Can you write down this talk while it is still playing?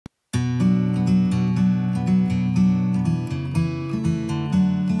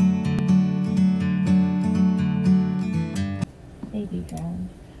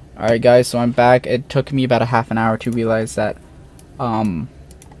Alright guys, so I'm back. It took me about a half an hour to realize that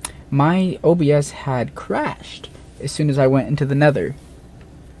my OBS had crashed as soon as I went into the nether.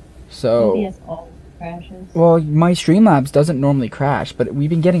 So OBS always crashes. well, my Streamlabs doesn't normally crash, but we've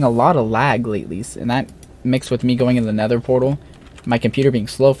been getting a lot of lag lately, and that mixed with me going in the nether portal, my computer being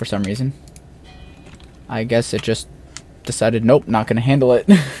slow for some reason. I guess it just decided, nope, not gonna handle it.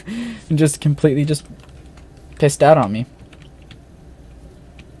 And just completely just pissed out on me.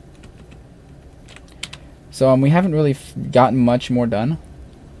 So we haven't really gotten much more done.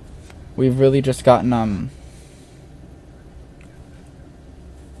 We've really just gotten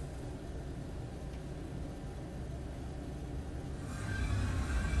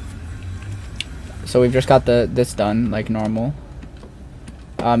so we've just got this done like normal.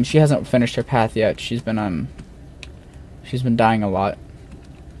 She hasn't finished her path yet. She's been dying a lot.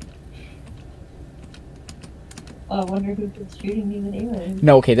 Oh, I wonder who was shooting me with arrows.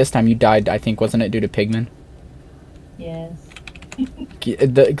 No, okay, this time you died, I think, wasn't it due to pigmen? Yes.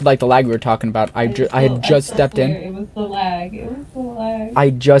 Like the lag we were talking about. I had just stepped in. It was the lag. It was the lag.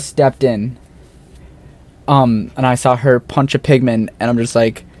 I just stepped in. And I saw her punch a pigman, and I'm just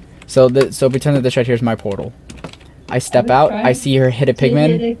like, so pretend that this right here is my portal. I step out, I see her hit a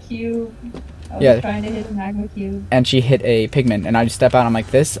pigman. Hit a cube. I was trying to hit a magma cube. And she hit a pigman, and I just step out, I'm like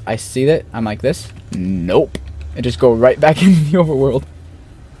this, I see it, I'm like this, nope. And just go right back into the overworld.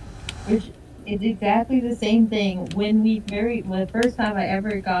 Which is exactly the same thing. When the first time I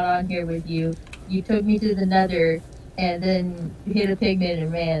ever got on here with you, you took me to the nether, and then hit a pigman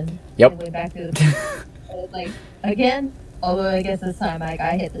and ran. Yep. And went back to the like, again, although I guess this time I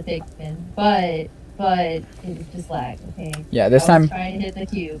hit the pigman, but it was just lag, okay? Yeah, this time... I was trying to hit the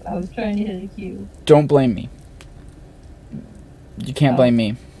cube. I was trying to hit a cube. Don't blame me. You can't blame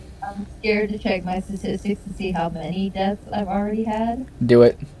me. I'm scared to check my statistics to see how many deaths I've already had. Do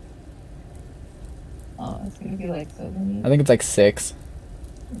it. Oh, it's gonna be like so many. I think it's like 6.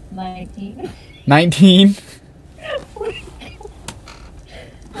 19. 19?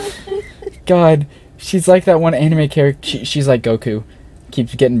 God, she's like that one anime character. She's like Goku.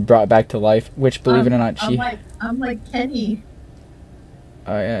 Keeps getting brought back to life, which, believe it or not, I'm like Kenny.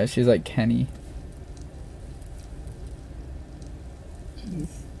 Oh yeah, she's like Kenny. Jeez.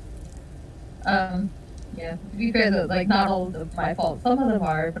 Yeah, to be fair though, like, not all of them are my fault. Some of them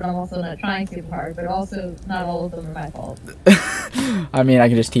are, but I'm also not trying super hard, but also not all of them are my fault. I mean, I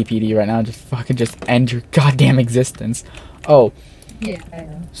can just TPD right now and just end your goddamn existence. Oh. Yeah, I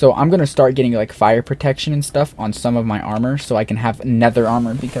know. So I'm gonna start getting like fire protection and stuff on some of my armor so I can have nether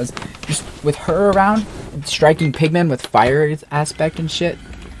armor, because just with her around, striking pigmen with fire aspect and shit,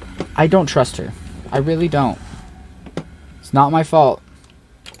 I don't trust her. I really don't. It's not my fault.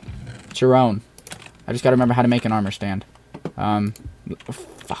 It's your own. I just gotta remember how to make an armor stand.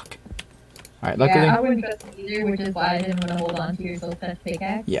 Fuck. Alright, luckily... Yeah, I wouldn't trust it either, which is why I didn't want to hold on to your soul touch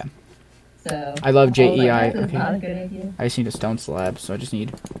pickaxe. Yeah. So... I love JEI. Okay. Not a good idea. I just need a stone slab, so I just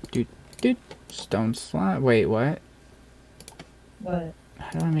need... Dude. Stone slab? Wait, what? What?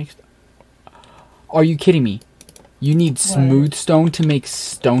 How do I make... Are you kidding me? You need smooth stone to make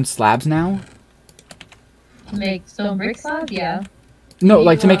stone slabs now? To make stone brick slabs? Yeah. No,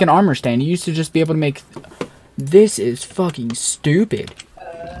 like to make an armor stand. You used to just be able to make... This is fucking stupid.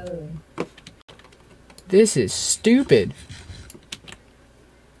 This is stupid.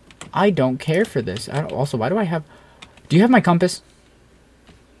 I don't care for this. Also, why do I have... Do you have my compass?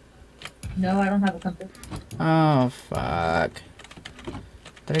 No, I don't have a compass. Oh, fuck.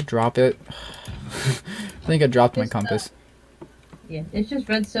 Did I drop it? I think I dropped my compass. Yeah, it's just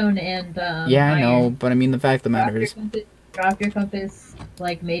redstone and, yeah, I iron. know, but I mean, the fact of the matter is... Drop your compass,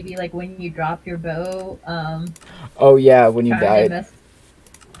 like, maybe, like, when you drop your bow, Oh, yeah, when you died.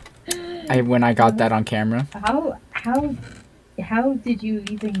 When I got Uh-huh. that on camera. How did you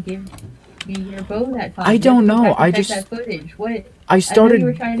even give me your bow that time? I don't know, I check just... that footage. What? I started... I know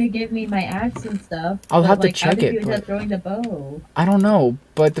you were trying to give me my axe and stuff. I'll have to like, check how did it, you end but... up throwing the bow? I don't know,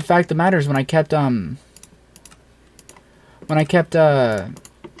 but the fact of the matter is when I kept,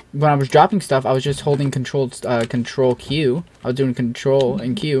 when I was dropping stuff, I was just holding control Q. I was doing control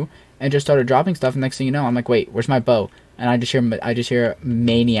and Q, and just started dropping stuff, and next thing you know, I'm like, wait, where's my bow? And I just hear a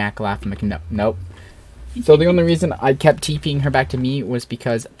maniac laugh. I'm like, no, nope. So the only reason I kept TPing her back to me was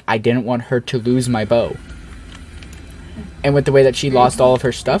because I didn't want her to lose my bow. And with the way that she lost all of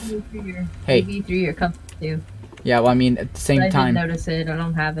her stuff, hey. Maybe through your compass too. Yeah, well, I mean, at the same time... I didn't notice it. I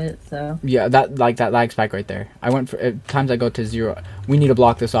don't have it, so... Yeah, that lag spike right there. I went for... At times I go to 0. We need to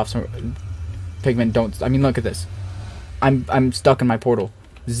block this off so... Pigmen don't... I mean, look at this. I'm stuck in my portal.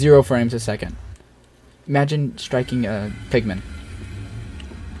 0 frames a second. Imagine striking a pigman.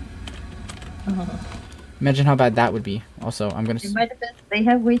 Imagine how bad that would be. Also, I'm gonna. In my defense, they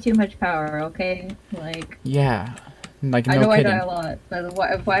have way too much power. Okay, like Yeah, like I no know kidding. I die a lot,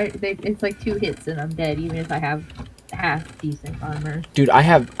 but why it's like 2 hits and I'm dead, even if I have half decent armor. Dude, I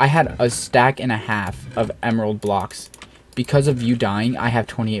had a stack and a half of emerald blocks. Because of you dying, I have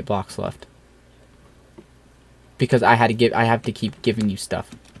 28 blocks left. Because I have to keep giving you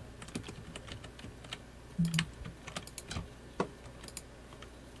stuff.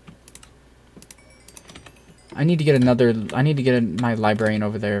 I need to get my librarian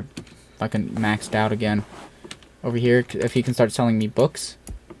over there fucking maxed out again. Over here, if he can start selling me books.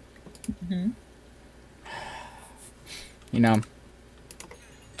 Mhm. You know.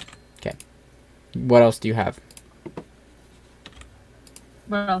 Okay. What else do you have?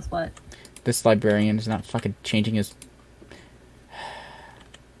 What else? What? This librarian is not fucking changing his...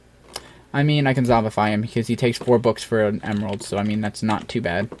 I mean, I can zombify him because he takes 4 books for an emerald, so I mean, that's not too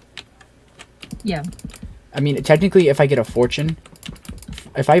bad. Yeah. I mean, technically, if I get a fortune...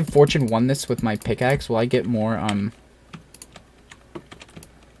 If I fortune won this with my pickaxe, will I get more,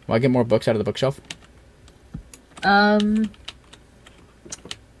 Will I get more books out of the bookshelf?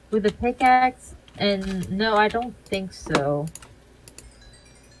 With a pickaxe, and no, I don't think so.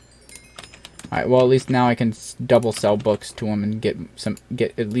 Alright, well, at least now I can double sell books to him and get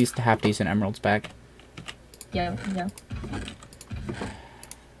at least half decent emeralds back. Yeah, yeah.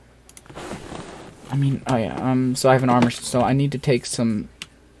 I mean, oh yeah, so I have an armor, so I need to take some...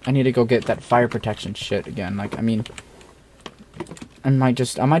 I need to go get that fire protection shit again. Like, I mean... I might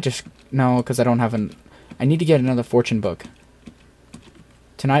just... No, because I don't have an... I need to get another fortune book.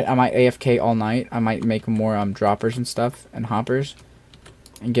 Tonight, I might AFK all night. I might make more, droppers and stuff, and hoppers.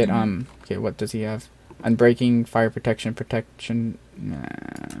 And get, okay, what does he have? Unbreaking, fire protection,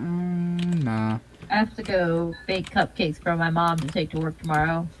 nah. I have to go bake cupcakes for my mom to take to work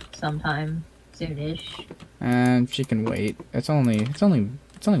tomorrow, sometime soonish. And she can wait. It's only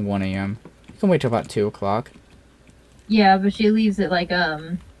 1 a.m. You can wait till about 2 o'clock. Yeah, but she leaves at like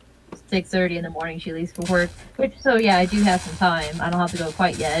 6:30 in the morning. She leaves for work, so yeah, I do have some time. I don't have to go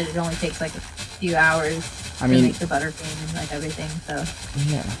quite yet. It only takes like a few hours to make the buttercream and like everything. So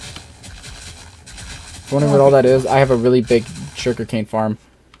yeah. Wondering what all that is? I have a really big sugarcane farm.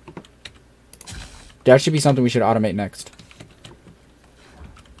 That should be something we should automate next.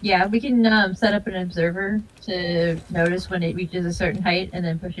 yeah, we can set up an observer to notice when it reaches a certain height and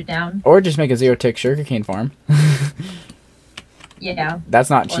then push it down. Or just make a 0-tick sugarcane farm. Yeah. That's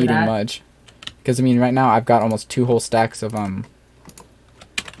not cheating much. Because, I mean, right now I've got almost 2 whole stacks of,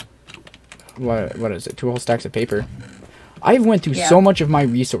 what is it? 2 whole stacks of paper. I've went through so much of my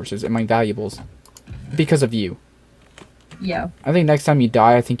resources and my valuables because of you. Yeah. I think next time you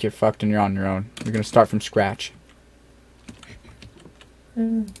die, I think you're fucked and you're on your own. You're gonna start from scratch.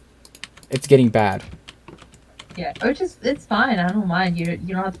 It's getting bad. Yeah, it's fine. I don't mind. You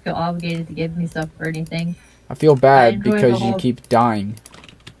don't have to feel obligated to give me stuff or anything. I feel bad because you keep dying.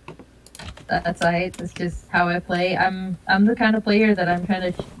 That's alright. That's just how I play. I'm the kind of player that I'm kind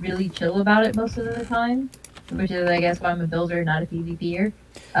of really chill about it most of the time, which is I guess why I'm a builder, not a PvPer.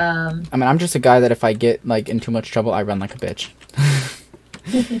 I mean, I'm just a guy that if I get like in too much trouble, I run like a bitch.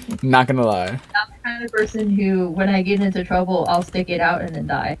 Not gonna lie. I'm the kind of person who, when I get into trouble, I'll stick it out and then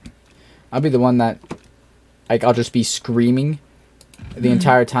die. I'll be the one that, like, I'll just be screaming the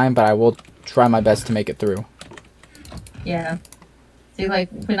entire time, but I will try my best to make it through. Yeah. See, like,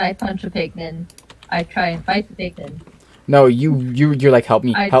 when I punch a pigman, I try and fight the pigman. No, you're like, help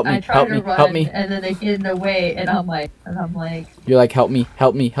me, help me, help me, help me. And then they get in the way, and I'm like... You're like, help me,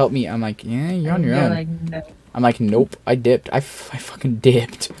 help me, help me. I'm like, yeah, you're on your own. Like, no. I'm like, nope, I dipped. I fucking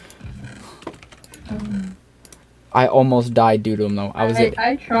dipped. I almost died due to him though.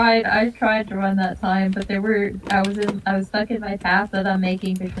 I tried to run that time, but I was stuck in my path that I'm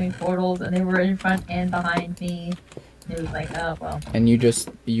making between portals, and they were in front and behind me. It was like, oh well. And you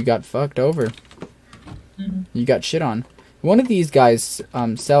got fucked over. You got shit on. One of these guys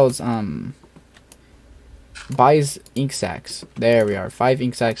buys ink sacks. There we are. 5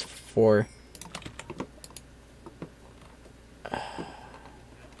 ink sacks for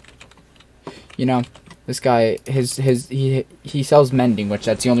you know, this guy, he sells mending, which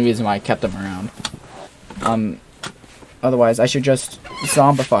that's the only reason why I kept him around. Otherwise, I should just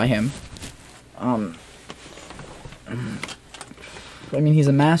zombify him. I mean, he's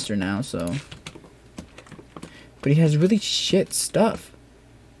a master now, so. But he has really shit stuff.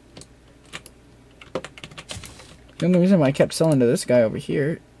 The only reason why I kept selling to this guy over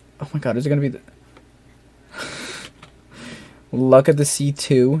here. Oh my god, is it gonna be the Luck of the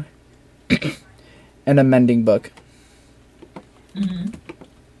C2 and a mending book.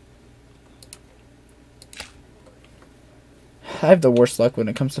 have the worst luck when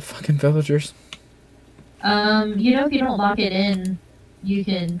it comes to fucking villagers. You know, if you don't lock it in, you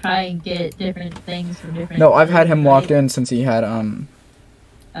can try and get different things from different... No, I've had him locked in since he had,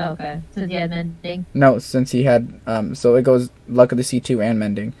 Oh, okay. Since he had mending? No, since he had, so it goes luck of the C2 and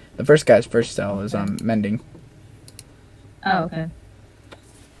mending. The first guy's first cell is, mending. Oh, okay.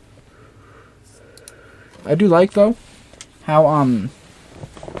 I do like, though, how,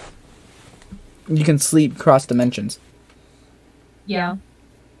 you can sleep cross dimensions. Yeah.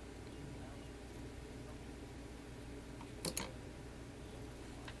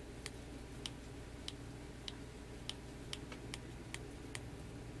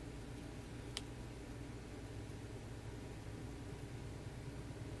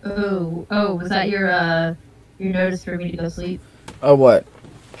 Oh, was that your notice for me to go sleep? Oh, what?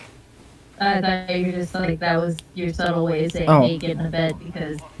 I thought you were just like, that was your subtle way of saying, Oh. hey, get in the bed,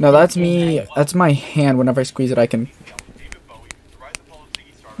 because... No, that's me, that's my hand. Whenever I squeeze it, I can...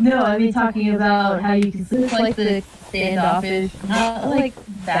 No, I mean talking about how you can sleep like the standoffish, not like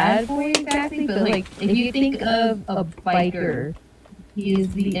bad boy exactly, but like, if you think of a biker, he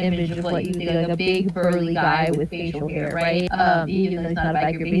is the image of what you think, like a big burly guy with facial hair, right? Even though he's not a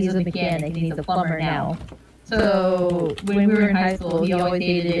biker, but he's a mechanic and he's a plumber now. So when we were in high school, he always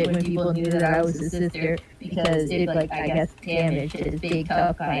hated it when people knew that I was his sister because it, like, I guess, damaged his big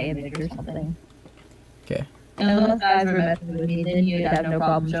tough guy image or something. Okay. And unless guys were messing with me, then you'd have no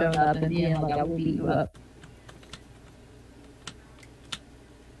problem showing up and being like, I will beat you up.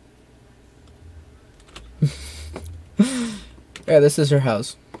 Yeah, this is her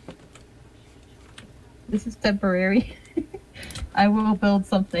house. This is temporary. I will build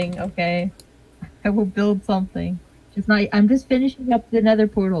something, okay? I will build something. Just not. I'm just finishing up the nether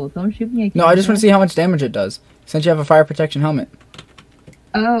portal. Don't shoot me again. No, I just want to see how much damage it does. Since you have a fire protection helmet.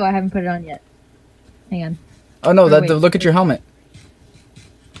 Oh, I haven't put it on yet. Hang on. Oh no, Wait. look at your helmet.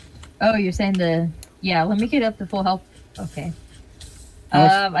 Oh, you're saying the... Yeah, let me get up to full health. Okay.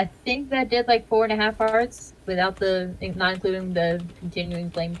 How much- I think that did like 4.5 hearts without the... Not including the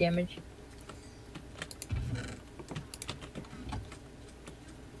continuing flame damage.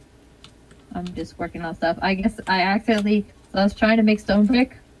 I'm just working on stuff. I guess I accidentally... So I was trying to make stone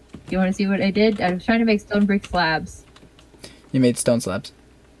brick. You want to see what I did? I was trying to make stone brick slabs. You made stone slabs.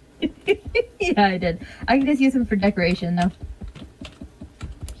 Yeah, I did. I can just use them for decoration, though.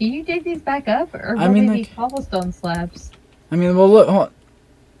 Can you dig these back up? Or will they be cobblestone slabs? I mean, well, look, hold on.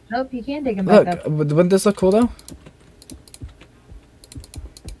 Nope, you can dig them Look, back up. wouldn't this look cool, though?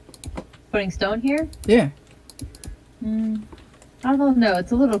 Putting stone here? Yeah. I don't know.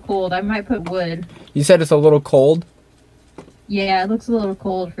 It's a little cold. I might put wood. You said it's a little cold? Yeah, it looks a little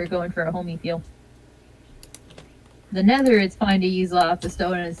cold for going for a homey feel. The nether, it's fine to use off the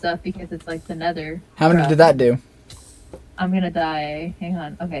stone and stuff because it's like the nether. How many did that do? I'm gonna die. Hang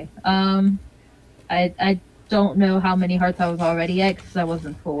on. Okay. I don't know how many hearts I was already at because I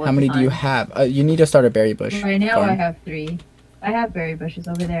wasn't full. How many do you have? You need to start a berry bush. Right now farm. I have 3. I have berry bushes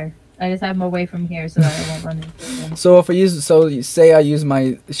over there. I just have them away from here so that I won't run into them. So if I use, say I use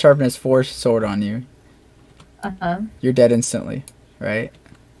my sharpness 4 sword on you, you're dead instantly, right?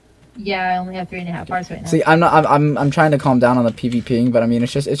 Yeah, I only have 3.5 hearts right now. See, I'm trying to calm down on the PvPing, but I mean,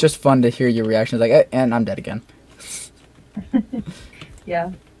 it's just fun to hear your reactions. Like, and I'm dead again.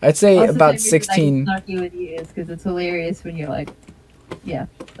 Yeah. I'd say Also, about the reason 16. I snarky with you is because it's hilarious when you're like, yeah.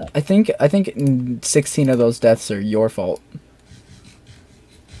 So. I think 16 of those deaths are your fault.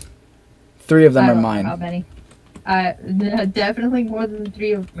 3 of them are mine. How many? Definitely more than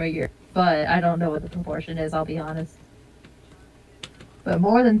 3 of them are yours, but I don't know what the proportion is. I'll be honest. But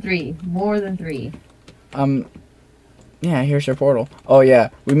more than 3. More than 3. Yeah. Here's your portal. Oh yeah,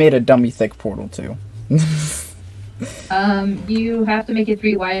 we made a dummy thick portal too. You have to make it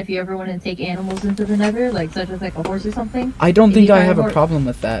 3 wide if you ever want to take animals into the nether, like such as like a horse or something. I don't If think you I try have to a problem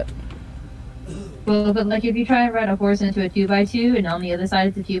with that. Well, but like if you try and ride a horse into a 2x2 and on the other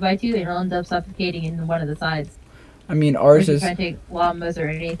side it's a 2x2, it'll end up suffocating in one of the sides. I mean, Or ours if you is. try to take llamas or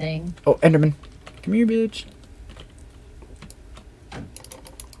anything. Oh, Enderman, come here, bitch.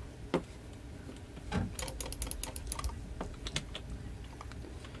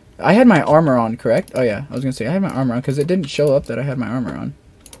 I had my armor on, correct? Oh yeah, I was gonna say I had my armor on because it didn't show up that I had my armor on.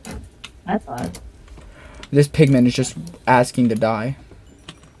 That's odd. This pigman is just asking to die.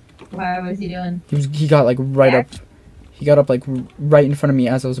 Why was he doing? He got like right up. He got up like right in front of me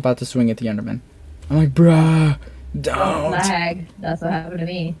as I was about to swing at the Enderman. I'm like, bruh, don't. Lag. That's what happened to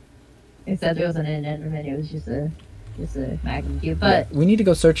me. Except it wasn't an enderman. It was just a magnet cube. But Yeah, we need to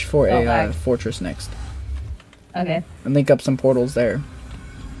go search for Don't a lag. fortress next okay. and link up some portals there.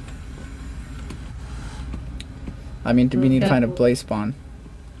 I mean, we need to find a blaze spawn.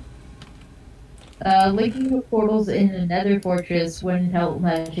 Linking the portals in the Nether Fortress wouldn't help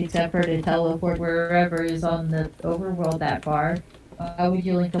much except for to teleport wherever is on the overworld that far. Why would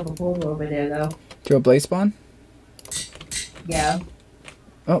you link up a portal over there, though? To a blaze spawn? Yeah.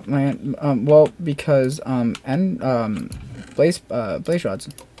 Oh, man. Well, because, blaze rods.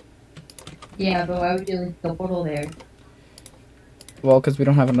 Yeah, but why would you link the portal there? Well, because we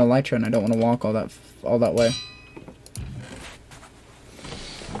don't have an elytra and I don't want to walk all that way.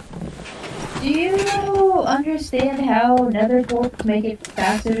 Do you understand how nether portals make it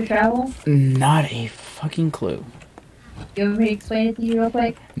faster to travel? Not a fucking clue. You want me to explain it to you real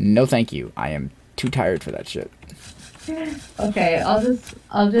quick? No, thank you. I am too tired for that shit. Okay, I'll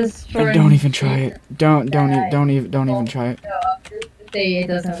just don't even try it. Don't even try it. No, I'll just say it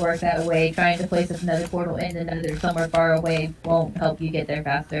doesn't work that way. Trying to place another portal in the nether somewhere far away won't help you get there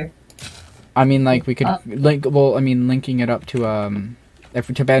faster. I mean, like, we could link. Well, I mean, linking it up to if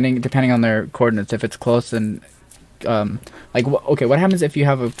depending on their coordinates. If it's close, then like, okay, what happens if you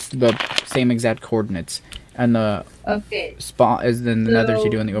have the same exact coordinates and the spot is then the nethers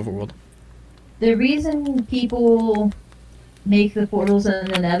you do in the overworld? The reason people make the portals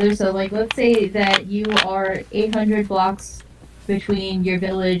in the nether, so like let's say that you are 800 blocks between your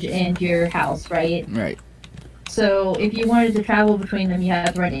village and your house, right? Right. So if you wanted to travel between them, you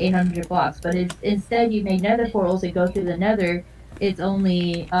have to run 800 blocks. But instead you made nether portals that go through the nether, it's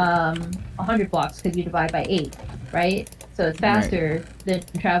only 100 blocks because you divide by 8, right? So it's faster than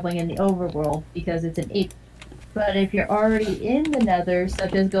traveling in the overworld because it's an 8. But if you're already in the nether,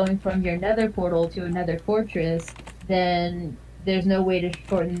 such as going from your nether portal to another fortress, then there's no way to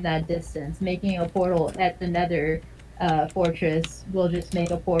shorten that distance. Making a portal at the nether fortress will just make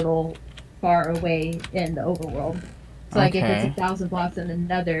a portal far away in the overworld. So like if it's 1,000 blocks in the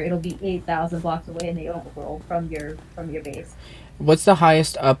nether, it'll be 8,000 blocks away in the overworld from your base. What's the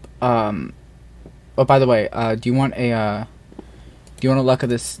highest up? Oh, by the way, do you want a luck of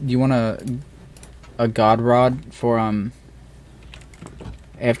this? Do you want a god rod for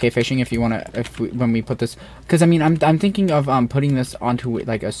AFK fishing? If you want to, when we put this, because I mean, I'm thinking of putting this onto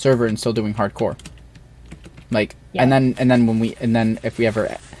like a server and still doing hardcore. Like, yeah. and then if we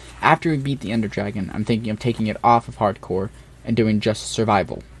ever, after we beat the Ender Dragon, I'm thinking of taking it off of hardcore and doing just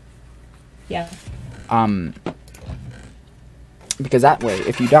survival. Yeah. Because that way,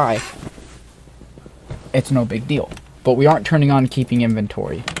 if you die, it's no big deal. But we aren't turning on keeping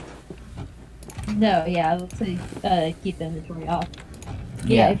inventory. No, yeah, let's say keep the inventory off.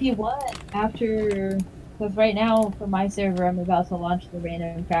 Yeah, if you want, after, because right now for my server I'm about to launch the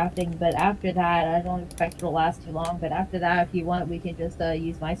random crafting, but after that I don't expect it'll last too long. But after that, if you want, we can just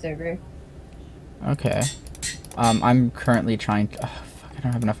use my server. Okay. I'm currently trying to. Oh, fuck, I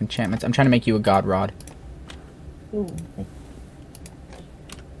don't have enough enchantments. I'm trying to make you a god rod. Ooh.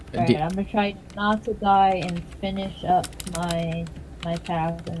 Alright, I'm gonna try not to die and finish up my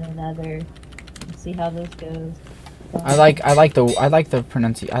task in another. See how this goes. I like the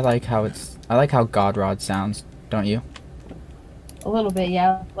pronunciation. I like how god rod sounds. Don't you? A little bit,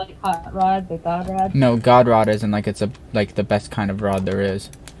 yeah. Like hot rod, but god rod. No, god rod isn't like it's like the best kind of rod there is.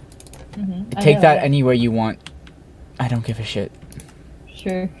 Mm-hmm. Take that any way you want. I don't give a shit.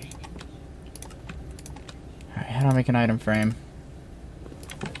 Sure. Alright, how do I make an item frame?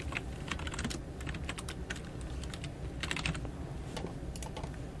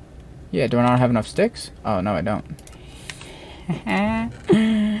 Yeah, do I not have enough sticks? Oh, no, I don't.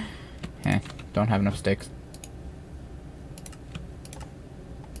 Don't have enough sticks.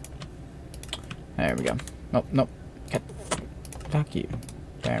 There we go. Nope, nope. Fuck you.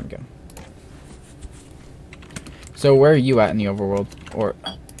 There we go. So where are you at in the overworld? Or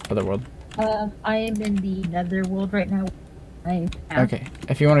other world? I am in the nether world right now. Okay.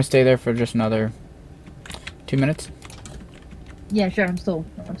 If you want to stay there for just another 2 minutes? Yeah, sure. I'm still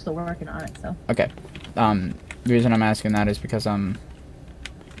working on it. So. Okay. The reason I'm asking that is because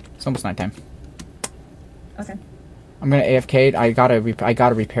it's almost nighttime. Okay. I'm gonna AFK. I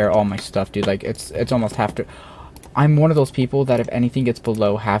gotta repair all my stuff, dude. Like it's almost half. I'm one of those people that if anything gets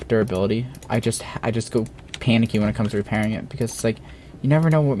below half durability, I just go panicky when it comes to repairing it because it's like you never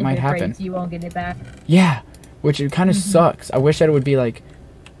know what might happen. You won't get it back. Yeah, which it kind of sucks. I wish that it would be like,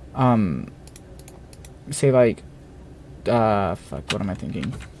 say like. Fuck, what am I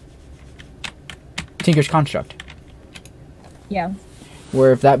thinking? Tinker's Construct. Yeah.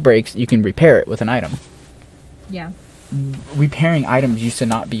 Where if that breaks, you can repair it with an item. Yeah. Repairing items used to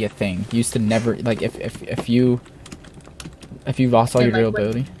not be a thing. Used to never, like, if you lost all your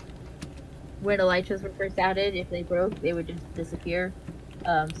durability. When elytras were first added, if they broke, they would just disappear.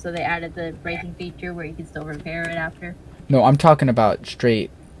 So they added the breaking feature where you can still repair it after. No, I'm talking about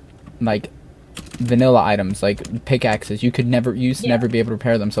straight, like, vanilla items, like pickaxes. You could never, you used to never be able to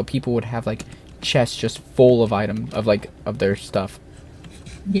repair them, so people would have, like, chests just full of items, of their stuff.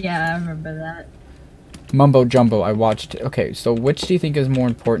 Yeah, I remember that. Mumbo Jumbo, I watched. Okay, so which do you think is more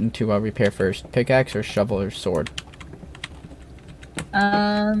important to repair first? Pickaxe or shovel or sword?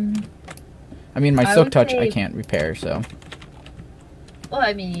 I mean, my Silk Touch I can't repair, so. Well,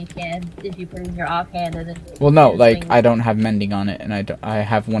 I mean, you can if you put in your offhand and then. Well, no, like I don't have mending on it, and I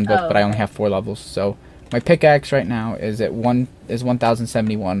have one book, but I only have 4 levels. So my pickaxe right now is at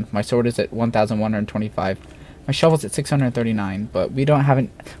 1071. My sword is at 1125. My shovel's at 639. But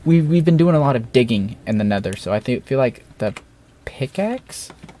we've been doing a lot of digging in the Nether, so I feel like the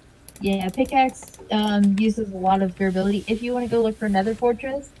pickaxe. Yeah, pickaxe uses a lot of durability. If you want to go look for Nether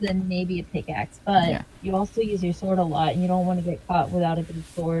Fortress, then maybe a pickaxe. But you also use your sword a lot, and you don't want to get caught without a good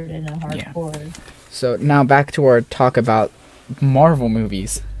sword in a hardcore. Yeah. So now back to our talk about Marvel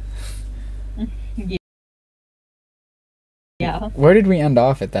movies. Yeah. Where did we end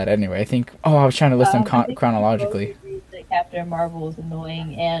off at that anyway? I think. Oh, I was trying to list them chronologically. That Captain Marvel was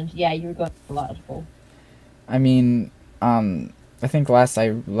annoying, and yeah, you were going chronological. I mean, I think last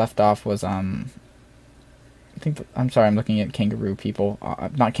I left off was I'm sorry, I'm looking at kangaroo people.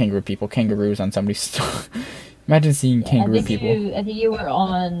 Not kangaroo people, kangaroos on somebody's store. Imagine seeing kangaroo people. I think you were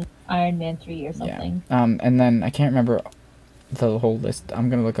on Iron Man 3 or something. Yeah. And then I can't remember the whole list. I'm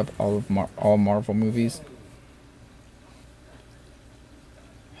gonna look up all Marvel movies.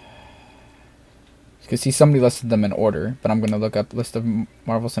 You can see somebody listed them in order, but I'm gonna look up list of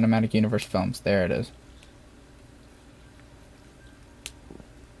Marvel Cinematic Universe films. There it is.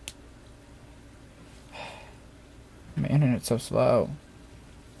 My internet's so slow.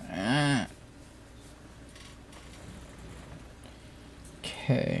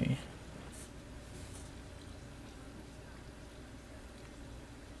 Okay.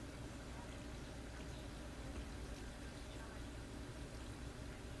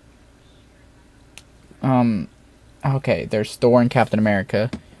 Okay, there's Thor and Captain America.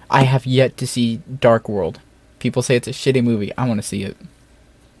 I have yet to see Dark World. People say it's a shitty movie. I want to see it.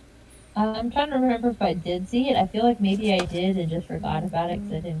 I'm trying to remember if I did see it. I feel like maybe I did and just forgot about it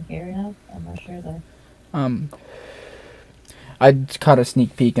because I didn't care enough. I'm not sure though. I caught a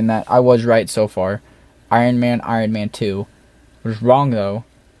sneak peek in that. I was right so far. Iron Man 2. Was wrong though.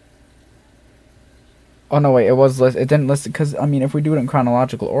 Oh no, wait, it didn't list it because I mean, if we do it in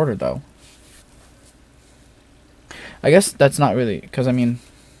chronological order though. I guess that's not really because I mean,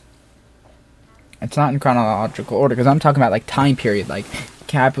 it's not in chronological order because I'm talking about like time period. Like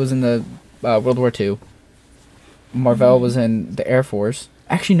Cap was in the World War II. Marvel was in the Air Force.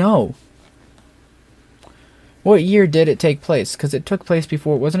 Actually, no. What year did it take place? Because it took place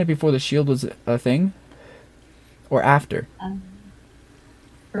before. Wasn't it before the Shield was a thing? Or after?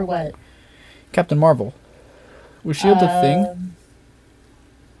 For what? Captain Marvel. Was Shield a thing?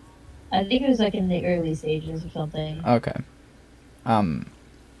 I think it was like in the early stages or something. Okay. I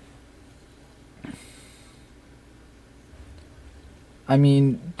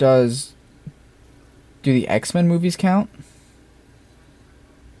mean, do the X-Men movies count?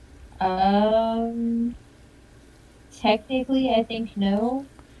 Technically, I think no.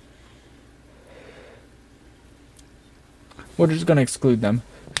 We're just gonna exclude them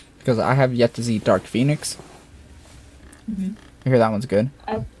because I have yet to see Dark Phoenix. I hear that one's good.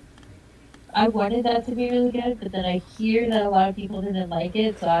 I wanted that to be really good, but then I hear that a lot of people didn't like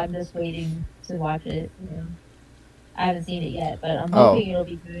it, so I'm just waiting to watch it. Yeah. I haven't seen it yet, but I'm hoping it'll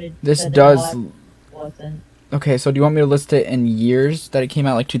be good. This does. Okay, so do you want me to list it in years that it came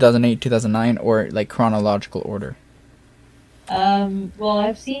out, like 2008, 2009, or like chronological order? Well,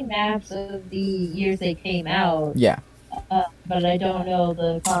 I've seen maps of the years they came out. Yeah. But I don't know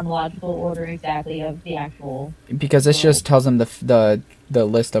the chronological order exactly of the actual. Because this just tells them the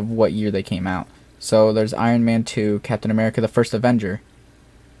list of what year they came out. So there's Iron Man 2, Captain America, the First Avenger.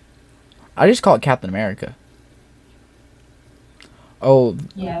 I just call it Captain America. Oh,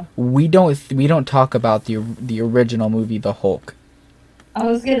 yeah. We don't talk about the original movie, The Hulk. I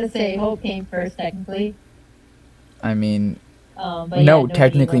was gonna say Hulk came first, technically. I mean, but no, yeah,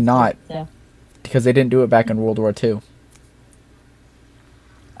 technically not, so. Because they didn't do it back in World War II.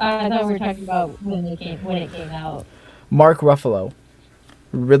 I thought we were talking about when it came out. Mark Ruffalo,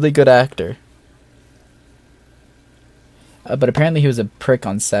 really good actor, but apparently he was a prick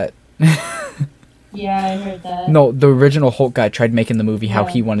on set. Yeah, I heard that. No, the original Hulk guy tried making the movie how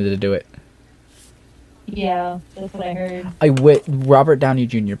he wanted to do it. Yeah, that's what I heard. Robert Downey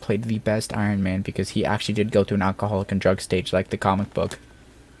Jr. played the best Iron Man because he actually did go through an alcoholic and drug stage like the comic book.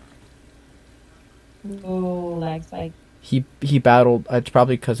 Oh, lag spike. He battled. It's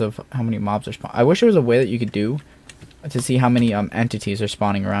probably because of how many mobs are spawning. I wish there was a way that you could do to see how many entities are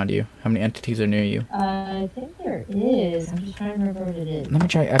spawning around you. How many entities are near you. I think there is. I'm just trying to remember what it is. Let me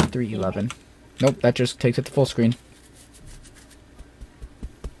try F311. Nope, that just takes it to full screen.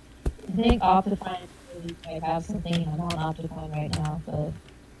 I think Optifine might have something. I'm on Optifine right now, but...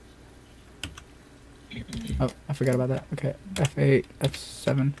 Oh, I forgot about that. Okay, F8,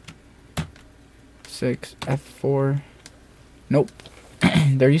 F7, 6, F4. Nope.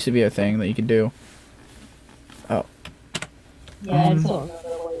 There used to be a thing that you could do. Oh. Yeah, I just don't remember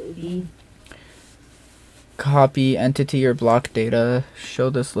what it would be. Copy entity or block data. Show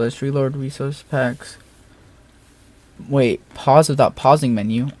this list. Reload resource packs. Wait, pause without pausing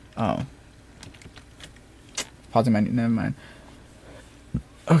menu. Oh. Pausing menu, never mind.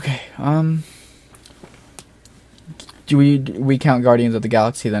 Okay, do we count Guardians of the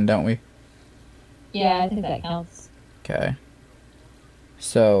Galaxy then, don't we? Yeah, I think that counts. Okay.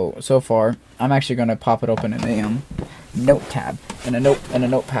 So far, I'm actually gonna pop it open in a note tab and a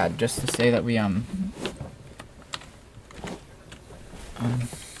notepad just to say that we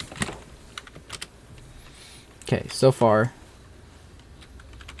okay, so far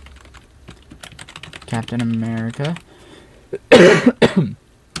Captain America,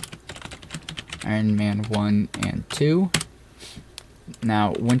 Iron Man 1 and 2.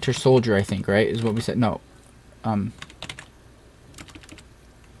 Now Winter Soldier, I think, right, is what we said. No.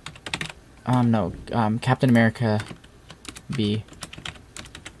 Captain America be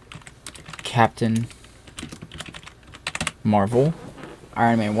Captain Marvel,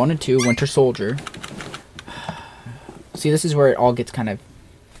 Iron Man 1 and 2, Winter Soldier. See, this is where it all gets kind of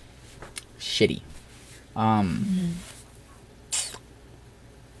shitty.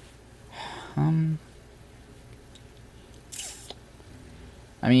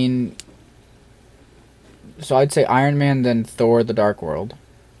 I mean, so I'd say Iron Man, then Thor: The Dark World,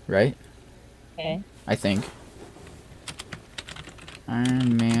 right? Okay. I think.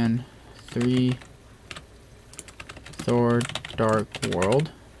 Iron Man 3, Thor: Dark World.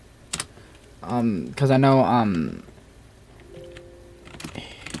 Because I know,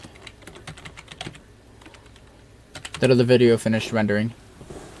 that the video finished rendering.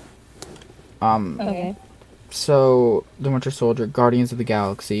 Okay. So, The Winter Soldier, Guardians of the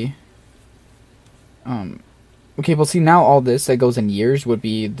Galaxy. Okay, well, see, now all this that goes in years would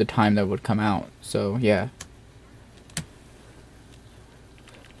be the time that would come out. So, yeah.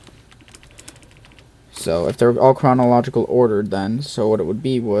 So, if they're all chronological ordered, then, so what it would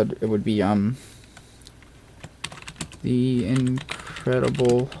be, The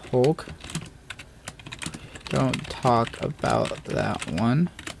Incredible Hulk. Don't talk about that one.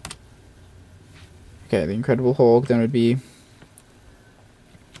 Okay, The Incredible Hulk, then it would be...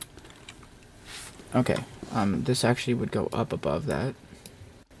 Okay, this actually would go up above that.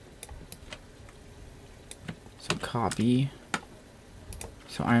 So copy.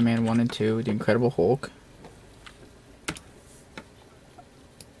 So Iron Man 1 and 2, The Incredible Hulk.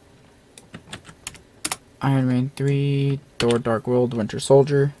 Iron Man 3, Thor: Dark World, Winter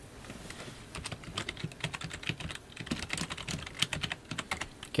Soldier.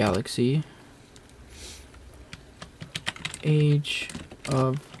 Galaxy. Age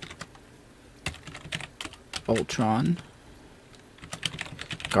of Ultron.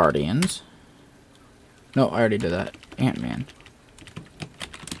 Guardians. No, I already did that. Ant-Man.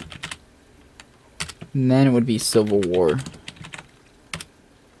 And then it would be Civil War.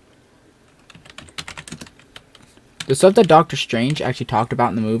 The stuff that Doctor Strange actually talked about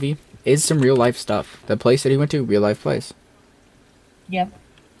in the movie is some real life stuff. The place that he went to, real life place. Yep.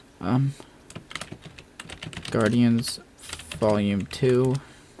 Guardians Volume 2.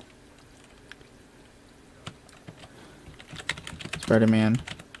 Spider-Man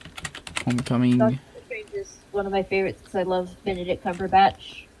Homecoming. Doctor Strange is one of my favorites because I love Benedict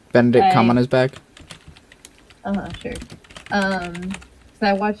Cumberbatch. Benedict come on his back. Sure. So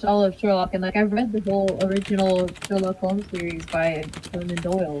I watched all of Sherlock, and like I've read the whole original Sherlock Holmes series by Conan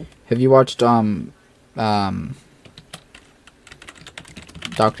Doyle. Have you watched Doctor Who?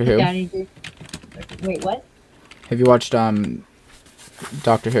 Wait, what? Have you watched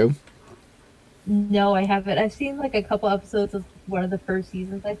Doctor Who? No, I haven't. I've seen like a couple episodes of one of the first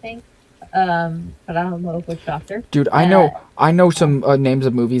seasons, I think. But I don't know which Doctor. Dude, I know some names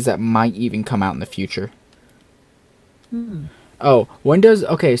of movies that might even come out in the future. Oh, when does...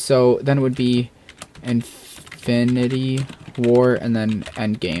 Okay, so then it would be Infinity War and then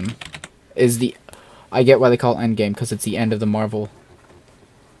Endgame. I get why they call it Endgame, because it's the end of the Marvel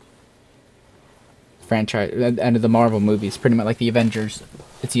franchise, end of the Marvel movies, pretty much like the Avengers.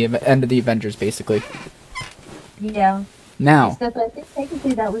 It's the end of the Avengers, basically. Yeah. Now, except I think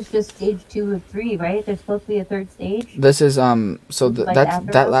technically that was just stage 2 of 3, right? There's supposed to be a third stage. This is so like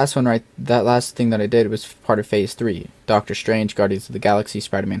that last one, right? That last thing that I did was part of Phase 3. Doctor Strange, Guardians of the Galaxy,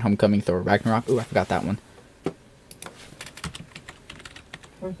 Spider-Man: Homecoming, Thor: Ragnarok. Ooh, I forgot that one.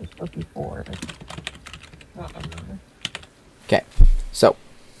 There's supposed to be 4. Okay, so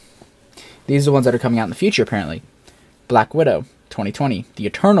these are the ones that are coming out in the future, apparently. Black Widow, 2020. The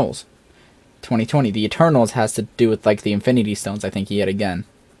Eternals, 2020. The Eternals has to do with like the Infinity Stones, I think, yet again.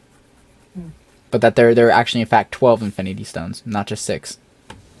 But that there are actually in fact 12 Infinity Stones, not just 6.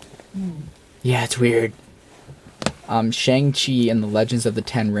 Yeah, it's weird. Shang-Chi and the Legends of the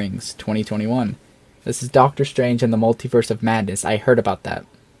Ten Rings, 2021. This is Doctor Strange and the Multiverse of Madness. I heard about that.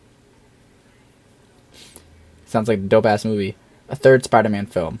 Sounds like a dope-ass movie. A third Spider-Man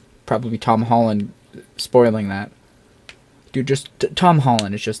film. Probably Tom Holland spoiling that. Dude, just Tom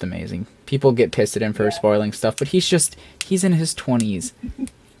Holland is just amazing. People get pissed at him for spoiling stuff, but he's in his 20s.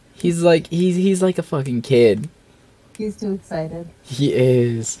 He's like a fucking kid. He's too excited. He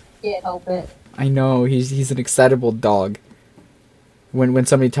is. Can't help it. I know, he's an excitable dog. When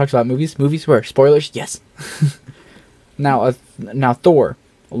somebody talks about movies where spoilers, yes. Now Thor,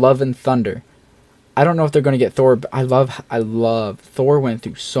 Love and Thunder. I don't know if they're gonna get Thor, but I love Thor. Went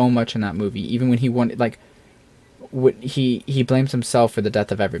through so much in that movie, even when he won, like, he blames himself for the death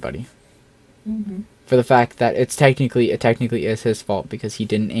of everybody. For the fact that it technically is his fault because he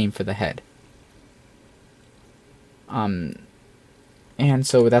didn't aim for the head. And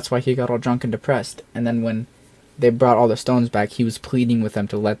so that's why he got all drunk and depressed. And then when they brought all the stones back, he was pleading with them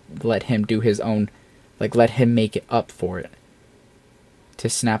to let him do his own, like, let him make it up for it. To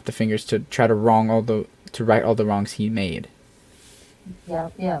snap the fingers, to try to right all the wrongs he made.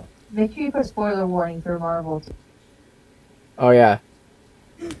 Yeah. Make sure you put spoiler warning for Marvel. Oh yeah.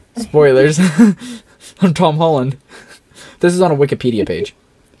 Spoilers. On Tom Holland. This is on a Wikipedia page.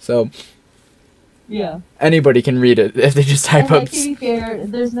 So yeah. Anybody can read it if they just type up. To be fair,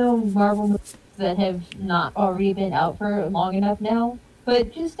 there's no Marvel movies that have not already been out for long enough now.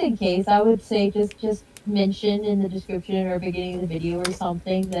 But just in case, I would say just mention in the description or beginning of the video or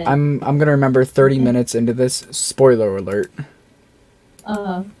something that I'm gonna remember 30 minutes into this. Spoiler alert.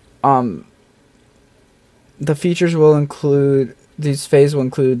 The features will include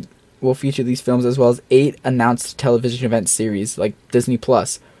will feature these films as well as 8 announced television event series like Disney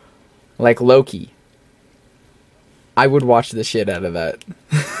Plus, like Loki. I would watch the shit out of that.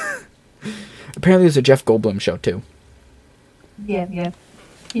 Apparently there's a Jeff Goldblum show too. Yeah.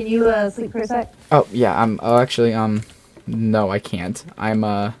 Can you sleep for a sec? Oh yeah, no, I can't.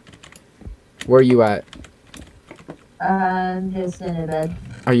 Where are you at? I'm just in a bed.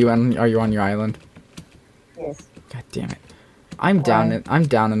 Are you on your island? Yes. God damn it. I'm down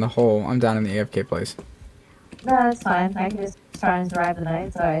in the hole. I'm down in the AFK place. No, that's fine. I can just try and survive the night.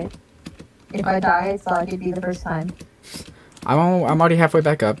 It's alright. If I die, it's not gonna be the first time. I'm already halfway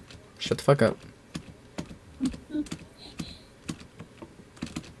back up. Shut the fuck up.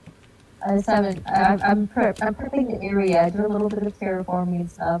 I just haven't. I'm prepping the area. I do a little bit of terraforming and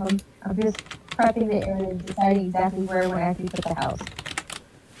stuff. I'm just prepping the area and deciding exactly where I want to actually put the house.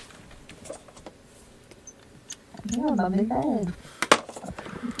 Yeah, I'm in bed.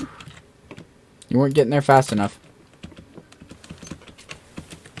 You weren't getting there fast enough.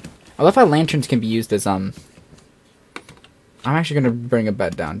 I love how lanterns can be used as I'm actually gonna bring a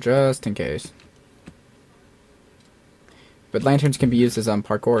bed down just in case. But lanterns can be used as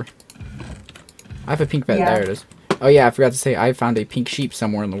parkour. I have a pink bed. Yeah. There it is. Oh yeah, I forgot to say I found a pink sheep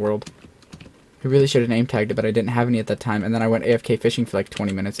somewhere in the world. I really should have name tagged it, but I didn't have any at that time. And then I went AFK fishing for like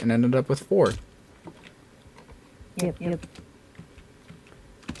 20 minutes and ended up with 4. Yep.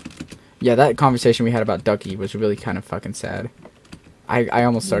 Yeah, that conversation we had about Ducky was really kind of fucking sad. I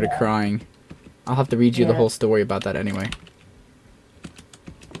almost started crying. I'll have to read you the whole story about that anyway.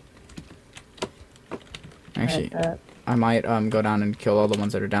 Actually, I might go down and kill all the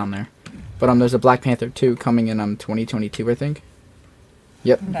ones that are down there. But there's a Black Panther 2 coming in 2022, I think.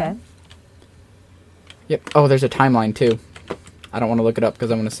 Yep. Okay. Yep. Oh, there's a timeline too. I don't want to look it up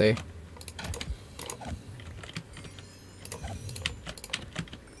because I want to say.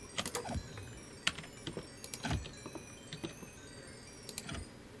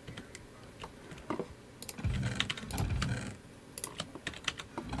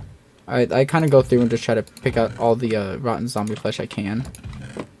 I kind of go through and just try to pick out all the rotten zombie flesh I can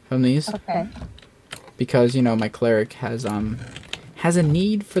from these. Okay. Because, you know, my cleric has a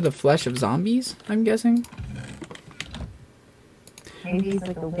need for the flesh of zombies, I'm guessing. Maybe he's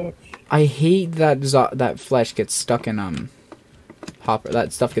like a witch. I hate that that flesh gets stuck in hopper.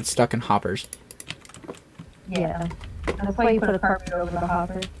 That stuff gets stuck in hoppers. Yeah. That's why you put a carpet over the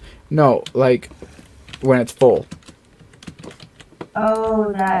hopper. No, like when it's full.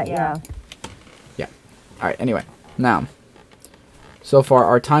 Oh, that, yeah. Yeah. Alright, anyway. Now, so far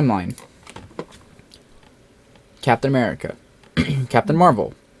our timeline. Captain America. Captain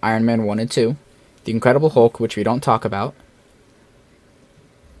Marvel. Iron Man 1 and 2. The Incredible Hulk, which we don't talk about.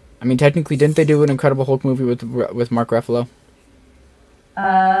 I mean, technically, didn't they do an Incredible Hulk movie with Mark Ruffalo?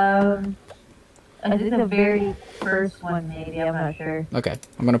 I think the very first one, maybe. I'm not sure. Okay,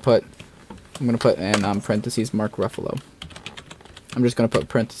 I'm gonna put in parentheses Mark Ruffalo. I'm just gonna put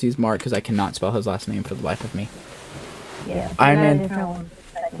parentheses Mark because I cannot spell his last name for the life of me. Yeah. Iron Man.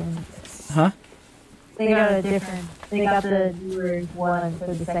 Huh? They got a different. They got the newer one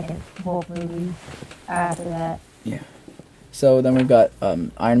for the second Hulk movie after that. Yeah. So then we've got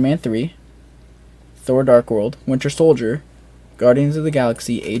Iron Man 3, Thor: Dark World, Winter Soldier, Guardians of the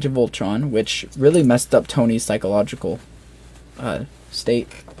Galaxy: Age of Ultron, which really messed up Tony's psychological state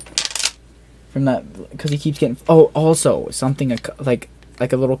from that because he keeps getting. Oh, also something like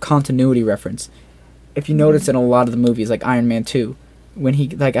a little continuity reference. If you notice in a lot of the movies, like Iron Man 2, when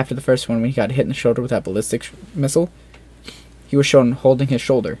he after the first one when he got hit in the shoulder with that ballistic missile, he was shown holding his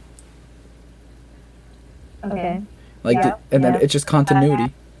shoulder. Okay. Like, yeah, and then it's just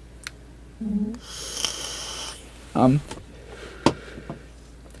continuity.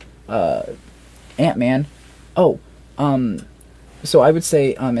 Ant-Man. Oh, so I would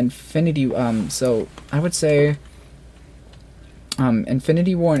say Infinity. So I would say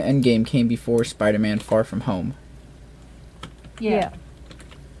Infinity War and Endgame came before Spider-Man: Far From Home. Yeah.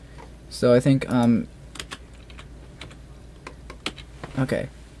 So I think okay.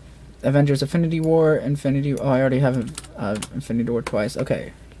 Avengers: Infinity War, Oh, I already have Infinity War twice.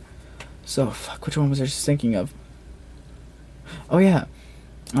 Okay. So, fuck, which one was I just thinking of? Oh, yeah.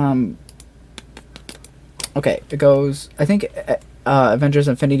 Okay, it goes, I think, Avengers: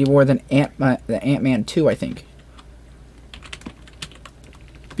 Infinity War, then Ant-Man 2, I think.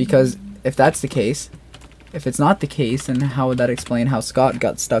 Because if that's the case, if it's not the case, then how would that explain how Scott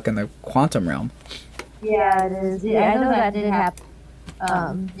got stuck in the quantum realm? Yeah, it is. Yeah, I know that did happen.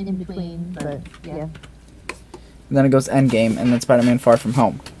 In between, but yeah. And then it goes Endgame, and then Spider-Man: Far From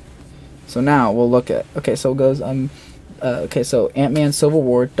Home. So now we'll look at. Okay, so it goes okay, so Ant-Man: Civil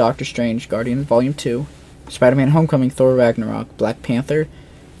War, Doctor Strange, Guardians Volume 2, Spider-Man: Homecoming, Thor: Ragnarok, Black Panther,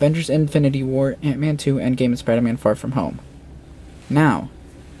 Avengers: Infinity War, Ant-Man 2, Endgame, and Spider-Man: Far From Home. Now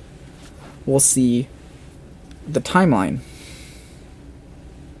we'll see the timeline.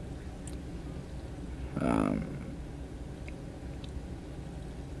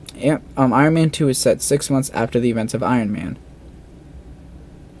 Iron Man 2 is set 6 months after the events of Iron Man,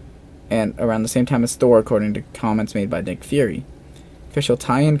 and around the same time as Thor, according to comments made by Nick Fury. Official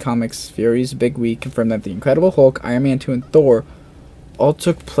tie-in comics Fury's Big Week confirmed that the Incredible Hulk, Iron Man 2, and Thor all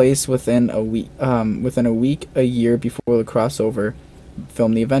took place within a week, a year before the crossover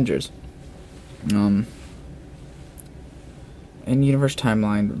film The Avengers. In universe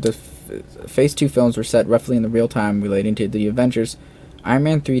timeline, the Phase 2 films were set roughly in the real time relating to the Avengers. Iron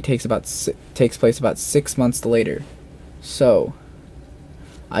Man 3 takes place about 6 months later. So,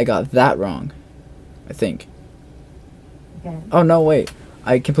 I got that wrong, I think. Okay. Oh, no, wait.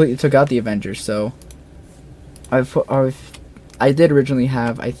 I completely took out the Avengers, so I did originally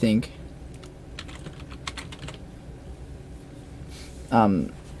have, I think,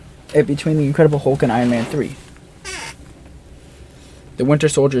 it between the Incredible Hulk and Iron Man 3. The Winter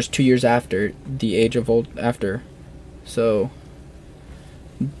Soldier is 2 years after the Age of after, so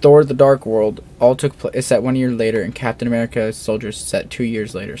Thor: The Dark World all took place is set 1 year later, and Captain America: Soldier is set 2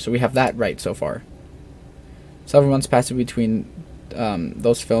 years later. So we have that right so far. Several months passed between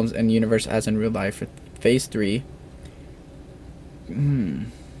those films and universe as in real life. For Phase 3,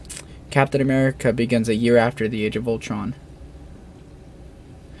 Captain America begins a year after the Age of Ultron.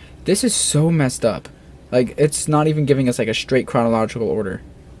 This is so messed up. Like, it's not even giving us like a straight chronological order.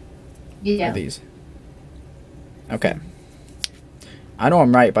 Yeah. Of these. Okay. I know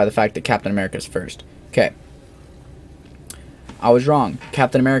I'm right by the fact that Captain America is first. Okay. I was wrong.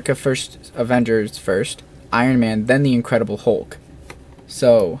 Captain America first, Avengers first, Iron Man, then the Incredible Hulk.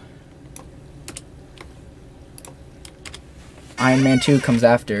 So, Iron Man 2 comes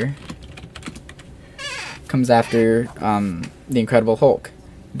after the Incredible Hulk.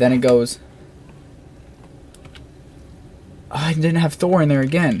 Then it goes... Oh, I didn't have Thor in there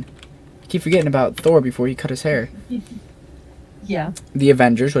again. I keep forgetting about Thor before he cut his hair. Yeah. The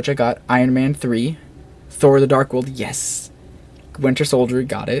Avengers, which I got. Iron Man 3. Thor: The Dark World, yes. Winter Soldier,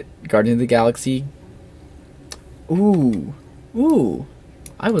 got it. Guardians of the Galaxy. Ooh. Ooh.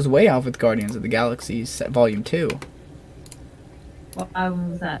 I was way off with Guardians of the Galaxy Volume 2. What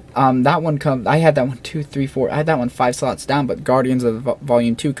album was that? That one I had that one 2, 3, 4. I had that one 5 slots down, but Guardians of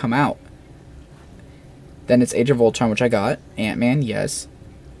Volume 2 come out. Then it's Age of Ultron, which I got. Ant-Man, yes.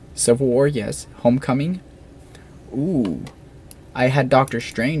 Civil War, yes. Homecoming. Ooh. I had Doctor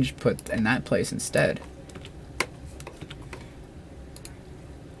Strange put in that place instead.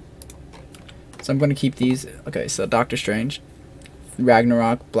 So I'm going to keep these. Okay, so Doctor Strange,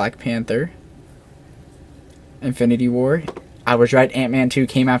 Ragnarok, Black Panther, Infinity War. I was right, Ant-Man 2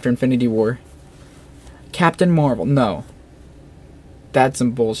 came after Infinity War. Captain Marvel, no. That's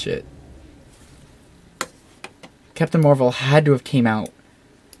some bullshit. Captain Marvel had to have came out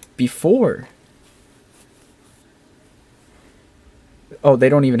before. Oh, they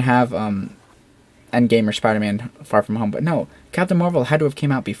don't even have Endgame or Spider-Man Far From Home, but no. Captain Marvel had to have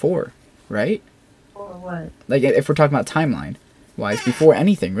came out before, right? Or what? Like, if we're talking about timeline-wise, before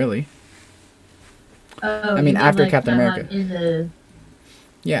anything, really. Oh, I mean, after like, Captain America.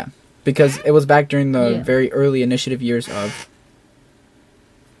 Yeah, because it was back during the very early initiative years of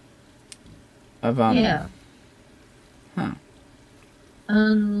yeah. Huh.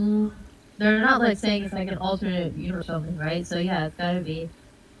 They're not like saying it's like an alternate universe or something, right? So yeah, it's gotta be.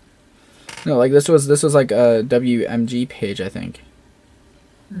 No, like this was like a WMG page, I think.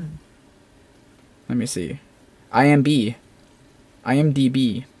 Let me see. IMDb.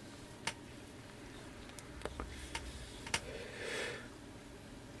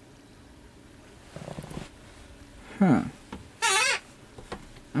 Huh.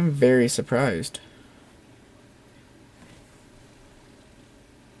 I'm very surprised.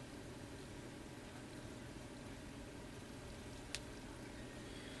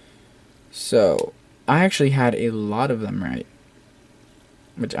 So, I actually had a lot of them right,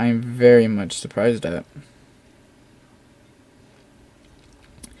 which I am very much surprised at.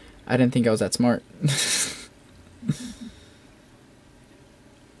 I didn't think I was that smart.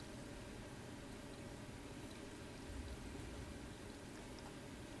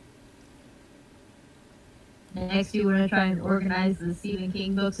 Next, you want to try and organize the Stephen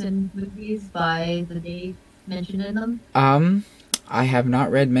King books and movies by the date mentioned in them? I have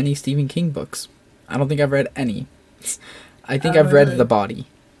not read many Stephen King books. I don't think I've read any. I think I've read The Body.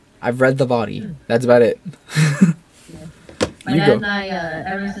 I've read The Body. That's about it. My dad and I,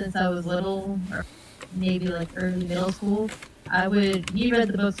 ever since I was little, or maybe like early middle school, he read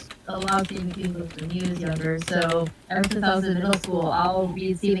the books, a lot of Stephen King books when he was younger, so ever since I was in middle school, I'll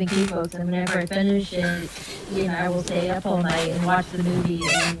read Stephen King books, and whenever I finish it, he and I will stay up all night and watch the movie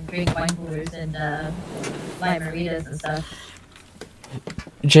and drink wine coolers and light margaritas and stuff.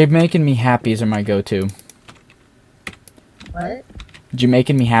 Making Me Happies are my go-to. What?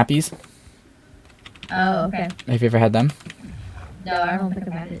 Making Me Happies? Oh, okay. Have you ever had them? No, I don't think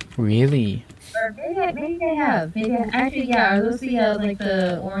I've had it. Really? Or maybe I have. Actually, yeah, are those the, like,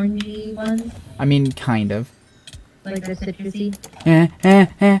 the orangey ones? I mean, kind of. Like, they're citrusy?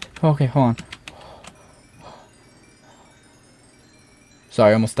 Okay, hold on.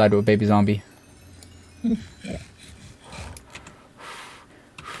 Sorry, I almost died to a baby zombie. Yeah.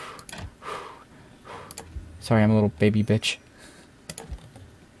 Sorry, I'm a little baby bitch.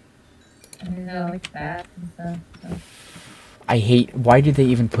 I mean, they're like that and stuff, so. I hate. Why did they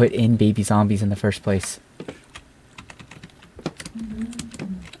even put in baby zombies in the first place?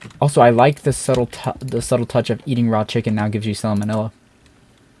 Also, I like the subtle touch of eating raw chicken now gives you salmonella.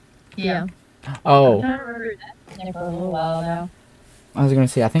 Yeah. Oh. I'm trying to remember that for a little while now. I was gonna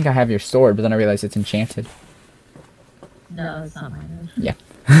say I think I have your sword, but then I realized it's enchanted. No, it's not mine. Yeah.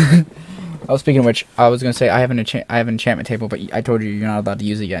 Oh, speaking of which, I was gonna say I have an enchantment table, but I told you you're not allowed to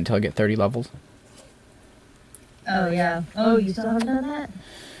use it yet until I get 30 levels. Oh yeah. Oh, you still haven't done that?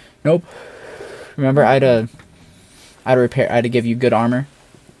 Nope. Remember, I had to give you good armor.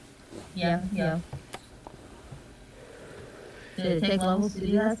 Yeah. Did it take levels to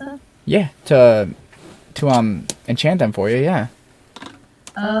do that stuff? Yeah, to enchant them for you. Yeah.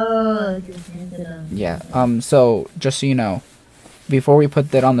 Oh, just enchanted them. Yeah. So just so you know, before we put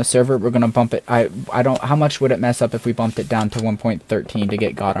that on the server, we're gonna bump it. I don't. How much would it mess up if we bumped it down to 1.13 to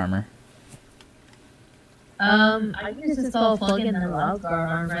get God armor? I can just install a plugin that allows guard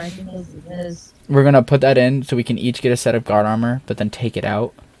armor. I think because we're gonna put that in so we can each get a set of guard armor, but then take it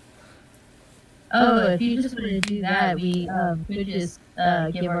out. Oh, if you just wanted to do that, we could just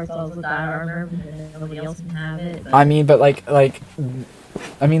give ourselves a guard armor, and then nobody else can have it. But... I mean, but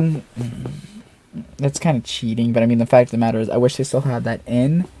I mean, that's kind of cheating. But I mean, the fact of the matter is, I wish they still had that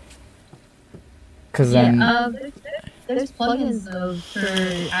in. Cause then there's plugins though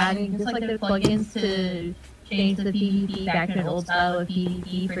for adding, just like there's plugins to change the PvP back to an old style of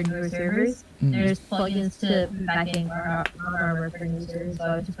PvP for newer servers. There's plugins to back in armor for new servers, so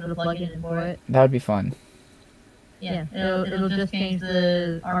I just put a plugin in for it. That would be fun. Yeah, it'll just change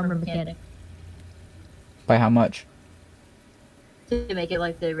the armor mechanic. By how much? To make it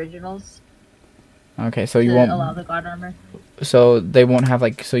like the originals. Okay, so you won't allow the god armor. So they won't have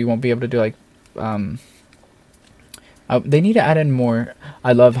like, so you won't be able to do like, they need to add in more.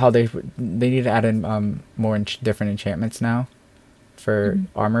 I love how they need to add in more different enchantments now for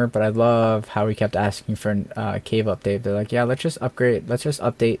armor, but I love how we kept asking for a cave update. They're like, yeah, let's just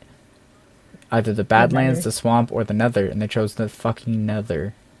update either the Badlands, the Swamp, or the Nether, and they chose the fucking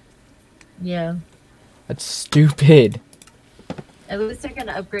Nether. Yeah. That's stupid. At least they're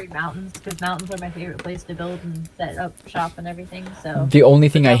gonna upgrade mountains, because mountains are my favorite place to build and set up shop and everything. So the only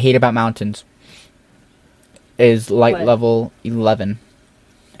thing I hate about mountains is light level 11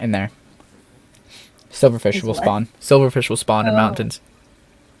 in there. Silverfish will spawn. Silverfish will spawn in mountains.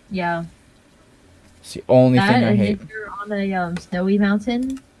 Yeah. It's the only thing I hate. If you're on a snowy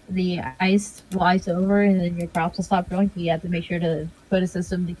mountain, the ice will ice over and then your crops will stop growing. So you have to make sure to put a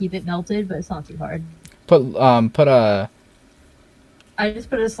system to keep it melted, but it's not too hard. I just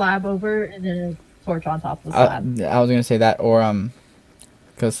put a slab over and then a torch on top of the slab. I was gonna say that, or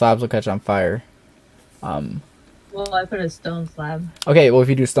because slabs will catch on fire. Well, I put a stone slab. Okay, well if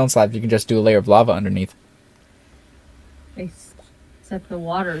you do stone slabs, you can just do a layer of lava underneath. Except the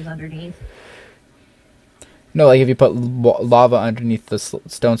water is underneath. No, like if you put lava underneath the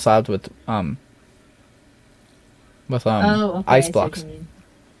stone slabs with ice blocks.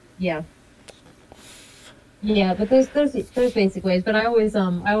 Yeah. Yeah, but there's basic ways. But I always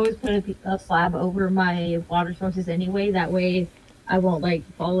put a slab over my water sources anyway. That way, I won't like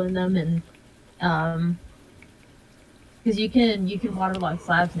fall in them, and because you can waterlog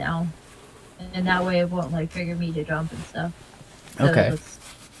slabs now, and that way it won't like trigger me to jump and stuff. So okay.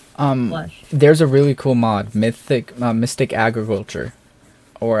 There's a really cool mod, Mystic Agriculture,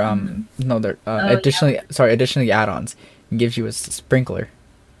 or additionally add-ons. It gives you a sprinkler.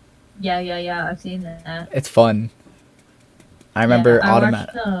 Yeah, I've seen that. It's fun. I remember I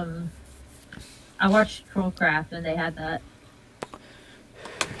watched Trollcraft and they had that.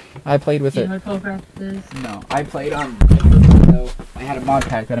 I played with it. You know what Trollcraft is? No, I played I had a mod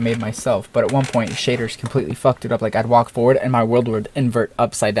pack that I made myself, but at one point shaders completely fucked it up. Like I'd walk forward and my world would invert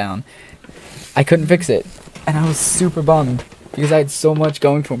upside down. I couldn't fix it, and I was super bummed because I had so much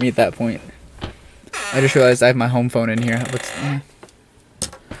going for me at that point. I just realized I have my home phone in here.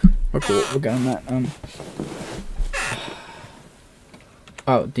 We're cool. We're good on that.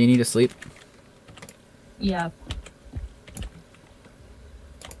 Oh, do you need to sleep? Yeah.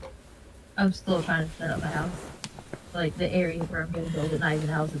 I'm still trying to set up my house. Like the area where I'm gonna build it, not even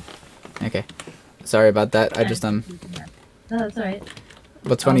houses. Okay. Sorry about that. I just No, that's alright.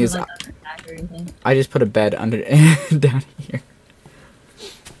 What's funny is I just put a bed under down here.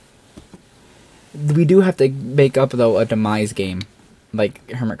 We do have to make up though a demise game. Like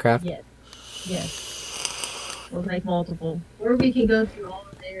Hermitcraft? Yes. We'll make multiple. Or we can go through all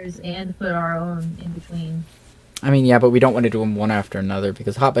of theirs and put our own in between. I mean, yeah, but we don't want to do them one after another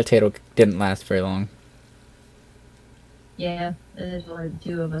because Hot Potato didn't last very long. Yeah, there's only the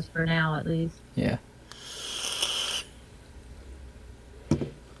two of us for now, at least. Yeah. I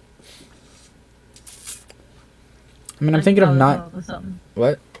mean, I'm thinking of not...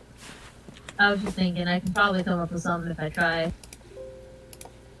 What? I was just thinking I can probably come up with something if I try.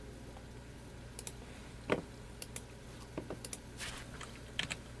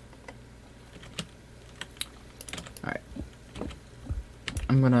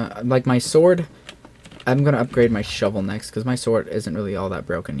 I'm gonna, like my sword, I'm gonna upgrade my shovel next, because my sword isn't really all that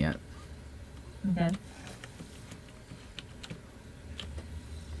broken yet. Okay.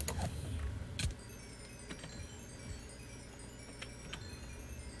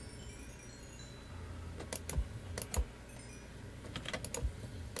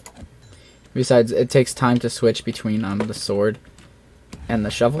 Besides, it takes time to switch between the sword and the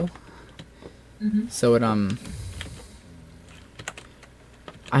shovel. So it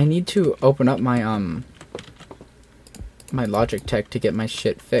I need to open up my my Logitech to get my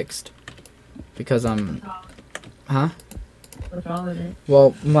shit fixed. Because huh? What's wrong with it?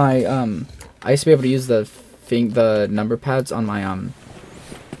 Well, my I used to be able to use the number pads on my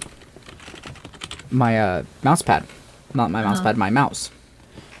my mouse pad. Not my mouse pad, my mouse.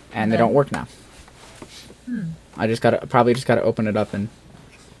 And they don't work now. I probably just gotta open it up and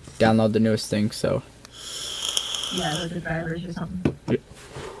download the newest thing, so. Yeah, like the drivers or something.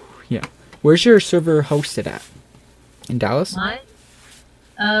 Yeah. Where's your server hosted at? In Dallas? Mine?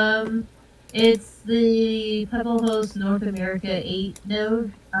 It's the Pebblehost North America 8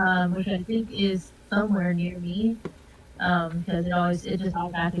 node, which I think is somewhere near me. Because it just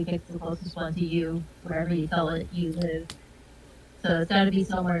automatically picks the closest one to you, wherever you tell it you live. So it's got to be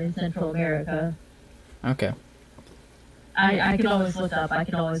somewhere in Central America. Okay. I can always look up. I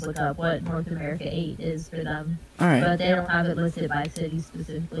can always look up what North America 8 is for them. All right. But they don't have it listed by city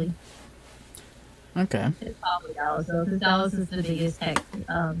specifically. Okay. It's probably Dallas, though, because Dallas is the biggest tech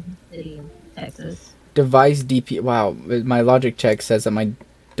city in Texas. Device DPI. Wow, my logic check says that my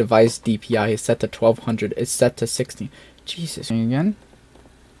device DPI is set to 1200. It's set to 16. Jesus. Again.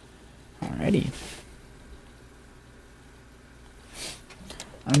 Alrighty.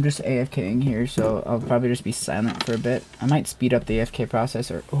 I'm just AFKing here, so I'll probably just be silent for a bit. I might speed up the AFK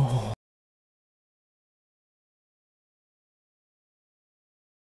process or. Oh.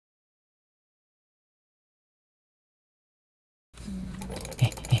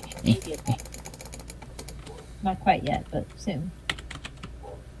 Not quite yet, but soon.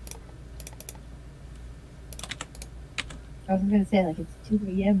 I was gonna say, like, it's 2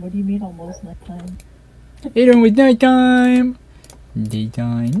 a.m. What do you mean almost nighttime? It was nighttime!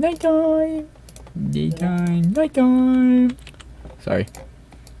 Daytime, nighttime! Daytime, nighttime! Sorry.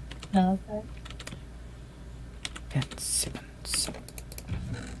 No, okay. 10, 7, 7.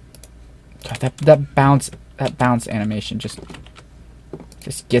 God, that bounce animation just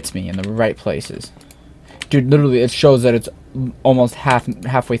gets me in the right places. Dude, literally, it shows that it's almost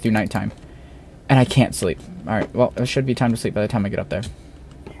halfway through nighttime. And I can't sleep. Alright, well, it should be time to sleep by the time I get up there.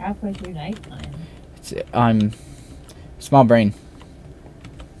 Halfway through nighttime? I'm... small brain.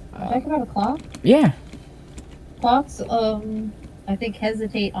 Talk about a clock? Yeah. Clocks, I think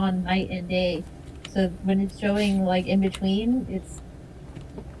hesitate on night and day. So when it's showing, like, in between, it's...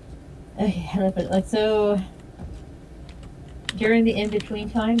 like, so... During the in-between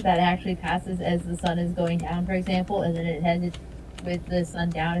time, that actually passes as the sun is going down, for example, and then it heads with the sun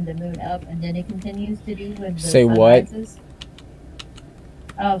down and the moon up, and then it continues to do when the Say sun what? rises.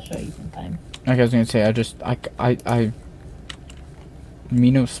 I'll show you sometime. Like I was gonna say, I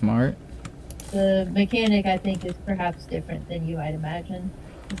me no smart. The mechanic, I think, is perhaps different than you might imagine.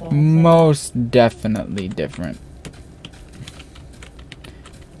 Most definitely different.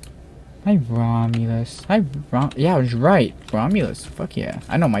 Hi, Romulus. Yeah, I was right. Romulus. Fuck yeah.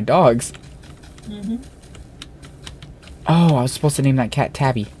 I know my dogs. Mm-hmm. Oh, I was supposed to name that cat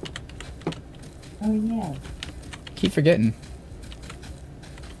Tabby. Oh, yeah. Keep forgetting.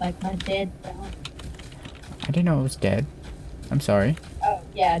 Like my dead dog. I didn't know it was dead. I'm sorry. Oh,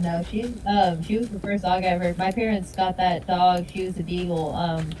 yeah, no, she was the first dog I ever... My parents got that dog, she was a beagle,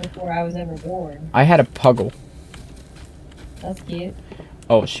 before I was ever born. I had a puggle. That's cute.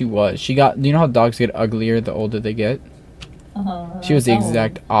 Oh, she was. She got... You know how dogs get uglier the older they get? Uh-huh. She was the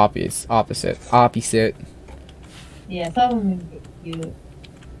exact opposite. Yeah, some of them are cute.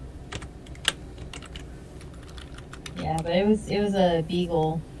 Yeah, but it was a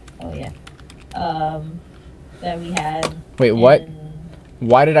beagle. Oh yeah. That we had. Wait, what?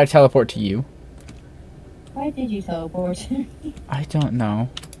 Why did I teleport to you? Why did you teleport to me? I don't know.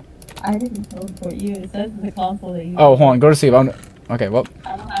 I didn't teleport you. It says in the console that you. Oh, hold on. Go to sleep. Okay, well.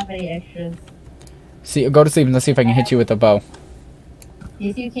 I don't have any extras. See, go to sleep and let's see if I can hit you with a bow.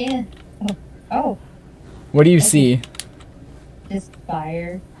 Yes, you can. Oh. What do you see? Just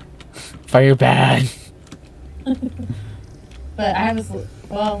fire. Fire bad. But I was,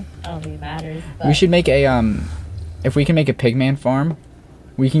 well, I don't think it matters. But We should make a, if we can make a pigman farm,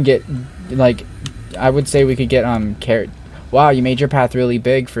 we can get, like, I would say we could get, carrot. Wow, you made your path really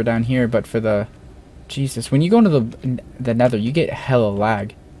big for down here, but for the, Jesus, when you go into the nether, you get hella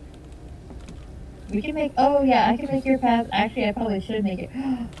lag. We can make, oh yeah, I can make your path, actually I probably should make it.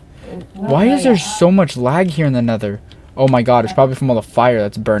 Well, Why is there so much lag here in the nether? Oh my god, it's probably from all the fire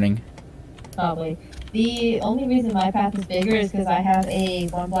that's burning. Probably. The only reason my path is bigger is because I have a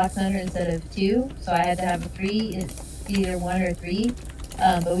 1 block center instead of 2, so I had to have a 3. It's either 1 or 3.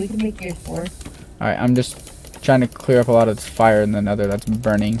 But we can make yours 4. Alright, I'm just trying to clear up a lot of this fire in the nether that's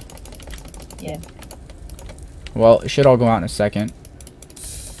burning. Yeah. Well, it should all go out in a second.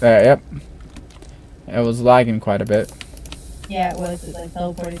 There, yep. It was lagging quite a bit. Yeah, it was. It like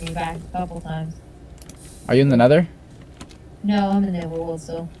teleported me back a couple times. Are you in the nether? No, I'm in the world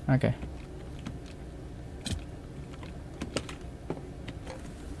still. Okay.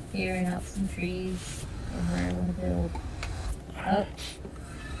 Clearing out some trees from where I want to build. Oh,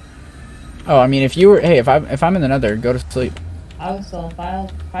 Oh, I mean, if you were, hey, if I'm in the nether, go to sleep. I was still on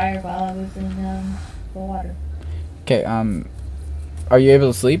fire while I was in the water. Okay, are you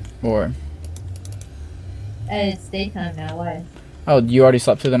able to sleep or? It's daytime now. Why? Oh, you already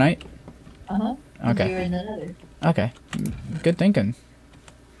slept through the night? Uh-huh. Okay. We were in another. Okay. Good thinking.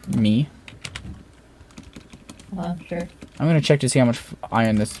 Me. Sure. I'm gonna check to see how much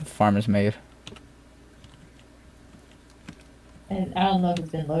iron this farm has made. And I don't know if it's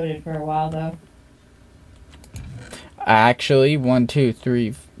been loaded for a while though. Actually, 1, 2,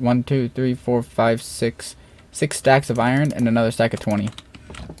 3, 4, 5, 6 stacks of iron and another stack of 20.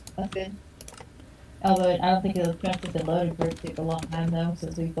 That's good. Although I don't think the truck has been loaded for a long time though,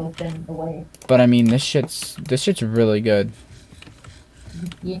 since we've both been away. But I mean, this shit's really good.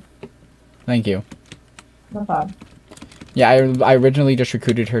 Yeah. Thank you. No problem. Yeah, I originally just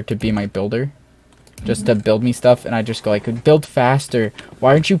recruited her to be my builder, just to build me stuff, and I just go like, build faster.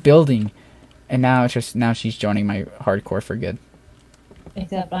 Why aren't you building? And now it's just she's joining my hardcore for good.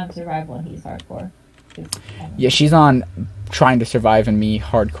 Except I'm survival and he's hardcore. Yeah, she's on trying to survive and me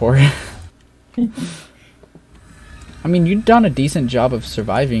hardcore. I mean, you've done a decent job of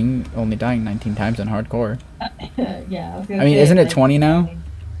surviving, only dying 19 times in hardcore. Yeah. I mean, isn't it 20 now?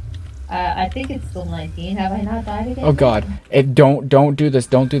 I think it's still 19. Have I not died again? Oh god. Don't do this.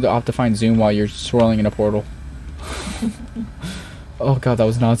 Don't do the Optifine zoom while you're swirling in a portal. Oh god, that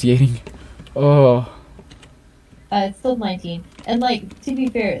was nauseating. Oh. It's still 19. And like, to be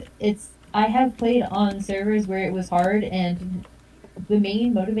fair, I have played on servers where it was hard, and the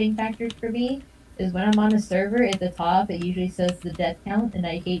main motivating factors for me is when I'm on a server, at the top it usually says the death count, and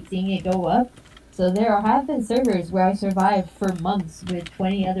I hate seeing it go up. So there have been servers where I survived for months with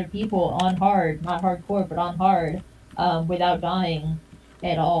 20 other people on hard, not hardcore, but on hard, without dying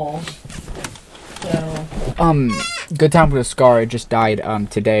at all. So. Good time for the Scar. I just died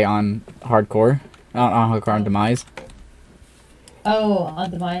today on hardcore, not on hardcore, on Demise. Oh,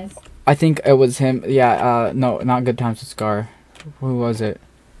 on Demise. I think it was him. Yeah. No, not Good Times with Scar. Who was it?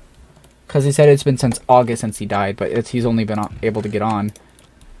 Because he said it's been since August since he died, but he's only been able to get on.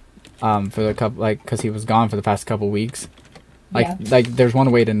 For the couple, like, because he was gone for the past couple weeks. Like there's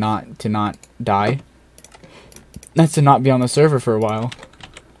one way to not die. That's to not be on the server for a while.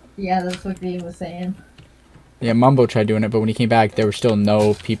 Yeah, that's what Dean was saying. Yeah, Mumbo tried doing it, but when he came back, there were still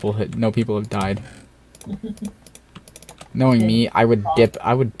no people have died. Knowing me, I would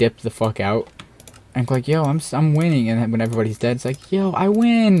dip the fuck out. And go like, yo, I'm winning, and then when everybody's dead, it's like, yo, I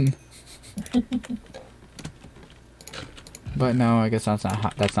win. But no, I guess that's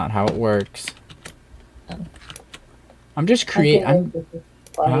not how it works. I'm just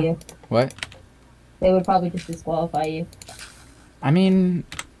What? They would probably just disqualify you. I mean,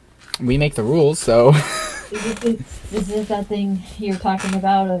 we make the rules, so. Is this that thing you were talking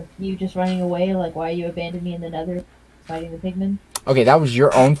about of you just running away? Like, why you abandoned me in the Nether, fighting the pigmen? Okay, that was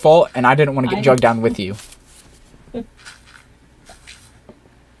your own fault, and I didn't want to get jugged down with you.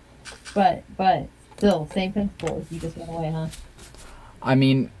 But still, same principle. If you just went away, huh? I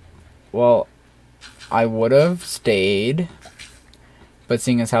mean, well, I would have stayed, but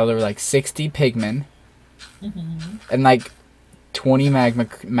seeing as how there were like 60 pigmen and like 20 magma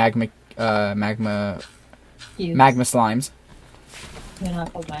slimes. They're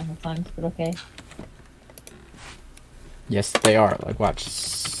not called magma slimes, but okay. Yes, they are. Like, watch.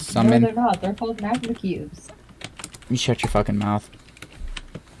 Summon. No, they're not. They're called magma cubes. You shut your fucking mouth.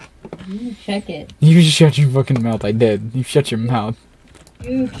 You check it. You shut your fucking mouth. I did. You shut your mouth.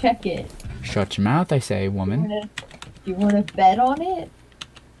 You check it. Shut your mouth, I say, woman. Do you want to bet on it?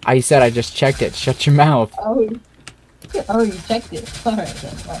 I said I just checked it. Shut your mouth. Oh, you checked it. Alright,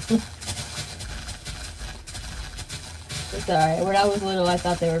 then. It's alright. When I was little, I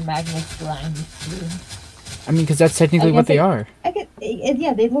thought they were magma slimes. I mean, because that's technically what they are.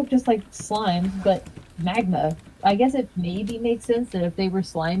 Yeah, they look just like slimes, but magma. I guess it maybe makes sense that if they were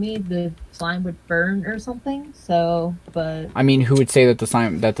slimy, the slime would burn or something. So, but I mean, who would say that the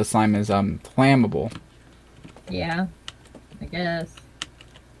slime is flammable? Yeah, I guess.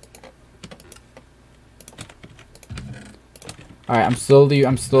 All right, I'm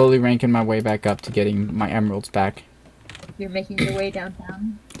slowly ranking my way back up to getting my emeralds back. You're making your way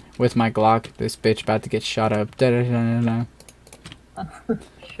downtown. With my Glock, this bitch about to get shot up. Da -da -da -da -da.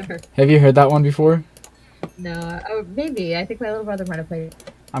 Sure. Have you heard that one before? No, maybe. I think my little brother might have played it.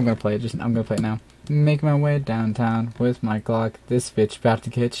 I'm gonna play it. I'm gonna play it now. Make my way downtown with my Glock. This bitch about to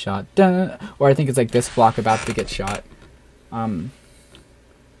get shot. Dun. Or I think it's like this block about to get shot.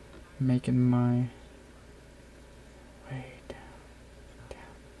 Making my way down.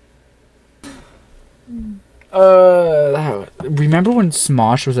 Remember when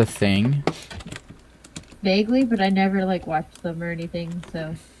Smosh was a thing? Vaguely, but I never like watched them or anything,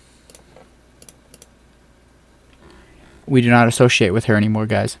 so. We do not associate with her anymore,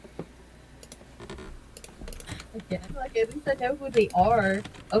 guys. Yeah, like at least I know who they are.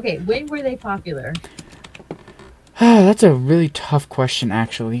 Okay, when were they popular? That's a really tough question,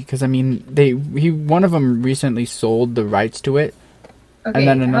 actually, because I mean, one of them recently sold the rights to it, okay, and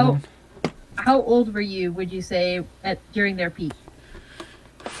then another one. How old were you? Would you say during their peak?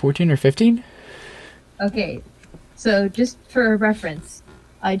 14 or 15? Okay, so just for reference,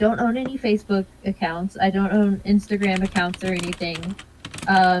 I don't own any Facebook accounts. I don't own Instagram accounts or anything.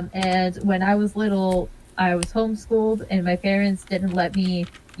 And when I was little, I was homeschooled, and my parents didn't let me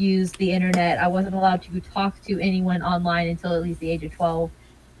use the internet. I wasn't allowed to talk to anyone online until at least the age of 12.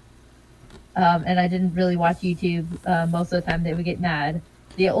 And I didn't really watch YouTube. Most of the time, they would get mad.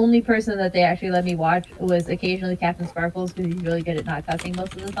 The only person that they actually let me watch was occasionally Captain Sparkles, because he's really good at not cussing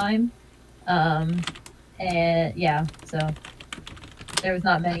most of the time. And yeah, so there was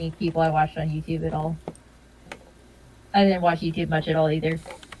not many people I watched on YouTube at all. I didn't watch YouTube much at all either.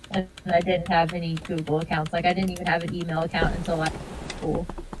 And I didn't have any Google accounts. Like, I didn't even have an email account until I was in school.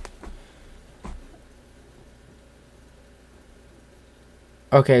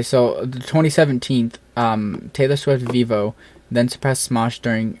 Okay, so the 2017, Taylor Swift Vivo then surpassed Smosh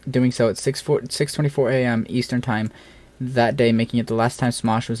during doing so at 6:24 a.m. Eastern Time that day, making it the last time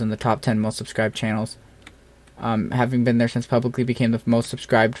Smosh was in the top 10 most subscribed channels. Having been there since publicly became the most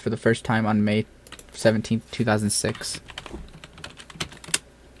subscribed for the first time on May 17th, 2006.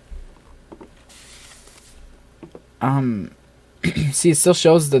 See, it still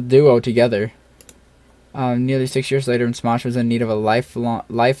shows the duo together. Nearly 6 years later, when Smosh was in need of a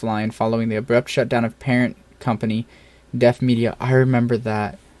lifeline following the abrupt shutdown of parent company Def Media. I remember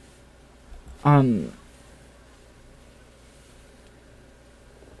that. Rhett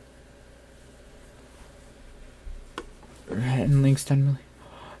and Link's 10 million.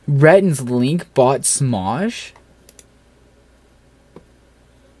 Rhett and Link bought Smosh?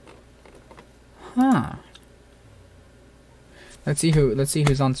 Huh. Let's see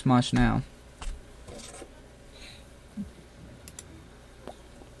who's on Smosh now.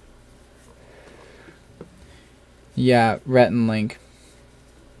 Yeah, Rhett and Link.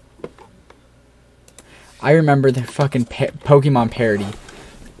 I remember the fucking Pokemon parody.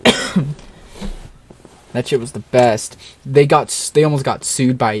 That shit was the best. They almost got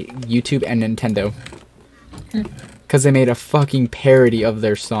sued by YouTube and Nintendo. Because they made a fucking parody of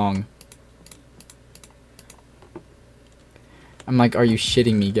their song. I'm like, are you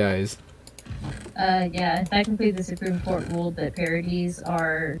shitting me, guys? Yeah, technically the Supreme Court ruled that parodies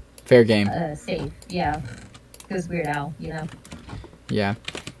are... fair game. Safe, yeah. Because Weird Al, you know? Yeah.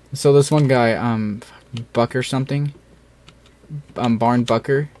 So this one guy, Bucker something, Barn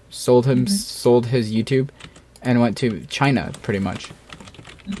Bucker, sold his YouTube and went to China pretty much.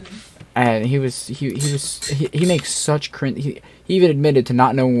 And he makes such cringe. He even admitted to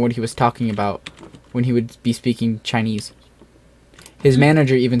not knowing what he was talking about when he would be speaking Chinese. His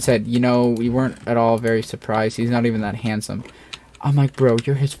manager even said, you know, we weren't at all very surprised. He's not even that handsome. I'm like, bro,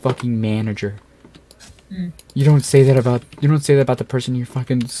 you're his fucking manager. You don't say that about the person you're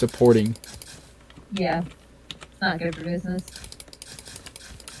fucking supporting. Yeah. It's not good for business.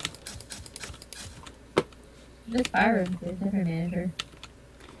 Just fire him to a different manager.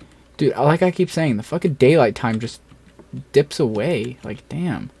 Dude, like I keep saying, the fucking daylight time just dips away. Like,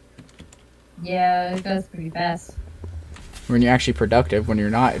 damn. Yeah, it goes pretty fast. When you're actually productive, when you're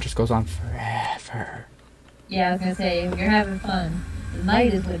not, it just goes on forever. Yeah, I was gonna say, if you're having fun, the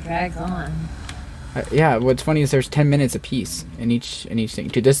night is what drags on. Yeah, what's funny is there's 10 minutes apiece in each thing.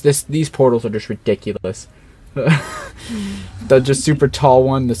 Dude, these portals are just ridiculous. The just super tall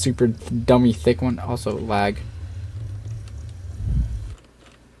one, the super dummy thick one, also lag.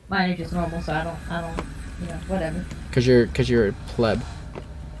 Mine are just normal, so I don't, you know, whatever. Cause you're a pleb.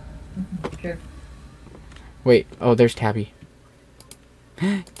 Sure. Wait, oh, there's Tabby.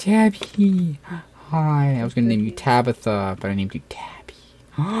 Tabby! Hi, I was gonna name you Tabitha, but I named you Tabby.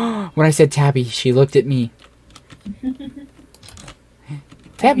 When I said Tabby, she looked at me.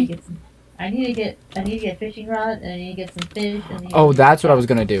 Tabby! I need to get a fishing rod, and I need to get some fish. And oh, that's what I was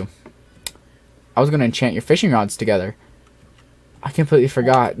gonna do. I was gonna enchant your fishing rods together. I completely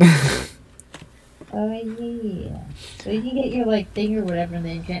forgot. Oh, yeah. So you can get your, like, thing or whatever on the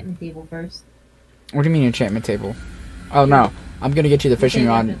enchantment table first. What do you mean enchantment table? Oh, no. I'm gonna get you the fishing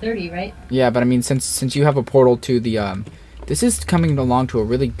rod. After 30, right? Yeah, but I mean, since you have a portal to the, this is coming along to a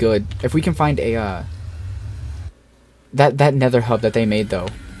really good... If we can find a, that nether hub that they made, though,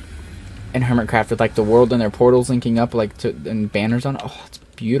 in Hermitcraft, with, like, the world and their portals linking up, like, and banners on it. Oh, it's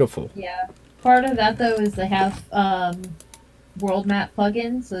beautiful. Yeah. Part of that, though, is they have, world map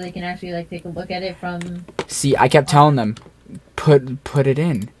plugin, so they can actually, like, take a look at it from... See, I kept telling them, put it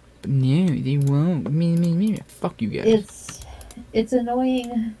in. No, they won't. Me. Fuck you guys. It's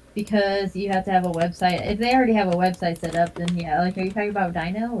annoying because you have to have a website. If they already have a website set up, then yeah. Like, are you talking about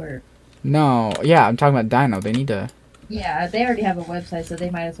Dino or? No, yeah, I'm talking about Dino. They need to. Yeah, they already have a website, so they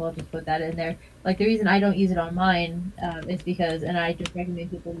might as well just put that in there. Like, the reason I don't use it on mine is because, and I just recommend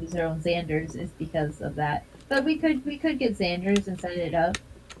people use their own Xanders, is because of that. But we could get Xanders and set it up.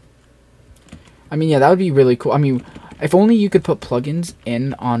 I mean, yeah, that would be really cool. I mean, if only you could put plugins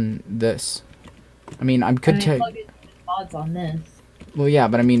in on this. I mean, Plugins are just mods on this. Well, yeah,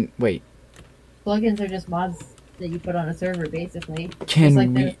 but I mean, wait. Plugins are just mods that you put on a server, basically. Can just like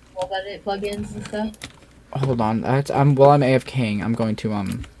we? there's edit plugins and stuff. Hold on. While I'm AFKing, I'm going to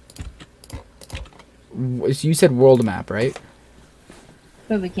You said world map, right?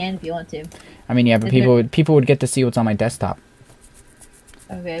 But we can if you want to. I mean, yeah, but people would get to see what's on my desktop.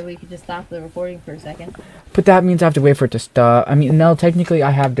 Okay, we could just stop the recording for a second. But that means I have to wait for it to stop. I mean, no, technically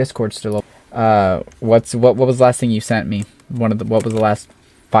I have Discord still. What was the last thing you sent me? What was the last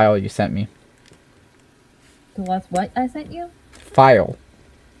file you sent me? The last what I sent you? File.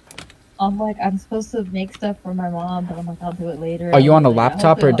 I'm like, I'm supposed to make stuff for my mom, but I'm like, I'll do it later. Are you on a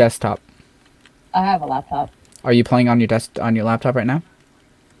laptop or a desktop? I have a laptop. Are you playing on your laptop right now?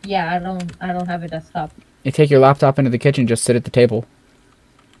 Yeah, I don't have a desktop. You take your laptop into the kitchen, just sit at the table.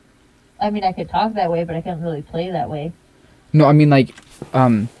 I mean, I could talk that way, but I can't really play that way. No, I mean like,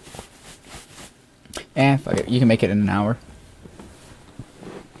 fuck it. You can make it in an hour.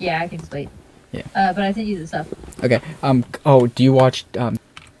 Yeah, I can just wait. Yeah. But I sent you the stuff. Okay. Oh, do you watch?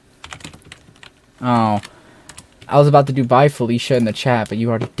 Oh, I was about to do bye Felicia in the chat, but you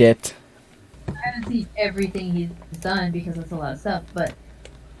already dipped. I haven't seen everything he's done because it's a lot of stuff, but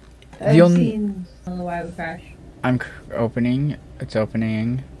I don't know why it would crash. I'm opening. It's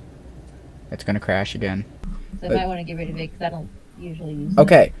opening. It's gonna crash again. So I might want to get rid of it because I don't usually use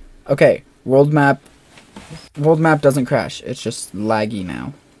it. Okay. World map doesn't crash. It's just laggy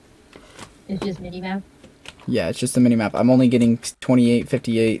now. It's just minimap? Yeah, it's just a minimap. I'm only getting 28,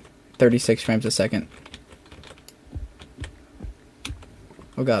 58, 36 frames a second.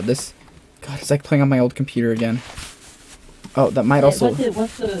 Oh god, it's like playing on my old computer again. Oh, that might also...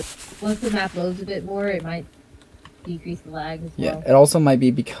 Once the map loads a bit more, it might decrease the lag as well. Yeah, it also might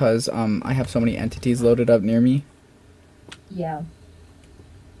be because I have so many entities loaded up near me. Yeah.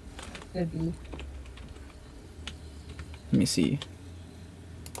 Could be. Let me see.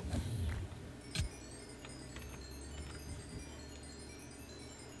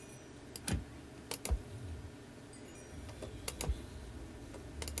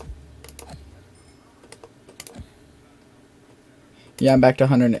 Yeah, I'm back to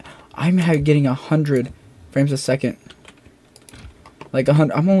 100. I'm getting 100 frames a second. Like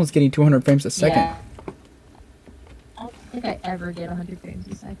 100. I'm almost getting 200 frames a second. Yeah. I don't think I ever get 100 frames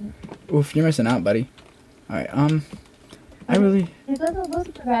a second. Oof, you're missing out, buddy. Alright, I really... It doesn't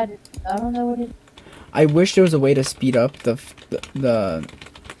look bad. I don't know what it... I wish there was a way to speed up the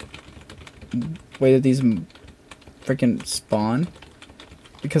way that these freaking spawn.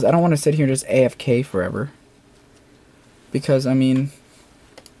 Because I don't want to sit here and just AFK forever. Because, I mean...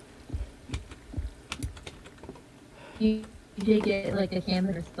 You did get, like, a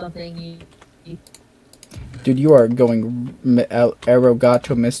camera or something. Dude, you are going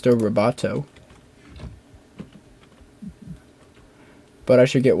Aerogato Mr. Roboto. But I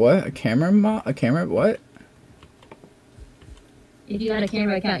should get what? A camera? A camera? What? If you had a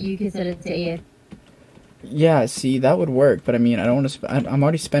camera account, you could set it to AF. Yeah, see, that would work. But I mean, I don't want to. I'm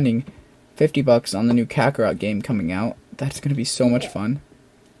already spending $50 on the new Kakarot game coming out. That's gonna be so much fun.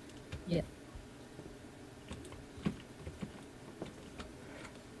 Yeah.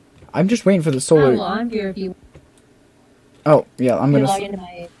 I'm just waiting for the solar. Oh, well, I'm here if you. Oh yeah, I'm gonna log into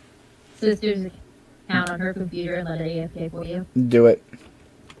my sister's account on her computer and let it AFK for you. do it.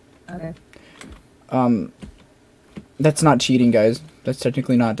 Okay. That's not cheating, guys. That's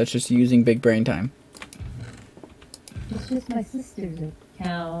technically not. That's just using big brain time. It's just my sister's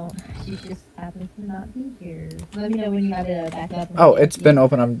account. She just happens to not be here. Let me know when you have it back up. Oh, it's been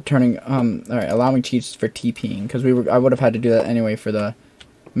open. I'm turning. All right, allowing cheats for TPing because I would have had to do that anyway for the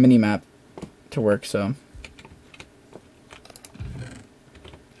mini map to work. So.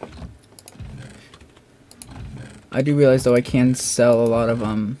 I do realize though I can sell a lot of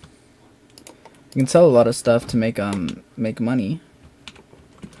you can sell a lot of stuff to make money.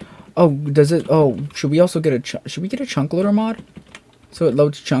 Oh, does it? Oh, should we also get should we get a chunk loader mod, so it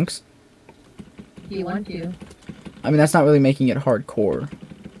loads chunks? If you want to. I mean, that's not really making it hardcore.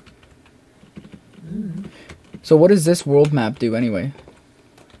 So what does this world map do anyway?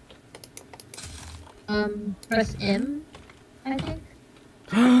 Press M, I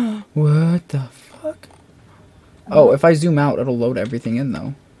think. What the fuck? Oh, if I zoom out, it'll load everything in,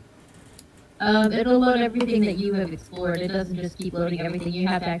 though. It'll load everything that you have explored. It doesn't just keep loading everything. You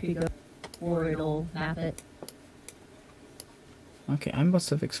have to actually go, or it'll map it. Okay, I must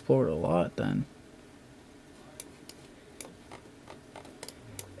have explored a lot, then.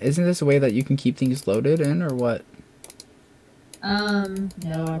 Isn't this a way that you can keep things loaded in, or what? No,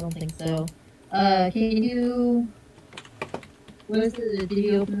 I don't think so. Can you... What is it? Did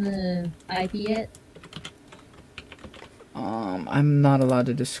you open the IP yet? I'm not allowed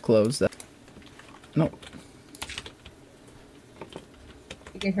to disclose that. Nope.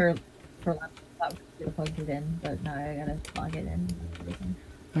 I get her laptop plugged it in, but now I gotta plug it in.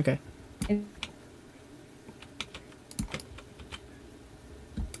 Okay.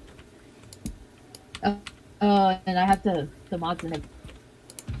 And I have the mods in it.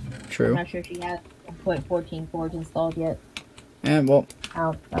 True. I'm not sure if she has 1.14 Forge installed yet. And, well,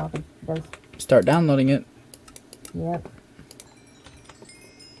 I don't think she does. start downloading it. Yep.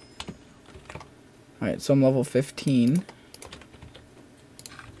 Alright, so I'm level 15.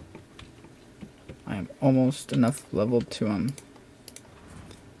 I am almost enough level to,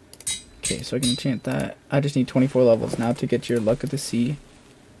 Okay, so I can enchant that. I just need 24 levels now to get your Luck of the Sea.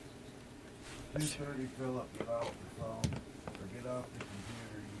 2:30, Philip, get off the phone. Or get off the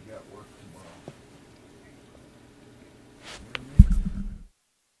computer, you got work tomorrow.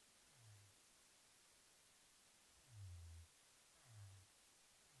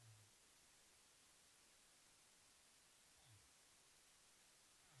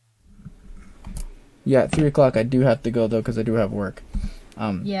 Yeah, at 3 o'clock I do have to go, though, because I do have work.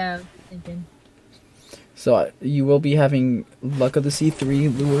 Yeah, thinking. So you will be having Luck of the Sea 3,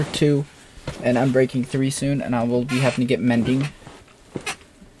 Lure 2, and Unbreaking 3 soon, and I will be having to get Mending.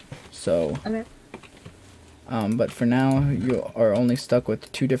 So, Okay. but for now, you are only stuck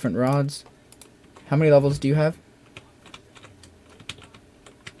with 2 different rods. How many levels do you have?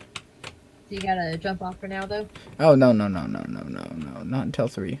 So you gotta jump off for now, though? Oh, no, not until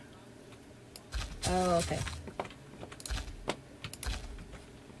 3. Oh, okay.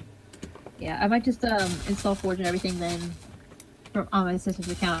 Yeah, I might just install Forge and everything then from on my sister's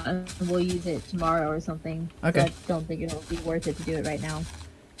account, and we'll use it tomorrow or something. Okay. I don't think it'll be worth it to do it right now.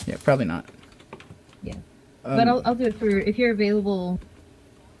 Yeah, probably not. Yeah. But I'll do it for if you're available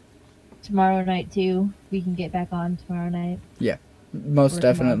tomorrow night too. We can get back on tomorrow night. Yeah, most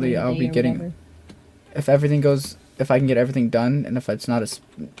definitely. I'll be getting whatever. if I can get everything done, and if it's not a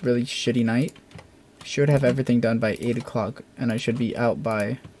really shitty night, should have everything done by 8 o'clock, and I should be home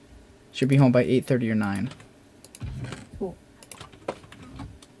by 8:30 or 9. Cool.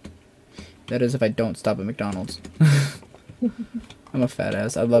 That is if I don't stop at McDonald's. I'm a fat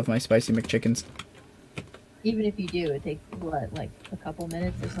ass. I love my spicy McChickens. Even if you do, it takes what, like a couple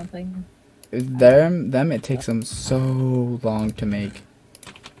minutes or something. Them it takes them so long to make.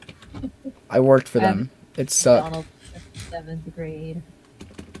 I worked for them. It sucked. McDonald's, 7th grade.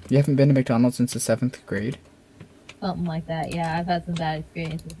 You haven't been to McDonald's since the 7th grade? Something like that. Yeah, I've had some bad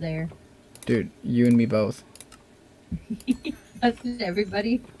experiences there. Dude, you and me both. That's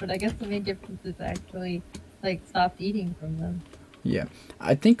everybody, but I guess the main difference is actually like stopped eating from them. Yeah.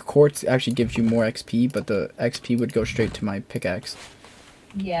 I think quartz actually gives you more XP, but the XP would go straight to my pickaxe.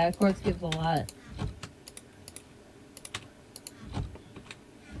 Yeah, quartz gives a lot.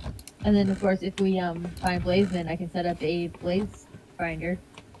 And then of course if we find Blazeman, I can set up a blaze grinder.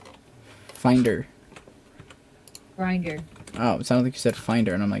 Grinder. Oh, it sounded like you said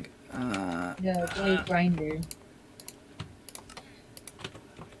finder, and I'm like, No, blaze grinder.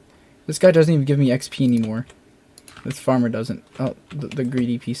 This guy doesn't even give me XP anymore. This farmer doesn't. Oh, the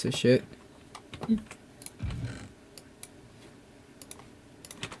greedy piece of shit.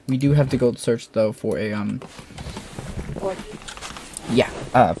 We do have to go search though for a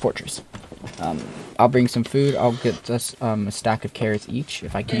fortress. I'll bring some food. I'll get us a stack of carrots each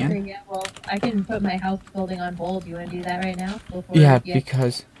if I can. Yeah, well, I can put my house building on hold. You want to do that right now? Yeah,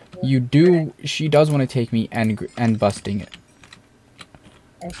 because you do. She does want to take me and busting it.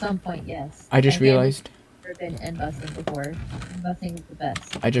 At some point, yes. I just realized. I've never been end busting before. End busting is the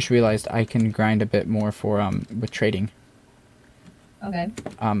best. I just realized I can grind a bit more for with trading. Okay.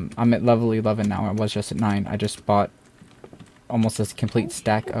 I'm at level 11 now. I was just at 9. I just bought almost a complete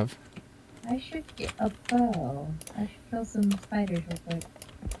stack of. I should get a bow. I should kill some spiders real quick.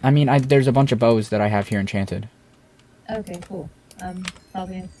 I mean, there's a bunch of bows that I have here enchanted. Okay, cool.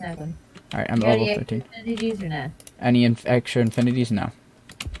 Probably gonna snag one. Alright, I'm level 13. Any infinities or not? Any extra infinities? No.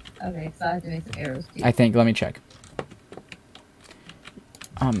 Okay, so I have to make some arrows too. I think, let me check.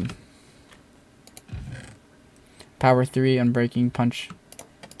 Power 3, Unbreaking, Punch,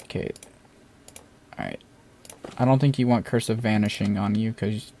 Okay. Alright. I don't think you want Curse of Vanishing on you,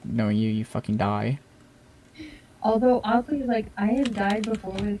 because knowing you, you fucking die. Although, oddly, like, I have died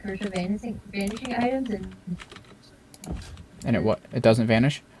before with Curse of vanishing items, And it doesn't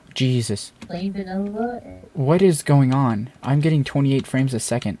vanish? Jesus. Plain vanilla. What is going on? I'm getting 28 frames a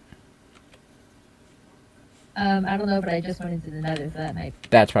second. I don't know, but I just went into the nether, so that might...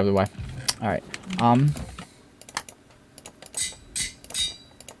 That's probably why. Alright.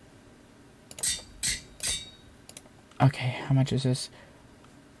 Okay, how much is this?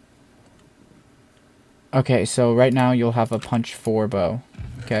 Okay, so right now you'll have a punch 4 bow.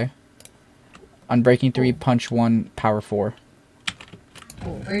 Okay? Unbreaking 3, punch 1, power 4.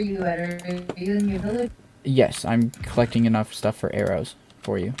 Cool. Where are you at? Are you in your village? Yes, I'm collecting enough stuff for arrows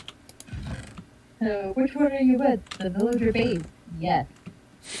for you. Which one are you at? The village or base? Yes.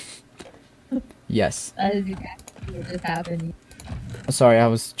 Yes. That is exactly what just happened. Sorry, I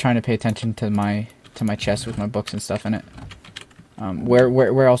was trying to pay attention to my chest with my books and stuff in it.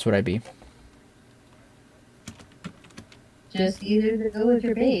 Where else would I be? Just either the village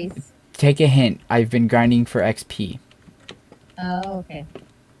or base. Take a hint. I've been grinding for XP. Oh, okay.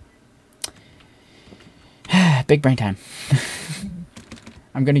 Big brain time.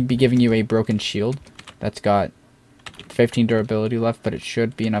 I'm going to be giving you a broken shield that's got 15 durability left, but it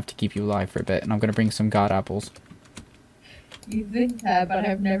should be enough to keep you alive for a bit. And I'm going to bring some god apples. You think that, but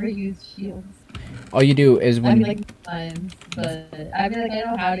I've never used shields. All you do is when... I mean, like, times, but I mean, like, I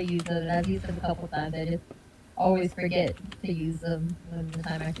know how to use them, and I've used them a couple times. I just always forget to use them when the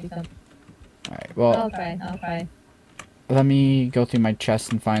time actually comes. Alright, well... I'll try. Let me go through my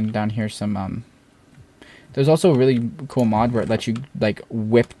chest and find down here some, There's also a really cool mod where it lets you, like,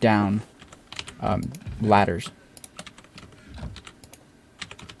 whip down, ladders.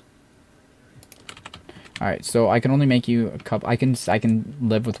 Alright, so I can only make you a couple... I can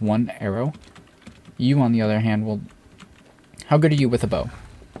live with 1 arrow. You, on the other hand, will... How good are you with a bow?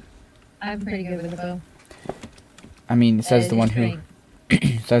 I'm pretty good with a bow. I mean, says the one who...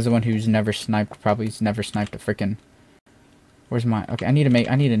 says the one who's never sniped, probably's never sniped a frickin'... Where's mine? Okay, I need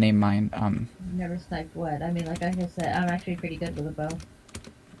to name mine, Never sniped what? I mean, like I said, I'm actually pretty good with a bow.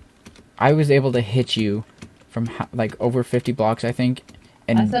 I was able to hit you from, like, over 50 blocks, I think,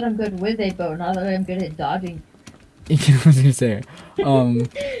 and... I said I'm good with a bow, not that I'm good at dodging. I was gonna say,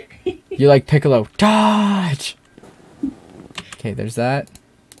 you're like Piccolo, dodge! Okay, there's that.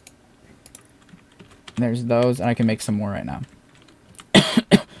 There's those, and I can make some more right now.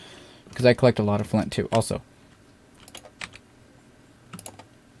 Because I collect a lot of flint, too, also.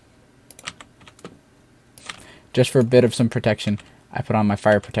 Just for a bit of some protection, I put on my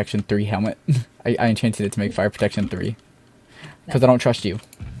Fire Protection 3 helmet. I enchanted it to make Fire Protection 3. Because I don't trust you.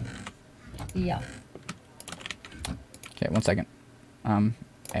 Yeah. Okay, 1 second.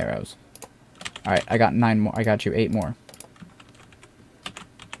 Arrows. Alright, I got 9 more. I got you 8 more.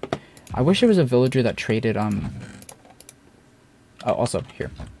 I wish there was a villager that traded, Oh, also,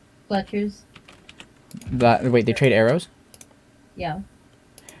 here. Fletchers. Wait, they trade arrows? Yeah.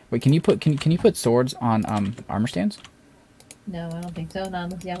 Wait, can you put swords on, armor stands? No, I don't think so. Not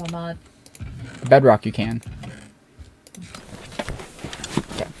unless you have a mod. Bedrock, you can.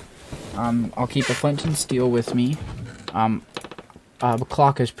 Okay. I'll keep a flint and steel with me. The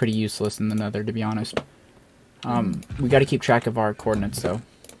clock is pretty useless in the nether, to be honest. We gotta keep track of our coordinates, though.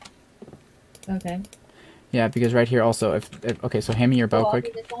 Okay. Yeah, because right here also, if okay, so hand me your bow quick.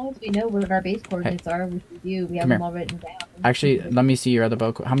 I mean, as long as we know what our base coordinates are, which we do, we have them all written down. Actually, let me see your other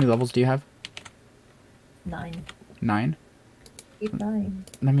bow. How many levels do you have? 9. 9? 8, 9.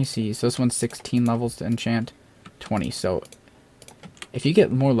 Let me see. So this one's 16 levels to enchant, 20. So if you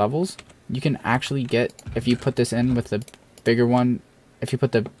get more levels, you can actually get, if you put this in with the bigger one, if you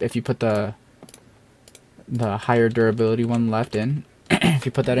put the higher durability one left in, if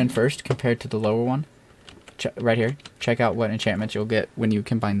you put that in first compared to the lower one, right here, check out what enchantments you'll get when you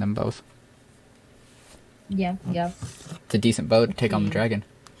combine them both. Yeah, yeah. It's a decent bow to take on the dragon.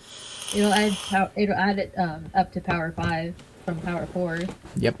 It'll add it up to power 5 from power 4.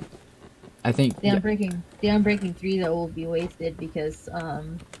 Yep. I think the unbreaking 3 though will be wasted because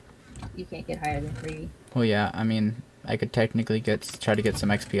you can't get higher than 3. Well, yeah. I mean, I could technically try to get some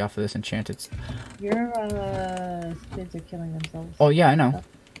XP off of this enchanted. Your kids are killing themselves. Oh yeah, I know.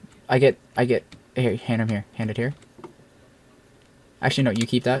 I get. Here, hand him here. Hand it here. Actually, no. You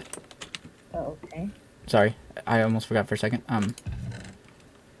keep that. Oh, okay. Sorry, I almost forgot for a second.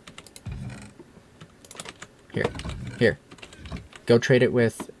 Here. Go trade it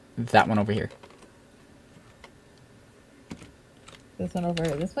with that one over here. This one over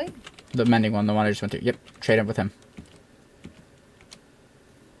this way? The mending one, the one I just went through. Yep, trade it with him.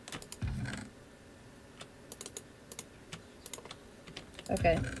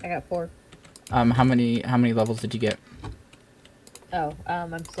 Okay, I got 4. How many levels did you get? Oh,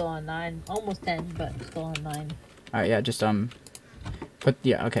 I'm still on 9. Almost 10, but still on 9. Alright, yeah, just,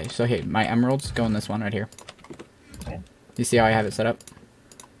 yeah, okay, so hey, my emeralds go in this one right here. Okay. You see how I have it set up?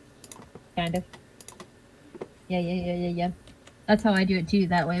 Kind of. Yeah. That's how I do it too.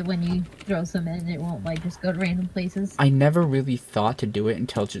 That way, when you throw some in, it won't like just go to random places. I never really thought to do it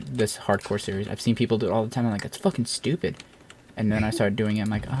until this hardcore series. I've seen people do it all the time. I'm like, that's fucking stupid. And then I started doing it. I'm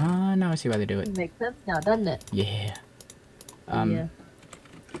like, now I see why they do it. Makes sense now, doesn't it? Yeah. Yeah.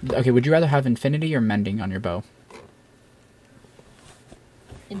 Okay, would you rather have infinity or mending on your bow?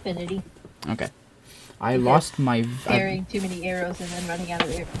 Infinity. Okay. I lost my... Firing too many arrows and then running out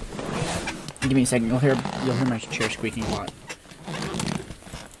of air. Give me a second. You'll hear my chair squeaking a lot.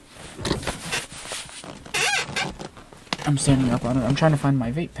 I'm standing up on it. I'm trying to find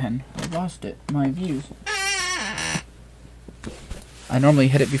my vape pen. I lost it. My views. I normally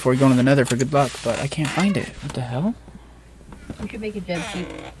hit it before going to the nether for good luck, but I can't find it. What the hell? You should make a gem sheep.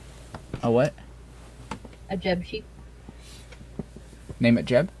 A what? A gem sheep. Name it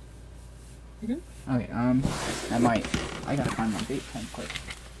Jeb? Mm-hmm. Okay, I gotta find my vape pen quick.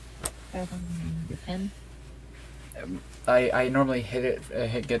 Pen? I normally hit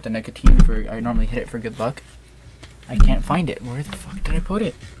it, get the nicotine I normally hit it for good luck. I can't find it. Where the fuck did I put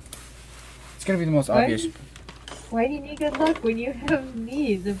it? It's gonna be the most obvious. Why do you need good luck when you have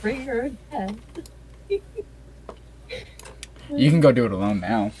me to bring her death? You can go do it alone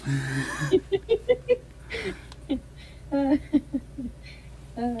now.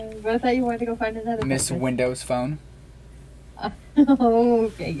 But I thought you wanted to go find another Miss person. Windows Phone. Oh,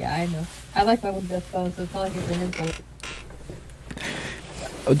 okay, yeah, I know. I like my Windows Phone, so it's not like it's an insult.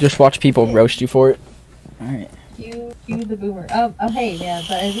 I'll just watch people roast you for it. Alright. You the boomer. Oh, hey, yeah,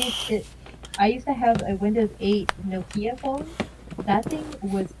 but at least I used to have a Windows 8 Nokia phone. That thing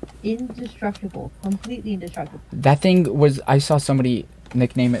was indestructible. Completely indestructible. That thing was, I saw somebody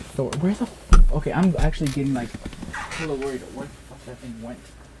nickname it Thor. Where the okay, I'm actually getting like a little worried where the fuck that thing went.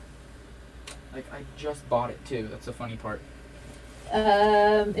 Like, I just bought it too. That's the funny part.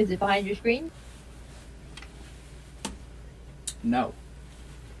 Is it behind your screen? No.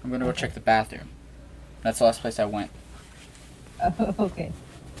 I'm gonna go check the bathroom. That's the last place I went. Oh, okay.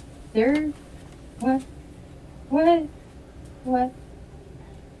 There... What? What? What?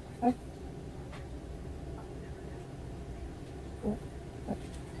 What? What?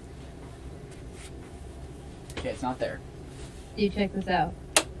 Okay, it's not there. You check this out.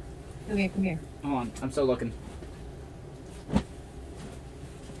 Come here, come here. Hold on, I'm still looking.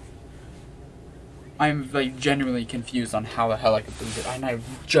 I'm like genuinely confused on how the hell I could lose it. And I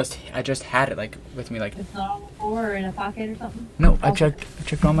just had it like with me like. It's not on the floor or in a pocket or something? No, I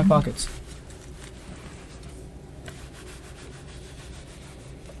checked all my pockets.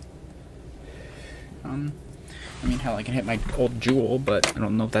 I mean, hell, I can hit my old jewel, but I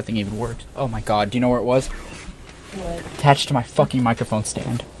don't know if that thing even works. Oh my god, do you know where it was? What? Attached to my fucking microphone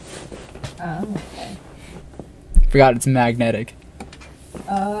stand. Oh, okay. Forgot it's magnetic.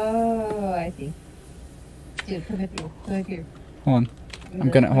 Oh, I see. Dude, come with you. Come with you. Hold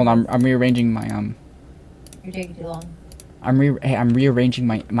on. Hold on. I'm rearranging my You're taking too long. I'm rearranging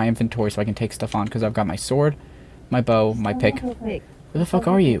my inventory so I can take stuff on because I've got my sword, my bow, my pick. Where the fuck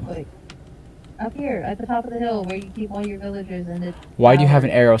are you? Up here, at the top of the hill, where you keep all your villagers and it's... Why do you have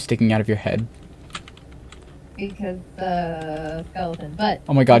an arrow sticking out of your head? Because the skeleton, but...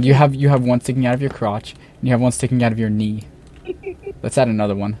 Oh my god, you have one sticking out of your crotch, and you have one sticking out of your knee. Let's add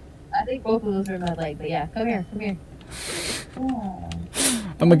another one. I think both of those are in my leg, but yeah, come here, come here. Oh.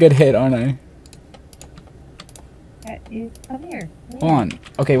 I'm a good hit, aren't I? Come here. Hold on.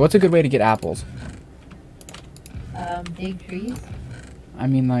 Okay, what's a good way to get apples? Dig trees. I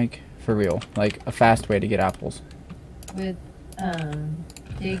mean, like, for real. Like, a fast way to get apples. With,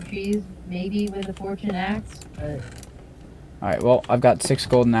 dig trees, maybe with a fortune axe, but... Alright, well, I've got 6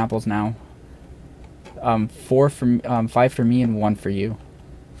 golden apples now. 5 for me and 1 for you.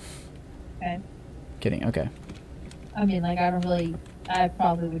 Okay. Kidding, okay. I mean, like, I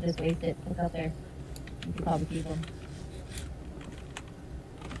probably would just waste it. It's out there. You could probably keep them.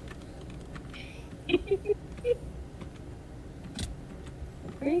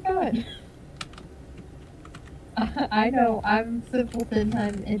 Where are you going? I know, I'm simpleton,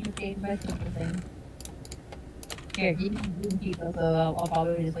 I'm entertained by simple things. Here, you can keep those, so I'll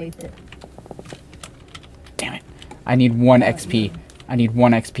probably just waste it. Damn it. I need 1 XP. I need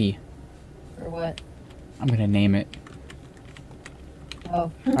 1 XP. For what? I'm gonna name it.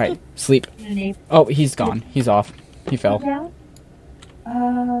 Oh. Alright, sleep. Oh, he's gone. He's off. He fell.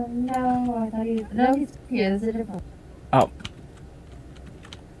 No, I thought he was... No, he's... Yeah, there's a different... Oh.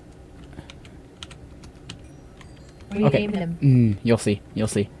 What are you Okay. naming him? You'll see. You'll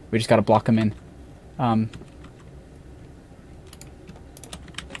see. We just gotta block him in.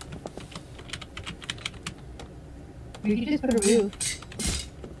 You can just put a roof.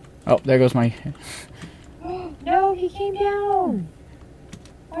 Oh, there goes my... No, he came down!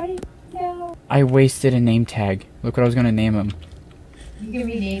 Why did he come down? I wasted a name tag. Look what I was gonna name him. You can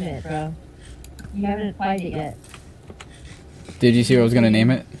rename it, bro. You haven't applied it yet. Did you see what I was gonna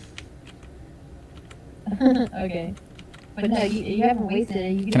name it? Okay. But no, you haven't wasted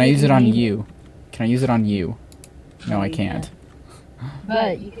it. You Can I use it on rename you? Can I use it on you? No, No, I you can't.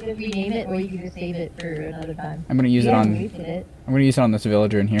 But you can just rename it, or you can just save it for another time. I'm gonna use You it haven't on... wasted it. I'm gonna use it on this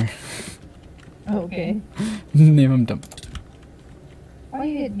villager in here. Oh, okay. Name him dumb. Why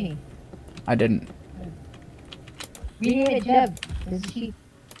you hit me? I didn't. Rename it Jeb. This is cheap.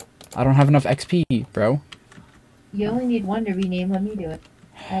 I don't have enough XP, bro. You only need one to rename. Let me do it.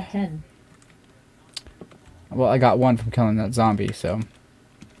 I have 10. Well, I got one from killing that zombie, so...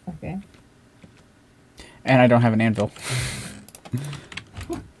 Okay. And I don't have an anvil.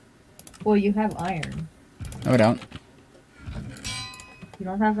 Well, you have iron. No, I don't. You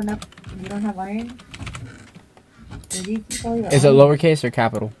don't have enough. You don't have iron. Did you keep all your Is it iron? lowercase or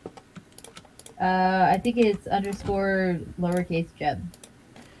capital? I think it's underscore lowercase Jeb.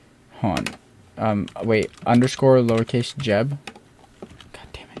 Hold on. Wait. Underscore lowercase Jeb. God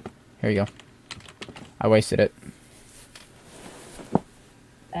damn it. Here you go. I wasted it.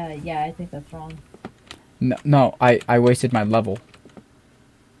 Yeah, I think that's wrong. No, I wasted my level.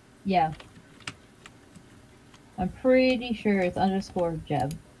 Yeah. I'm pretty sure it's underscore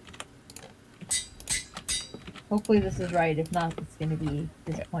Jeb. Hopefully this is right. If not, it's gonna be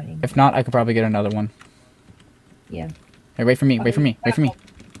disappointing. If not, I could probably get another one. Yeah. Hey, wait for me. Wait for me. Wait for me.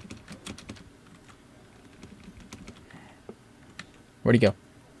 Where'd he go?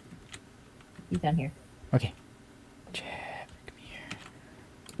 He's down here. Okay. Jeb, come here.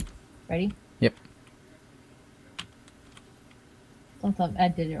 Ready? Yep. I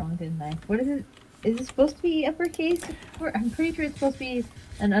did it wrong, didn't I? What is it? Is it supposed to be uppercase? I'm pretty sure it's supposed to be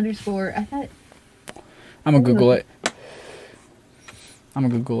an underscore. I thought. I'm gonna Google it. I'm gonna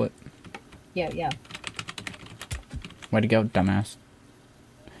Google it. Yeah. Way to go, dumbass.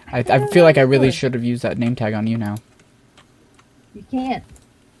 I feel like I really should have used that name tag on you now. You can't.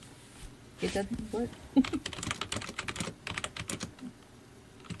 It doesn't work.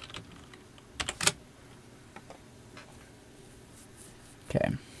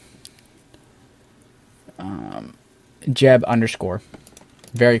 Okay. Jeb underscore.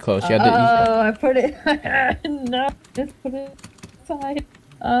 Very close. You had to, Oh, I put it. No, just put it aside.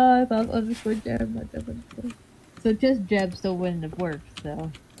 I thought underscore Jeb, not Jeb underscore. So just Jeb still wouldn't have worked.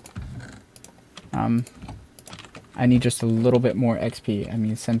 So. I need just a little bit more XP. I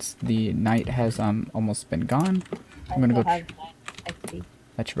mean, since the night has almost been gone, I'm gonna go. Have XP.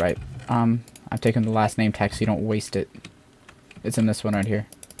 That's right. I'm taking the last name tag so you don't waste it. It's in this one right here.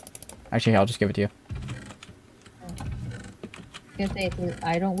 Actually, I'll just give it to you. I was gonna say, if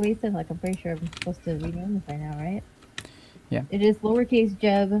I don't waste it, like I'm pretty sure I'm supposed to rename this by now, right? Yeah. It is lowercase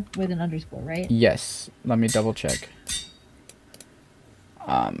Jeb with an underscore, right? Yes. Let me double check.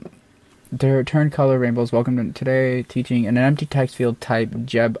 Their turn color rainbows. Welcome to today teaching in an empty text field type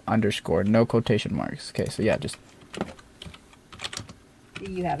Jeb underscore. No quotation marks. Okay, so yeah, just.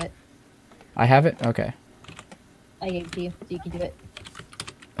 You have it. I have it? Okay. I gave it to you, so you can do it.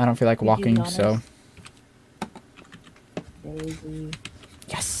 I don't feel like walking, so. Daisy.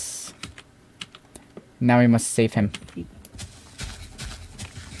 Yes! Now we must save him.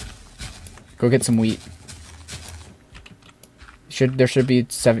 Go get some wheat. There should be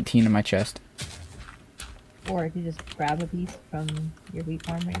 17 in my chest. Or if you just grab a piece from your wheat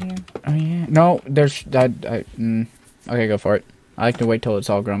farm right here. Oh yeah. No, there's okay, go for it. I like to wait till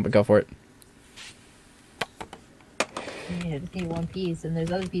it's all grown, but go for it. You just need one piece, and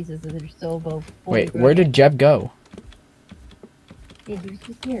there's other pieces that are still both. Wait, where did Jeb go? Yeah, he's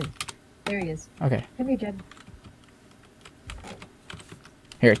just here. There he is. Okay. Come here, Jeb.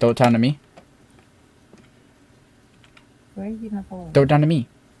 Here, throw it down to me. Why are you not following? Throw it down to me.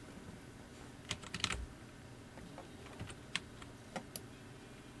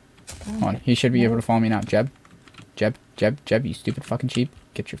 Hold on, he should be able to follow me now. Jeb, you stupid fucking sheep.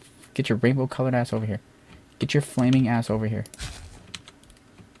 Get your rainbow colored ass over here. Get your flaming ass over here.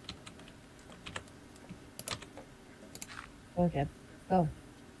 Go, Jeb. Go.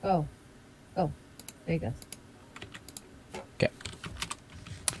 Go. Go. There you go. Okay.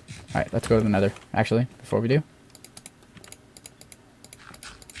 Alright, let's go to the nether, actually, before we do.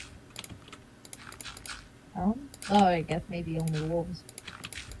 Oh, I guess maybe only wolves.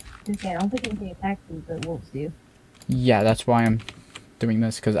 Okay, I don't think anything attacks you, but wolves do. Yeah, that's why I'm doing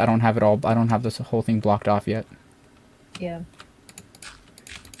this, because I don't have it all. I don't have this whole thing blocked off yet. Yeah.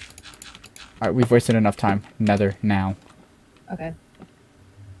 Alright, we've wasted enough time. Nether now. Okay.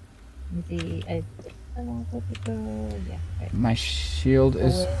 Let me see. I want to go. Yeah. Okay. My shield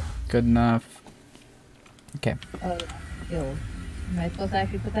is good enough. Okay. Oh, shield. Am I supposed to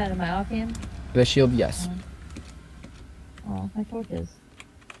actually put that in my offhand? The shield, yes. Oh, my torches.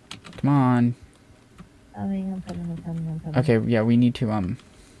 Come on. I'm coming. Okay, yeah, we need to,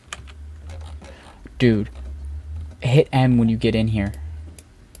 Dude. Hit M when you get in here.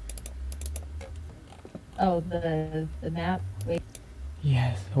 Oh, the map? Wait,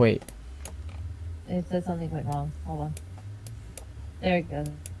 Yes, wait. it says something went wrong. Hold on. There it goes.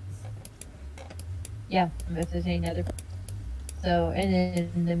 Yeah, I'm messaging another. So,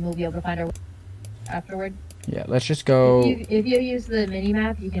 and then we'll be able to find our way afterward. Yeah, let's just go. If you use the mini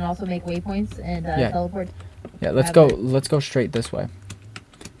map, you can also make waypoints and teleport. Yeah, let's go. Let's go straight this way.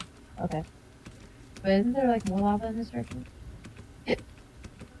 Okay. But isn't there like more lava in this direction?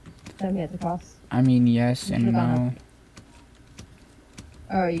 That we have to cross. I mean, yes and no.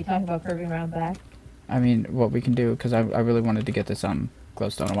 Or are you talking about curving around back? I mean, what we can do, because I really wanted to get this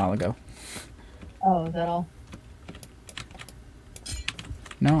glowstone a while ago. Oh, is that all?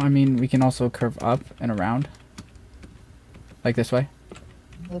 No, I mean, we can also curve up and around. Like this way.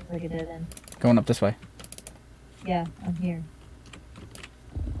 Looks like it did then. Going up this way. Yeah, I'm here.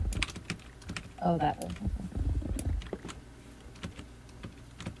 Oh, that way. Okay.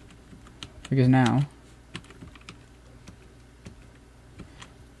 Because now...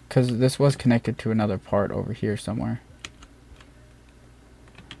 Because this was connected to another part over here somewhere.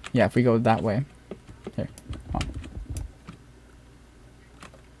 Yeah, if we go that way. Here. Hold on.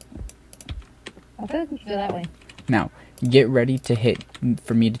 I feel like we should go that way. Now, get ready to hit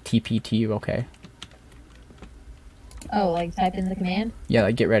for me to TP to you, okay? Oh, like type in the command? Yeah,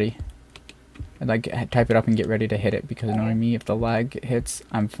 like get ready. And like type it up and get ready to hit it, because knowing me, if the lag hits,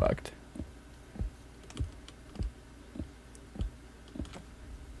 I'm fucked.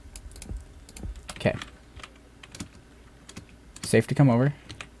 Okay. Safe to come over.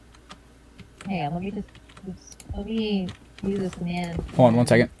 Hang on, let me let me use this command. Hold on 1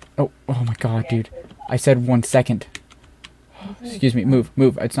 second. Oh my god, dude. I said 1 second. Excuse me, move.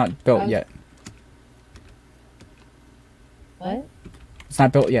 It's not built yet. What? It's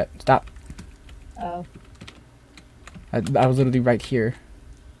not built yet. Stop. Oh. I was literally right here.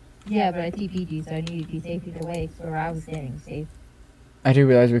 Yeah, but I TP'd you, so I needed to be safe either way, so where I was standing safe. I do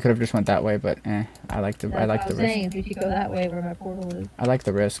realize we could have just went that way, but I like the That's what risk. saying, if we should go that way where my portal is. I like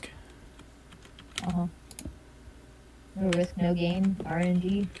the risk. Uh-huh. No risk, no gain,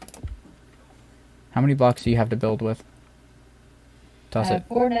 RNG. How many blocks do you have to build with? Toss I it. have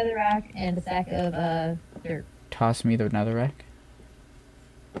 4 netherrack and a stack of dirt. Toss me the netherrack.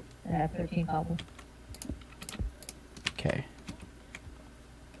 I have 13 cobble. Okay.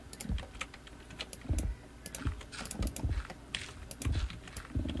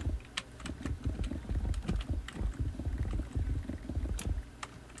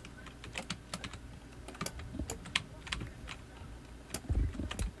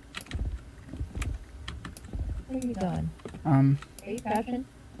 Where are you going? Are you crouching?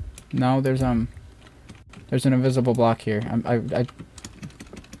 No, there's an invisible block here. Are you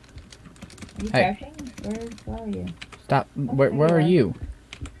Hey. crouching? Where are you? Stop. Where are you?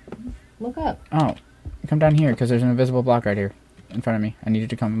 Look up. Oh, come down here, because there's an invisible block right here in front of me. I need you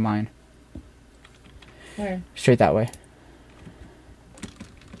to come in mine. Where? Straight that way.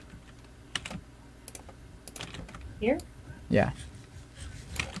 Here? Yeah.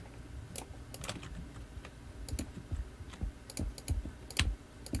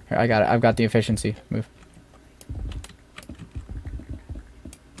 Here, I got it. I've got the efficiency. Move.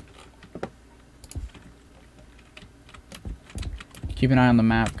 Keep an eye on the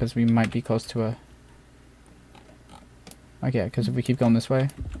map, because we might be close to a... Okay, because if we keep going this way...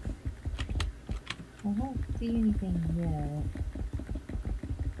 I don't see anything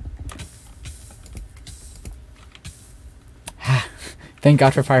yet. Thank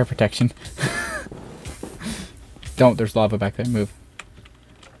God for fire protection. Don't, there's lava back there. Move.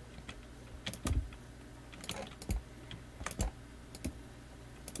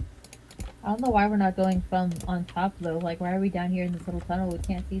 I don't know why we're not going from on top though. Like, why are we down here in this little tunnel? We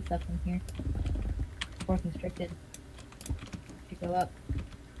can't see stuff from here. We're constricted. To go up.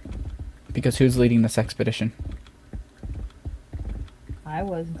 Because who's leading this expedition? I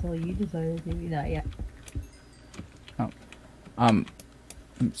was until you decided to do that. Yeah.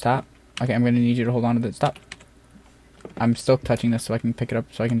 Stop. Okay, I'm gonna need you to hold on to this. Stop. I'm still touching this so I can pick it up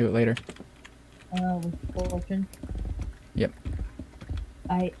so I can do it later. With fortune. Yep.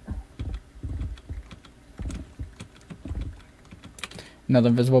 Another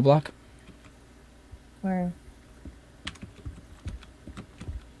invisible block. Where?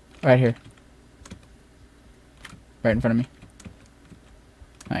 Right here. Right in front of me.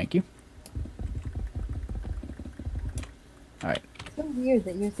 Thank you. Alright. It's so weird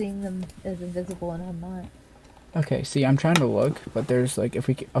that you're seeing them as invisible and I'm not. Okay, see, I'm trying to look, but there's like, if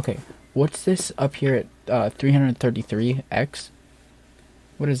we can, okay, what's this up here at 333x?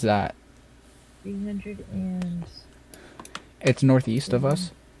 What is that? 300 and... It's northeast of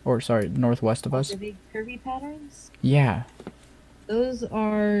us. Or, sorry, northwest of us. The big curvy patterns? Yeah. Those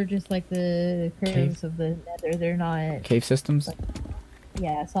are just like the curves of the nether. They're not... Cave systems? Like,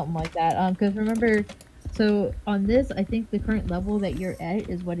 yeah, something like that. Because remember, so on this, I think the current level that you're at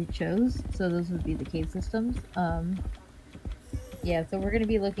is what it shows. So those would be the cave systems. Yeah, so we're going to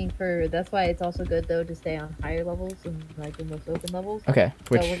be looking for... That's why it's also good, though, to stay on higher levels and like the most open levels. Okay,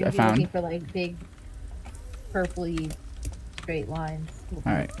 which so we're gonna I be found. looking for like big, purpley, straight lines.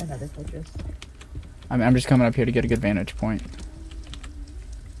 Alright. Another fortress. I'm just coming up here to get a good vantage point.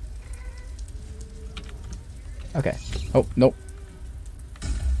 Okay. Oh, nope.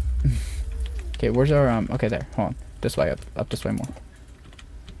 Okay, where's our, okay, there. Hold on. This way, up this way more.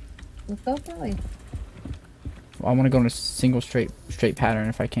 Let's go that way. Well, I want to go in a single straight pattern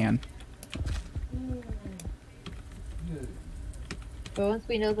if I can. But once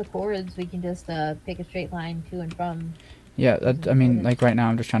we know the chords, we can just pick a straight line to and from. Yeah, that, I mean, like right now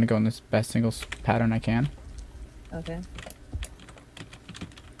I'm just trying to go in this best single pattern I can. Okay.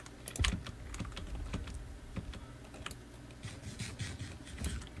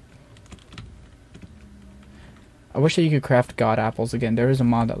 I wish that you could craft god apples again. There is a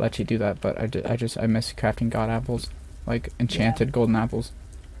mod that lets you do that, but I miss crafting god apples, like enchanted golden apples.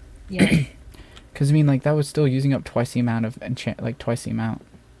 Yeah. Cause I mean, like that was still using up twice the amount of twice the amount.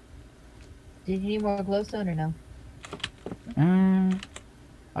 Did you need more glowstone or no?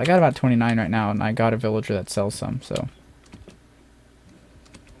 I got about 29 right now, and I got a villager that sells some. So.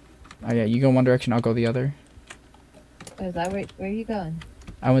 Oh yeah, you go one direction, I'll go the other. Oh, is that where are you going?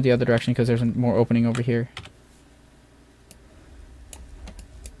 I went the other direction because there's more opening over here.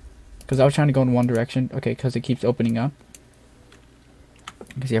 Because I was trying to go in one direction. Okay, because it keeps opening up.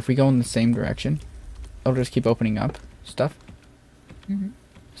 Because yeah, if we go in the same direction, it'll just keep opening up stuff. Mm-hmm.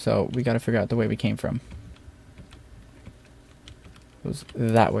 So we got to figure out the way we came from. It was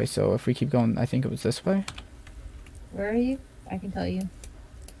that way. So if we keep going, I think it was this way. Where are you? I can tell you.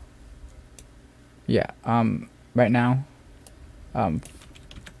 Yeah. Right now. Right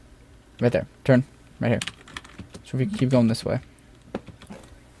there. Turn. Right here. So if we keep going this way,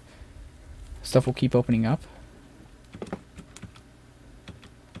 stuff will keep opening up.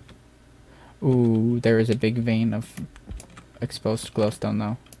 Ooh, there is a big vein of exposed glowstone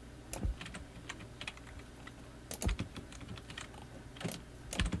though.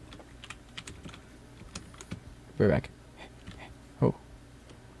 We're back. Oh.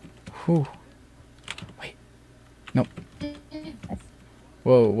 Whew. Wait. Nope.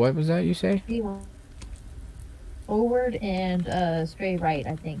 Whoa, what was that you say? Forward and straight right,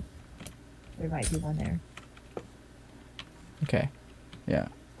 I think. There might be one there. Okay. Yeah.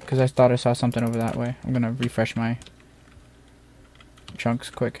 Because I thought I saw something over that way. I'm gonna refresh my chunks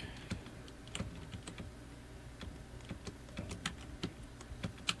quick.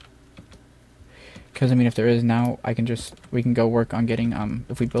 Because I mean, if there is now, we can go work on getting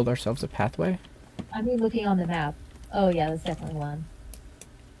if we build ourselves a pathway. I mean, looking on the map. Oh yeah, that's definitely one.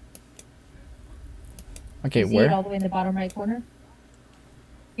 Okay, you see where? it all the way in the bottom right corner.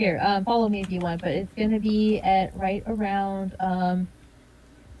 Here, follow me if you want, but it's gonna be at right around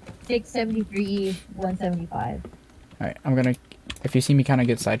 673, 175. Alright, I'm gonna... If you see me kind of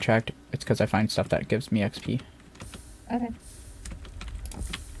get sidetracked, it's because I find stuff that gives me XP. Okay.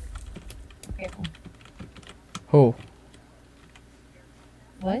 Careful. Oh.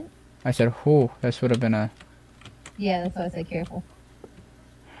 What? I said, oh, this would have been a... Yeah, that's why I said careful.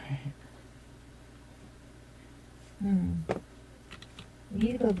 We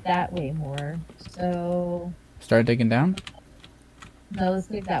need to go that way more, so... Start digging down? No, let's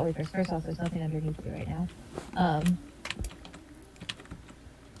dig that way first. First off, there's nothing underneath you right now.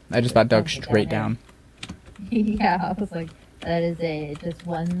 I just about dug straight down. Yeah, I was like, that is just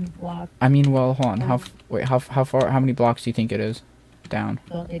one block. I mean, well, hold on. How far, how many blocks do you think it is down?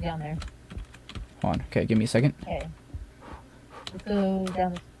 Don't dig down there. Hold on. Okay, give me a second. Okay. Let's go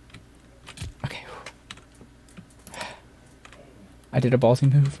down. Okay. I did a ballsy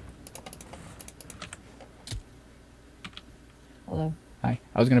move. Hello. Hi.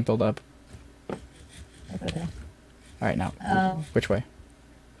 I was gonna build up. Okay. Alright, now. Which way?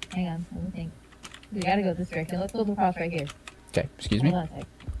 Hang on, let me think. We gotta go this direction. Let's build across right here. Okay, excuse me. Hold on a sec.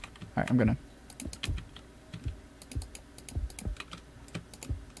 Alright, I'm gonna.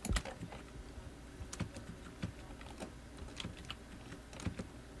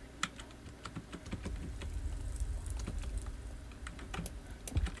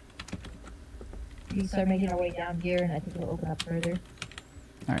 We start making our way down here, and I think it'll open up further.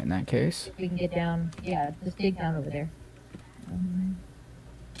 Alright, in that case. If we can get down, yeah, just dig down over there.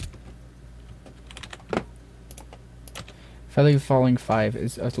 Feather Falling 5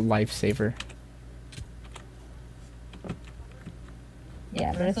 is a lifesaver.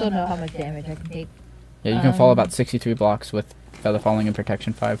 Yeah, but I still know how much damage I can take. Yeah, you can fall about 63 blocks with Feather Falling and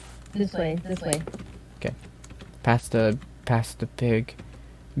Protection 5. This way, this way. Okay. Past the big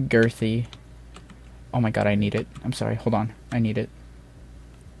girthy. Oh my god, I need it. I'm sorry, hold on. I need it.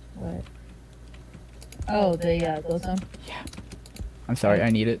 What? Oh, the glowstone? Yeah. I'm sorry, I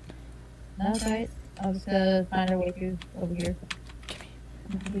need it. No, that's alright. I'll just find our way through over here.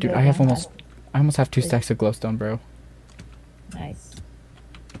 Dude, I almost have 2 stacks of glowstone, bro. Nice.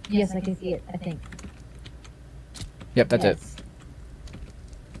 Yes, I can see it, I think. Yep, that's it.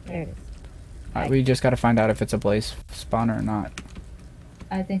 There it is. Alright, we just gotta find out if it's a blaze spawner or not.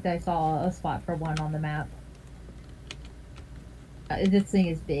 I think I saw a spot for one on the map. This thing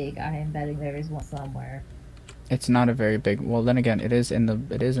is big. I am betting there is one somewhere. It's not a very big. Well, then again, it is in the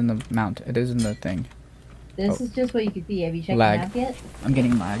mount. It is in the thing. This is just what you can see. Have you checked lag. the map yet? I'm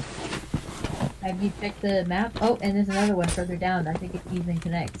getting lag. Have you checked the map? Oh, and there's another one further down. I think it even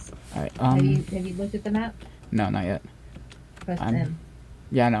connects. Alright, Have you looked at the map? No, not yet. Press M.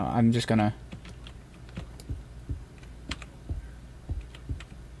 Yeah, no, I'm just gonna...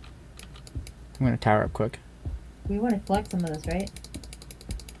 I'm gonna tower up quick. We want to collect some of this, right?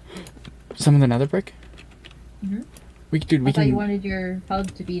 Some of the nether brick? Mhm. We thought you wanted your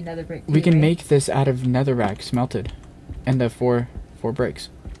hub to be nether brick too, we can right? make this out of netherrack smelted. And the four bricks.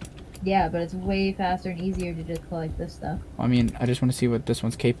 Yeah, but it's way faster and easier to just collect this stuff. I mean, I just want to see what this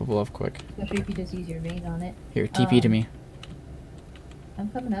one's capable of quick. Especially if you just use your vein on it. Here, TP to me. I'm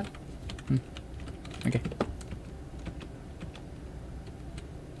coming up. Okay.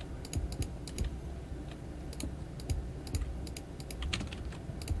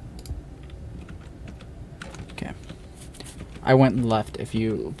 Okay. I went left. If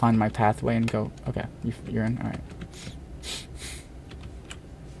you find my pathway and go... Okay, you're in? Alright.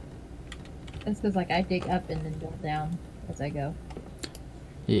 That's because, like, I dig up and then build down as I go.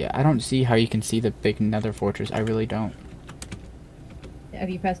 Yeah, I don't see how you can see the big nether fortress. I really don't. Have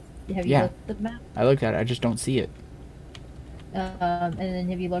you looked at the map? I looked at it. I just don't see it. And then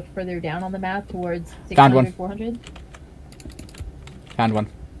have you looked further down on the map towards 600, Found one. 400? Found one.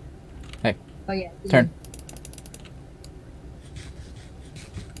 Hey. Oh, yeah. Turn.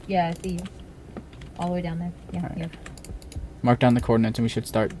 Yeah, I see you. All the way down there. Yeah, Alright. here. Mark down the coordinates and we should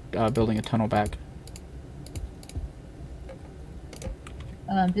start building a tunnel back.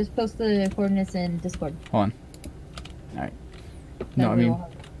 Just post the coordinates in Discord. Hold on. Alright. No, I mean,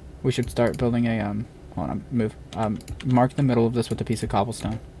 we should start building a, hold on, move. Mark the middle of this with a piece of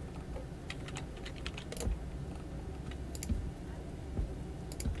cobblestone.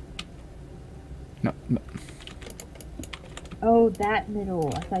 No. Oh, that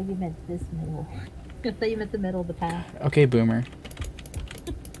middle. I thought you meant this middle. I thought you meant the middle of the path. Okay, boomer.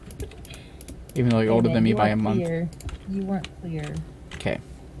 Even though you're older than me by a month. You weren't clear. Okay.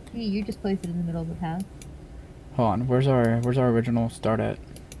 Hey, you just placed it in the middle of the path. Hold on. Where's our original start at?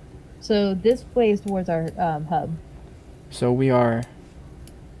 So this way is towards our hub. So we are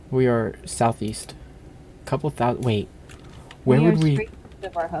southeast. Wait. Where would we? Straight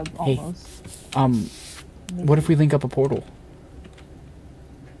of our hub, Hey. almost. What if we link up a portal?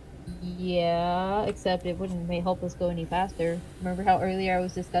 Yeah, except it wouldn't help us go any faster. Remember how earlier I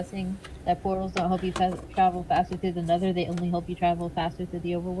was discussing that portals don't help you travel faster through the nether, they only help you travel faster through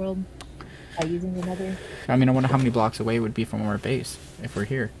the overworld by using the nether? I mean, I wonder how many blocks away it would be from our base if we're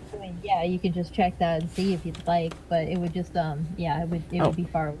here. I mean, yeah, you can just check that and see if you'd like, but it would just, yeah, it would be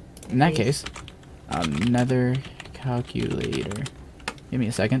far away. In that case, nether calculator. Give me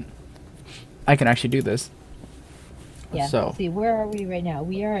a second. I can actually do this. Yeah, So, let's see, where are we right now?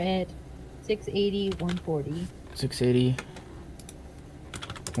 We are at 680, 140. 680,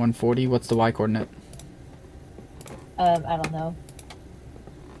 140. What's the y coordinate? I don't know.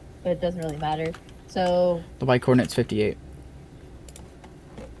 But it doesn't really matter. So, The y coordinate's 58.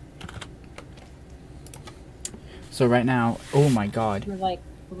 So right now, oh my god. we're like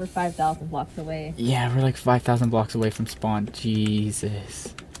over 5,000 blocks away. Yeah, we're like 5,000 blocks away from spawn.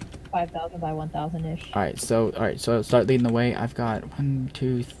 Jesus. 5,000 by 1,000 ish. Alright, so start leading the way. I've got 1,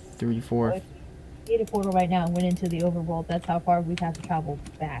 2, 3, 4. We made a portal right now and went into the overworld. That's how far we've had to travel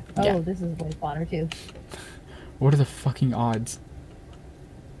back. Oh, Yeah. this is way spawner too. What are the fucking odds?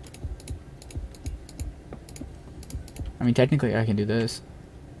 I mean, technically I can do this.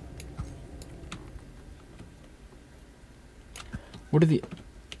 What are the...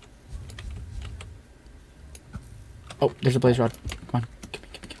 Oh, there's a blaze rod. Come on. Give me.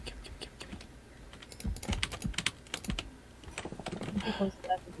 Get close to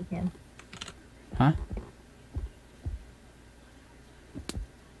that if you can. Huh?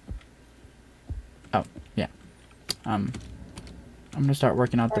 Oh, yeah. I'm gonna start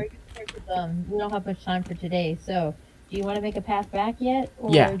working out the... We don't have much time for today, so do you want to make a path back yet? Or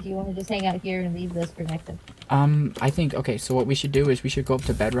Yeah. do you want to just hang out here and leave this for next time? I think, okay, so what we should do is we should go up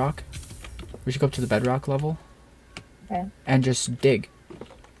to bedrock. We should go up to the bedrock level. Okay. And just dig.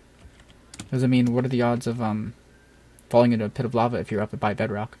 Because, I mean, what are the odds of, falling into a pit of lava if you're up by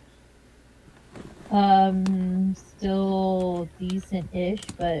bedrock? Still decent-ish,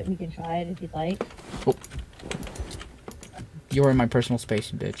 but we can try it if you'd like. Oh. You're in my personal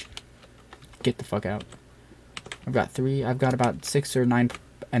space, bitch. Get the fuck out. I've got about 6 or 9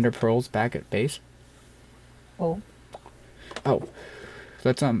 ender pearls back at base. Oh. Oh.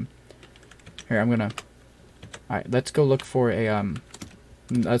 Let's, here, I'm gonna... Alright, let's go look for a,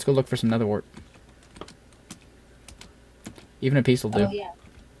 let's go look for some nether wart. Even a piece will do. Oh, yeah.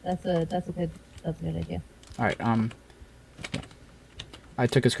 That's a good idea. Alright, yeah. I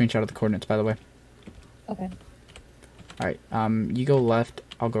took a screenshot of the coordinates, by the way. Okay. Alright, you go left,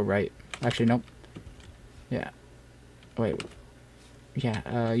 I'll go right. Actually, nope. Yeah. Wait.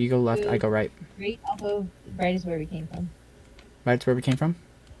 Yeah, you go left, I go right. Right, I'll go right is where we came from. Right's where we came from?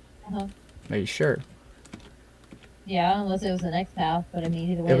 Uh-huh. Are you sure? Yeah, unless it was the next path, but I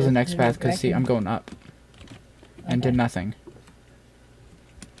mean, either way. It was the next in path, because, see, I'm going up. And did Okay. nothing.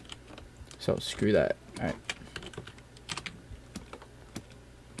 So, screw that. Alright.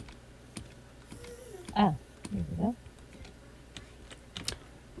 Ah, here we go.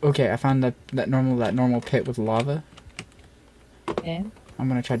 Okay, I found that normal pit with lava. Okay. I'm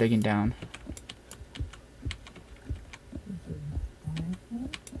gonna try digging down.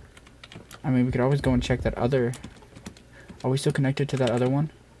 I mean, we could always go and check that other... Are we still connected to that other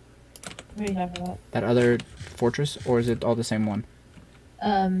one? What are you talking about? That other fortress? Or is it all the same one?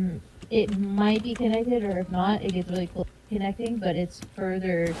 It might be connected, or if not, it gets really close to connecting, but it's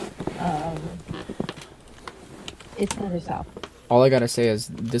further, it's further south. All I gotta say is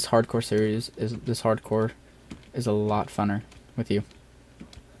this hardcore series is a lot funner with you.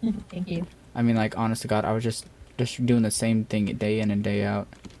 Thank you. I mean, like, honest to God, I was just doing the same thing day in and day out.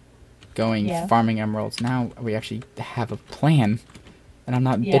 Going, Yeah. farming emeralds. Now we actually have a plan. And I'm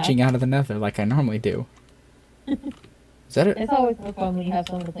not Yeah. bitching out of the nether like I normally do. Is that it? It's always more fun when you have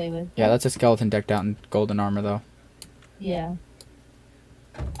someone to play with. Yeah, that's a skeleton decked out in golden armor, though. Yeah.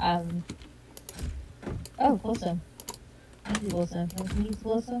 Oh, glowstone. I need glowstone. Can you use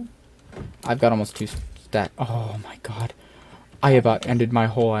glowstone? I've got almost 2 stat. Oh my God. I about ended my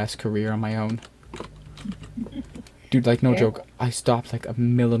whole ass career on my own. Dude, like, no joke. I stopped like a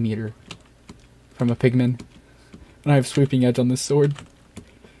millimeter from a pigman. And I have sweeping edge on this sword.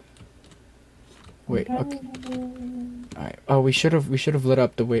 Wait, okay. Alright. Oh, we should have lit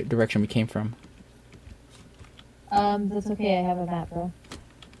up the direction we came from. That's okay, I have a map, bro.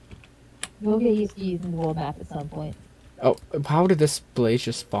 We'll get used to using the world map at some point. Oh, how did this blaze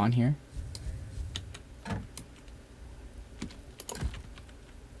just spawn here?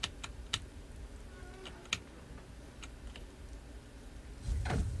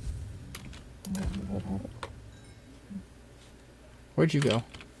 Where'd you go?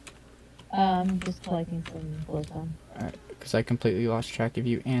 Just collecting some glowstone. Alright, because I completely lost track of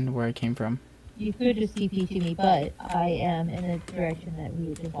you and where I came from. You could just TP to me, but I am in the direction that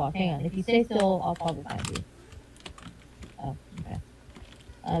we just walked. Hang on, if you stay still, I'll probably find you. Oh, okay.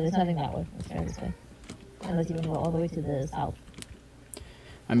 There's nothing that way. Let's try this way. Unless you want to go all the way to the south.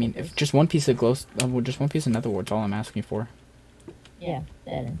 I mean, if just one piece of just one piece of nether wart's all I'm asking for. Yeah,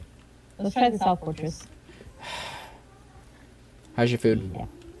 dead end. Let's try the south fortress. How's your food? Yeah.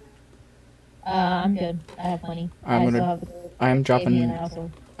 I'm good. I have plenty. I'm gonna- still have the I am dropping- and I also...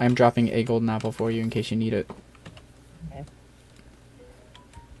 I am dropping a golden apple for you in case you need it. Okay.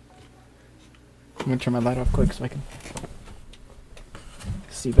 I'm gonna turn my light off quick so I can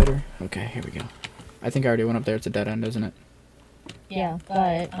see better. Okay, here we go. I think I already went up there. It's a dead end, isn't it? Yeah,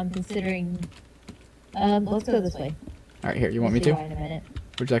 but I'm considering... let's go this way. Alright, here. You want me We'll see to? why in a minute.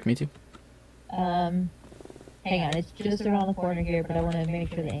 Would you like me to? Hang on, it's just around the corner here, but I want to make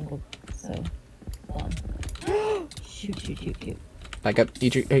sure the angle. So, hold on. Shoot. Back up.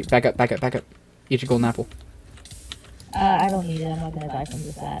 Eat your, hey, back up. Eat your golden apple. I don't need it. I'm not gonna die from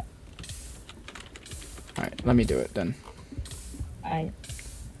just that. Alright, let me do it then. Alright.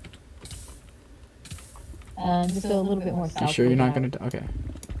 Just go a little bit more south. You sure you're not gonna okay.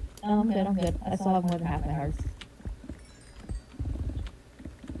 I'm good. I still have more than half my hearts.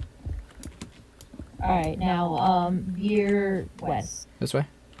 Alright, now, veer west. This way?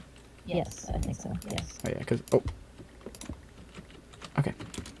 Yes, I think so, yes. Oh yeah, cause, oh. Okay.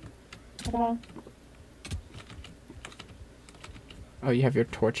 Ta-da. Oh, you have your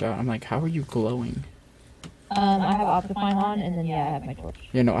torch out. I'm like, how are you glowing? I have Optifine on, and then, yeah, I have my torch.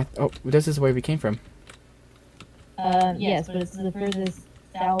 Yeah, no, oh, this is where we came from. Yes, but it's the furthest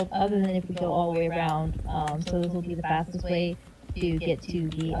south, other than if we go all the way around. So this will be the fastest way to get to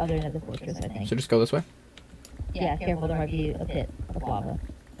the other end of the fortress, I think. So just go this way? Yeah, careful, there might be a pit of lava.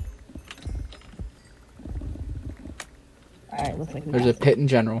 Alright, looks like we There's a pit in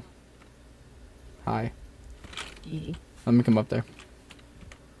general. Hi. GG. Let me come up there.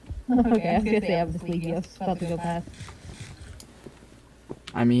 Okay, I was gonna say I would just leave you. I was about to go past.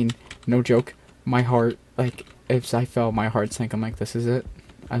 I mean, no joke. My heart, like, if I fell, my heart sank. I'm like, this is it.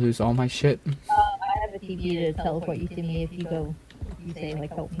 I lose all my shit. I have a TV to teleport you to me if you go. If you say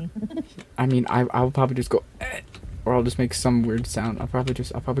like help me. I mean, I'll probably just go, or I'll just make some weird sound. I'll probably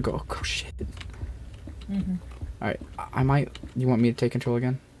go, oh shit. Mhm. All right, I might. You want me to take control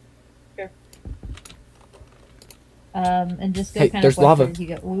again? Sure. And just go Hey, kind there's of lava. as you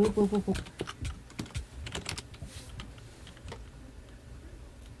go. Whoop, whoop, whoop, whoop.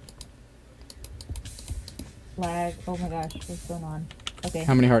 Lag. Oh my gosh, what's going on? Okay.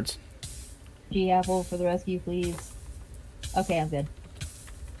 How many hearts? G apple for the rescue, please. Okay, I'm good.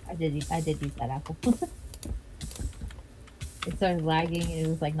 I did use that apple. It started lagging and it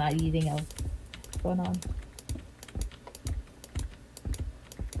was like not eating. What's going on?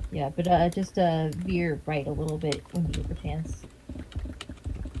 Yeah, but just veer right a little bit when you get the chance.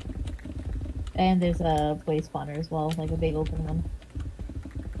 And there's a blaze spawner as well, like a big open one.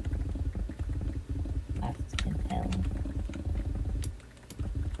 I can tell.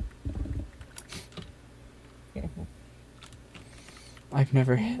 Careful. I've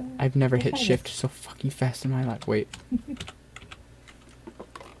never hit shift so fucking fast in my life. Wait.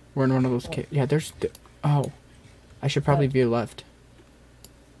 We're in one of those yeah, oh. I should probably veer left.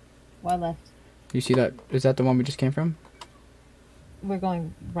 Why left? You see that? Is that the one we just came from? We're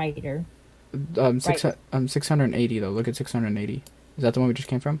going righter. 680 though. Look at 680. Is that the one we just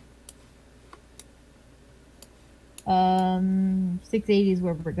came from? 680 is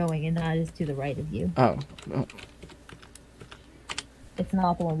where we're going, and that is to the right of you. Oh. It's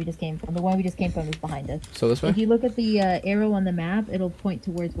not the one we just came from. The one we just came from is behind us. So this way? If you look at the arrow on the map, it'll point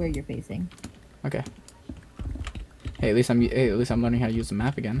towards where you're facing. Okay. Hey, at least I'm learning how to use the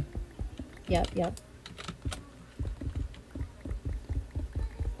map again. Yep.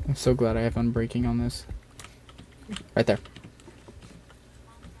 I'm so glad I have unbreaking on this. Right there.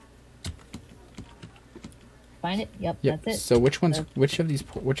 Find it? Yep, Yep. that's it. So which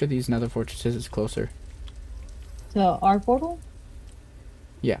of these nether fortresses is closer? So our portal?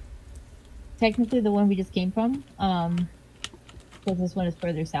 Yeah. Technically the one we just came from, because this one is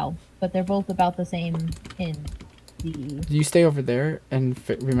further south, but they're both about the same in the... Do you stay over there and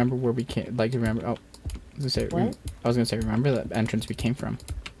remember where we came? Like remember? Oh, I was gonna say remember that entrance we came from.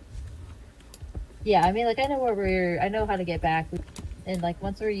 Yeah, I mean, like I know I know how to get back, and like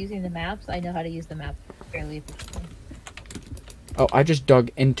once we're using the maps, I know how to use the map fairly efficiently. Oh, I just dug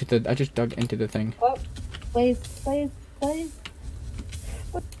into the thing. Oh, please.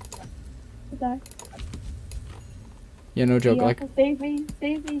 What? Die. Yeah, no joke. G-Apple, Like,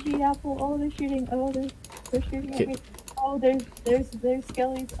 save me, G-Apple. Oh, they're shooting. Oh, they're shooting at me. Oh, there's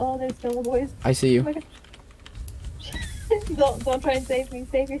skellies. Oh, there's skeleton boys. I see you. Oh my God. Don't try and save me.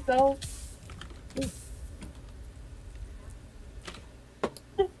 Save yourself.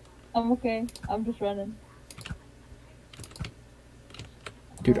 I'm okay. I'm just running.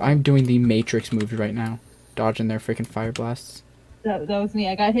 Dude, I'm doing the Matrix moves right now, dodging their freaking fire blasts. That was me.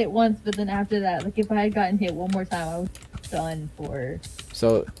 I got hit once, but then after that, like if I had gotten hit one more time, I was done for.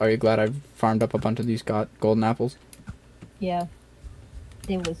 So, are you glad I've farmed up a bunch of these golden apples? Yeah.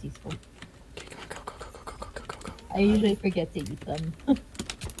 It was useful. Okay, come on, go. I usually forget to eat them.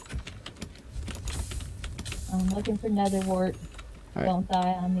 I'm looking for nether wart. Right. Don't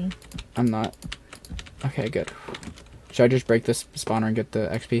die on me. I'm not. Okay, good. Should I just break this spawner and get the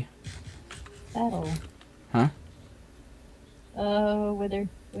XP? Battle. Huh? Wither.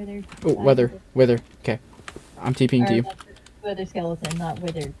 Oh, wither. Okay. I'm TPing to you. Wither skeleton, not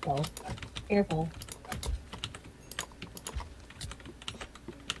withered skull. Careful.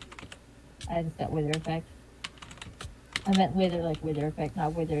 I just got wither effect. I meant wither like wither effect,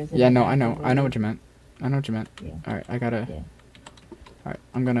 not wither as in Yeah, no, I know. wither. I know what you meant. I know what you meant. Yeah. Alright, I gotta... Yeah. Alright,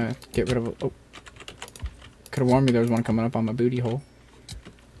 I'm gonna get rid of... Oh. Could've warned me there was one coming up on my booty hole.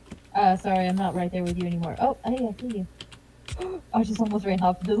 Sorry, I'm not right there with you anymore. Oh, hey, I see you. I just almost ran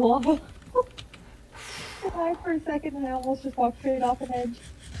off into the lava. I died for a second and I almost just walked straight off an edge.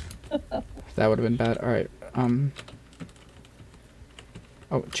 That would've been bad. Alright,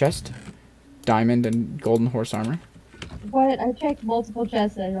 Oh, chest. Diamond and golden horse armor. What? I checked multiple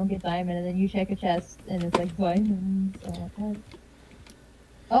chests and I don't get diamond, and then you check a chest and it's like diamond.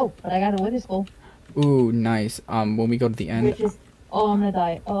 Oh, but I got a wither skull. Ooh, nice. When we go to the end... Which is... Oh, I'm gonna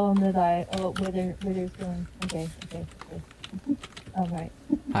die. Oh, I'm gonna die. Oh, wither's going. Okay. Alright.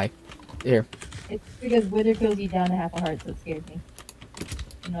 Hi. Here. It's because wither kills you down to half a heart, so it scared me.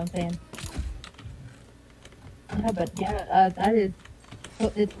 You know what I'm saying? Yeah, but yeah, that is...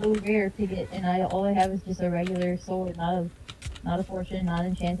 It's so rare to get, and all I have is just a regular sword, not a fortune, not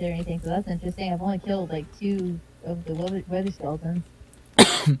enchanted or anything. So that's interesting. I've only killed like 2 of the wither skeletons,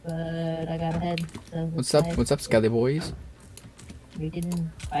 but I got ahead. So What's up? nice. What's up, Skelly boys? We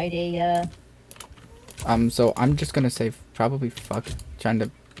didn't fight a. So I'm just gonna say probably fuck trying to.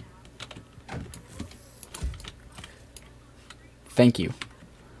 Thank you.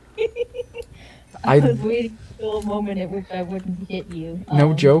 I was waiting until a moment at which I wouldn't hit you.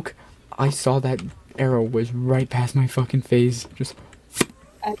 No joke. I saw that arrow was right past my fucking face. Just.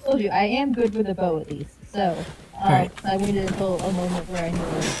 I told you I am good with a bow at least. So Right. I waited until a moment where I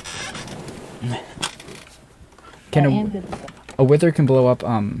knew it. Can I am good with a bow. a wither can blow up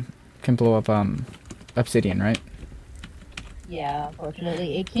obsidian, right? Yeah,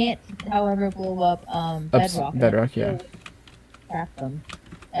 unfortunately. It can't, however, blow up bedrock. Bedrock, yeah. Craft them.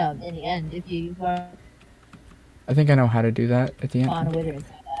 In the end, if you want I think I know how to do that at the on a end. wither inside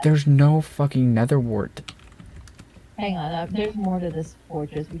that. There's no fucking nether wart. Hang on, there's more to this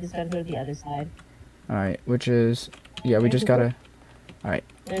fortress. We just gotta go to the other side. Alright, which is... Yeah, we just gotta... Alright,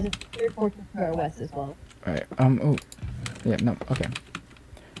 There's a third fortress to our west as well. alright, oh. Yeah, no, okay.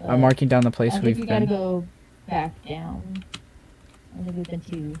 I'm marking down the place I think we've we gotta been. go back down. I think we've been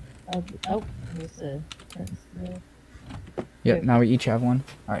to... Oh, there's a... Yep, now we each have one.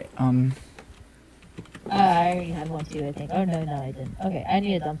 Alright, I already had one too, I think. Oh, no, I didn't. Okay, I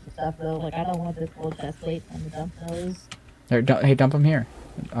need to dump some stuff, though. Like, I don't want this gold chest plate on the dump those. there, hey, dump them here.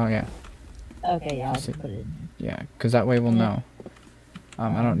 Oh, yeah. Okay, yeah, I'll Let's see. just put it in. Yeah, because that way we'll Yeah. know.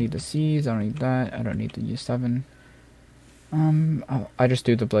 I don't need the seeds, I don't need that, I don't need the U7. I just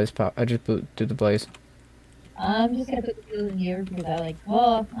do the blaze pop. I just do the blaze. I'm just gonna put the shield in here because I like,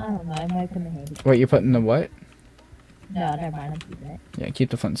 well, I don't know, I might come in handy. Wait, you're putting the what? No, never mind, I'm keeping it. Yeah,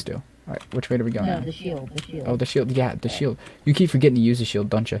 keep the flint and steel. Alright, which way do we go No, now? the shield. Oh, the shield. Yeah, the shield. You keep forgetting to use the shield,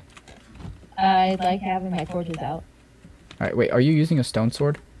 don't you? I like having my torches out. Alright, wait, are you using a stone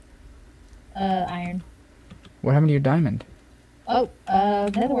sword? Iron. What happened to your diamond? Oh,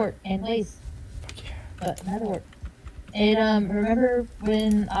 netherwort and lace. Fuck yeah. But netherwort. And, remember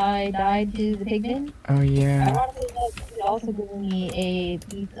when I died to the pigman? Oh, yeah. Ironically enough, it also gave me a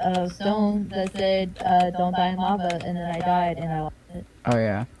piece of stone that said, don't die in lava, and then I died and I lost it. Oh,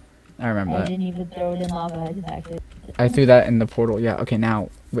 yeah. I remember I that. didn't even throw it in lava, I just actually... I threw that in the portal. Yeah, okay, now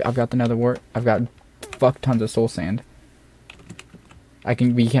I've got the nether wart. I've got fuck tons of soul sand.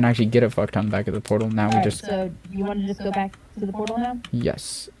 We can actually get a fuck ton back at the portal. Now we Alright, just... so you want to just go back to the portal now?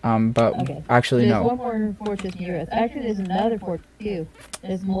 Yes. But Okay. actually, There's no. one more fortress near us. Actually, there's another fortress too.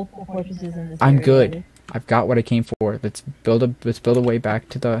 There's multiple fortresses in this I'm area. good. I've got what I came for. Let's build a way back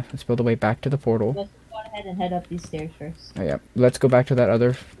to the portal. Let's go ahead and head up these stairs first. Oh, yeah. Let's go back to that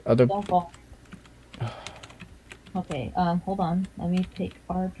other Don't fall. Okay, hold on. Let me take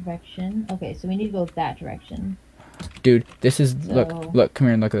our direction. Okay, so we need to go that direction. dude. This is So- look, come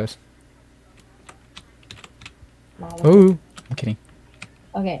here and look at this. Lava. Oh, I'm kidding.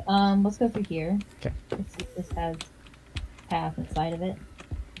 Okay, let's go through here. Okay. Let's see if this has path inside of it.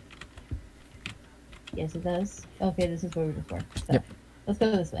 Yes, it does. Okay, this is where we just were. So, Yep. let's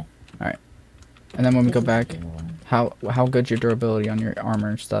go this way. And then when we This go is back, the one. how good's your durability on your armor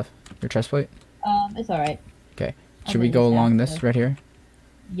and stuff? Your chest plate? It's alright. Okay. I'm Should we gonna go just along have this to- right here?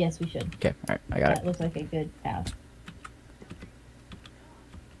 Yes, we should. Okay. All right. I got That it. looks like a good path.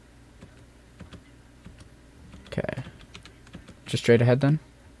 Okay. Just straight ahead then.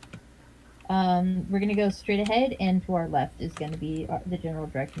 We're gonna go straight ahead, and to our left is gonna be the general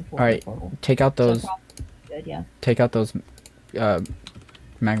direction for Alright. the portal. Take out So those. probably good, yeah. Take out those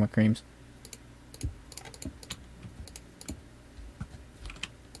magma creams.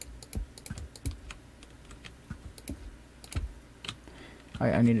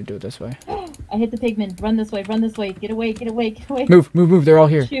 I need to do it this way. I hit the pigman. Run this way. Run this way. Get away. Get away. Get away. Move, move, move. They're all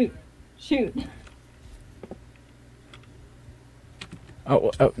here. Shoot. Shoot.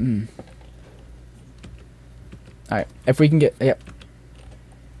 Oh, oh. Alright, if we can get, yep.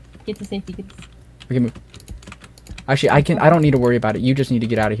 Get to safety. We can move. Actually, I don't need to worry about it. You just need to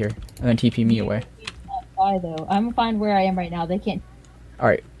get out of here and then TP me away. Why though? I'm fine where I am right now. They can't.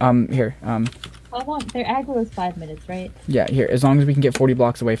 Alright, here, How long? Their aggro is 5 minutes, right? Yeah, here, as long as we can get 40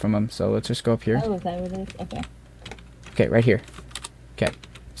 blocks away from them. So let's just go up here. Oh, is that what it is? Okay. Okay, right here. Okay,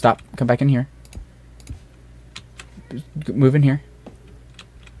 stop. Come back in here. Move in here.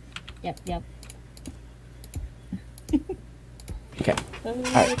 Yep. Okay. Oh,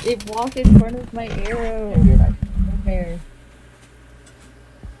 Alright. it walked in front of my arrow. There.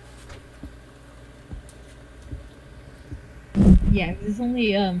 Yeah, it's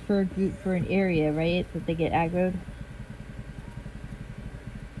only for a group for an area, right? That they get aggroed.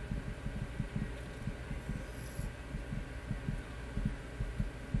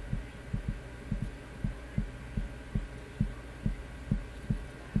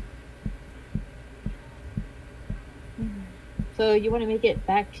 So you want to make it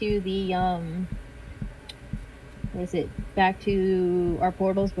back to the what is it? Back to our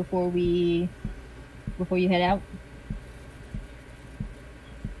portals before you head out?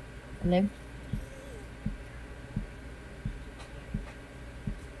 Hello?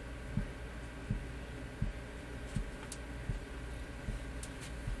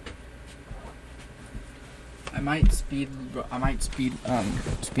 I might speed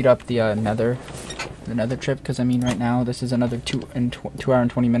up the nether trip, because I mean right now this is another 2 hour and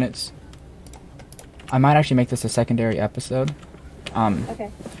 20 minutes. I might actually make this a secondary episode. Okay.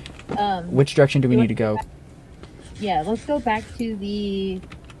 Which direction do we need to go? Yeah, let's go back to the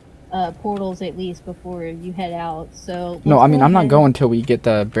portals at least before you head out. So no, I mean I'm not going till we get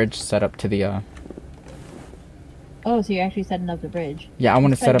the bridge set up to the. Oh, so you're actually setting up the bridge? Yeah, I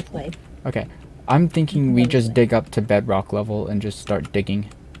want to set up. Way. Okay, I'm thinking we just dig up to bedrock level and just start digging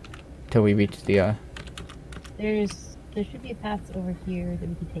till we reach the. There should be paths over here that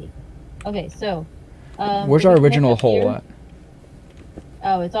we can take. Okay, so. Where's our original hole at?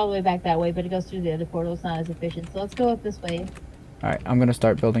 Oh, it's all the way back that way, but it goes through the other portal. It's not as efficient. So let's go up this way. All right, I'm gonna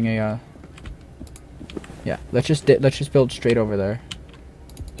start building a. Yeah, let's just build straight over there.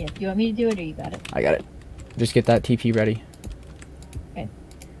 Yeah, do you want me to do it or you got it? I got it. Just get that TP ready. Okay.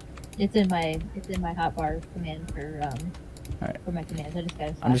 It's in my hotbar command for Alright. For my commands. I just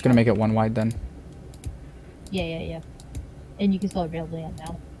gotta. I'm just gonna make it 1 wide then. Yeah. And you can still build land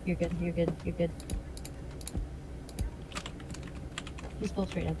now. You're good. Just go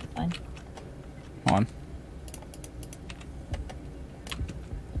straight up. It's fine. Hold on.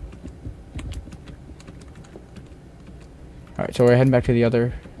 Alright, so we're heading back to the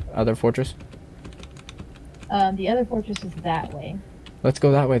other fortress? The other fortress is that way. Let's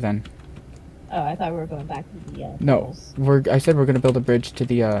go that way then. Oh, I thought we were going back to the, no, I said we're gonna build a bridge to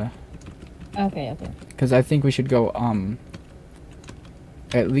the, Okay. Because I think we should go,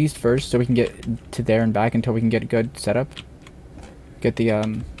 at least first, so we can get to there and back until we can get a good setup. Get the,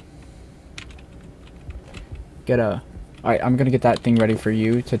 Alright, I'm gonna get that thing ready for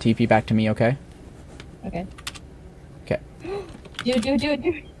you to TP back to me, okay? Okay. Okay. Do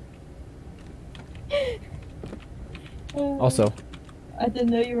it. Also. I didn't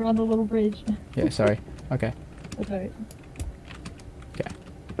know you were on the little bridge. Yeah, sorry. Okay. That's alright. Okay.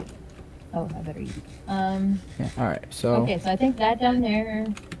 Oh, I better eat. Yeah, alright, so... Okay, so I think that down there...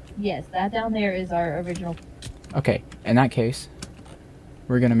 Yes, that down there is our original... Okay, in that case,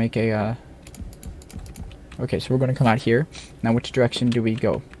 we're gonna make a, Okay, so we're gonna come out here. Now, which direction do we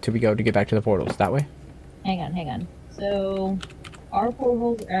go to get back to the portals? That way? Hang on. So, our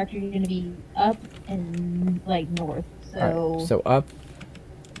portals are actually gonna be up and, like, north. So... Alright, so up...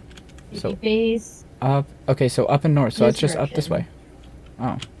 If you face... Up... Okay, so up and north, so it's just direction. up this way.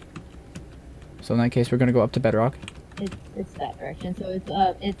 Oh. So in that case, we're gonna go up to bedrock. It's that direction, so it's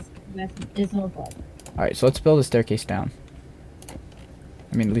west, it's northwest. Alright, so let's build a staircase down.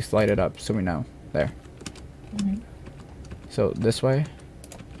 I mean, at least light it up so we know. There. So this way.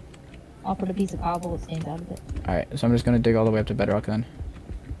 I'll put a piece of cobble that stands out of it. Alright, so I'm just gonna dig all the way up to bedrock then.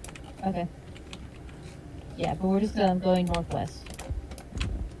 Okay. Yeah, but we're just going northwest.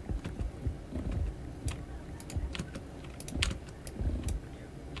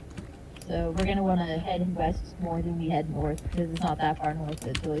 So we're gonna want to head west more than we head north because it's not that far north.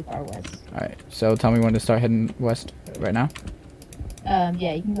 It's really far west. Alright, so tell me when to start heading west right now.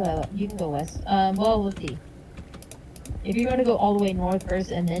 Yeah, you can go west. Well, we'll see. If you're gonna go all the way north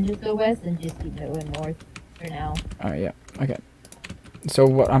first and then just go west, then just keep going north for now. Alright, yeah. Okay. So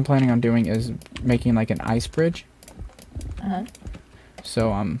what I'm planning on doing is making like an ice bridge.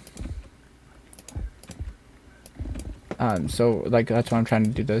 So so like that's why I'm trying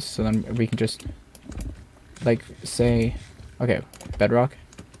to do this. So then we can just like say, okay, bedrock.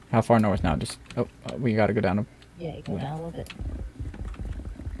 How far north now? Just we gotta go down. Yeah, you go down a little bit.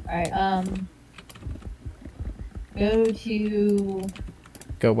 All right.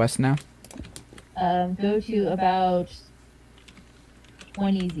 Go west now. Go to about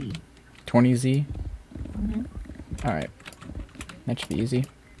 20Z. 20Z. Mhm. All right. That should be easy.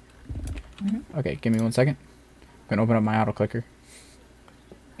 Mhm. Okay, give me 1 second. I'm gonna open up my auto clicker.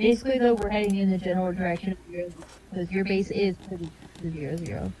 Basically, though, we're heading in the general direction of 0, because your base is pretty to 0,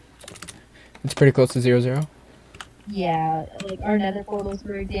 0. It's pretty close to 0, 0. Yeah, like our nether portals,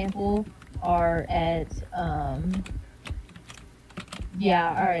 for example, are at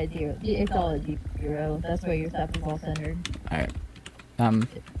yeah, are at 0. It's all at 0. That's where your stuff is all centered. All right.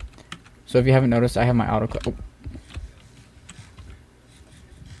 So if you haven't noticed, I have my auto clicker. Oh.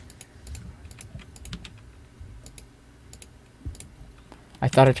 I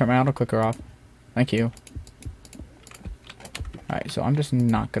thought I turned my auto clicker off. Thank you. Alright, so I'm just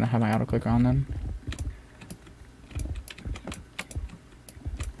not gonna have my auto clicker on then.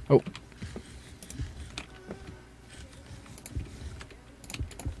 Oh.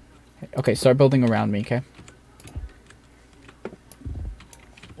 Okay, start building around me, okay?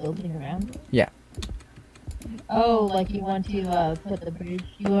 Building around? Yeah. Oh, like you want to put the bridge?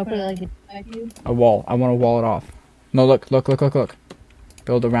 You want to put it like a wall. I want to wall it off. No, look.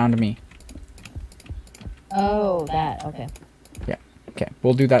 Build around me. Oh, that. Okay. Yeah. Okay.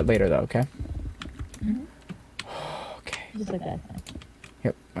 We'll do that later, though. Okay. Mhm. Okay. Just like that.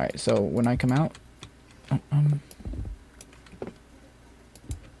 Yep. All right. So when I come out,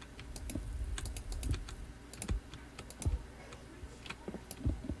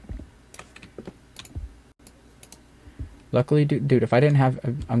 luckily, dude, if I didn't have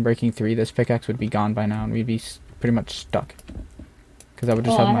Unbreaking 3, this pickaxe would be gone by now, and we'd be pretty much stuck. Because I would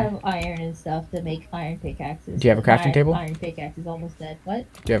just I have iron and stuff to make iron pickaxes. Do you have a crafting table? Iron pickaxe is almost dead.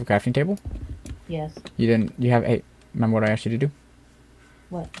 What? Do you have a crafting table? Yes. You didn't. You have. Hey, remember what I asked you to do?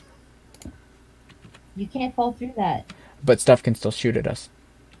 What? You can't fall through that. But stuff can still shoot at us.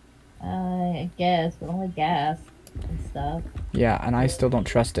 I guess, but only gas and stuff. Yeah, and I still don't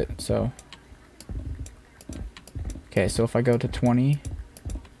trust it, so. Okay, so if I go to 20.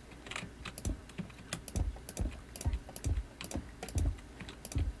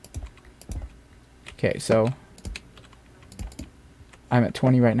 Okay, so I'm at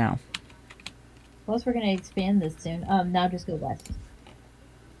 20 right now. Plus, we're gonna expand this soon. Now just go west.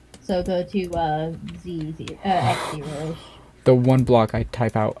 So go to X0-ish. The one block I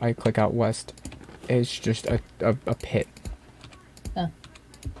click out west, is just a pit.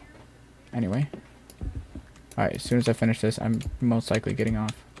 Anyway. Alright, as soon as I finish this, I'm most likely getting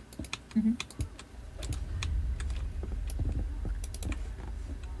off. Mm-hmm.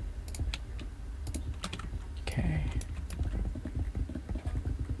 Okay.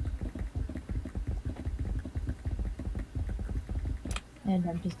 And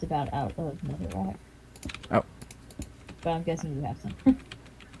I'm just about out of netherrack. Oh. But I'm guessing you have some.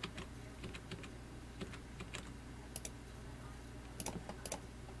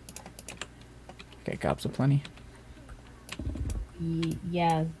 Okay, gobs of plenty.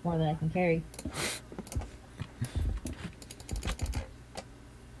 Yeah, more than I can carry.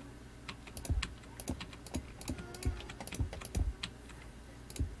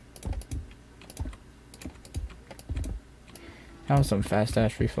 That was some fast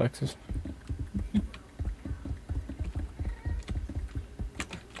ass reflexes.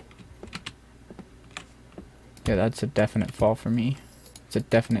 Yeah, that's a definite fall for me. It's a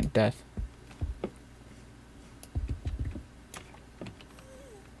definite death.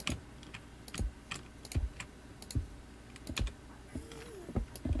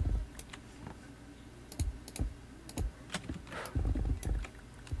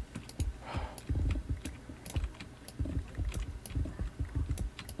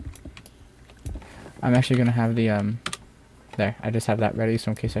 I'm actually gonna have the there, I just have that ready,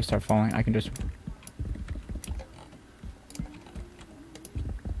 so in case I start falling, I can just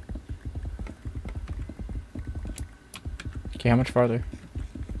okay, how much farther?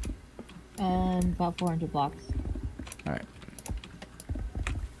 About 400 blocks. Alright.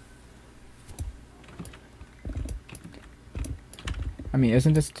 I mean,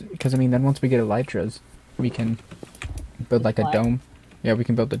 isn't this because I mean then once we get elytras, we can build like a dome. Yeah, we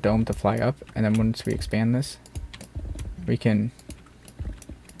can build the dome to fly up, and then once we expand this, we can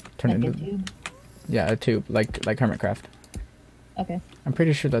turn like it a into tube? yeah, a tube like Hermitcraft. Okay. I'm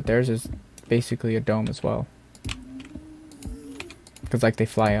pretty sure that theirs is basically a dome as well. Because like they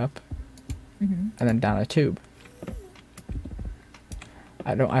fly up and then down a tube.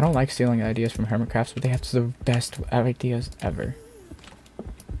 I don't like stealing ideas from Hermitcrafts, but they have the best ideas ever.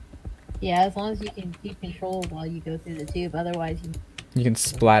 Yeah, as long as you can keep control while you go through the tube, otherwise You can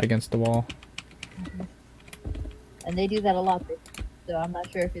splat against the wall. And they do that a lot, so I'm not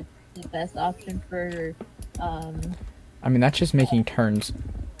sure if it's the best option for, I mean, that's just making turns.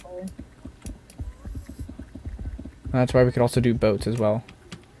 And that's why we could also do boats as well.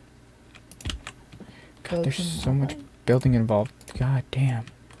 God, there's so much building involved. God damn.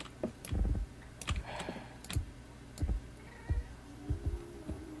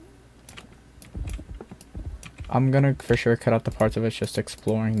 I'm gonna for sure cut out the parts of us just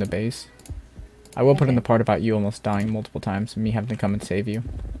exploring the base. I will put in the part about you almost dying multiple times and me having to come and save you.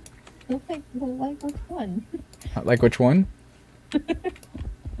 Like which one? Like which one?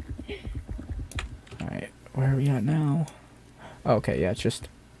 Alright, where are we at now? Oh, okay, yeah, it's just...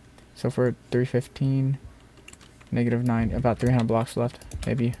 So for 315, -9, about 300 blocks left.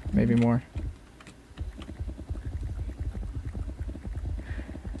 Maybe more.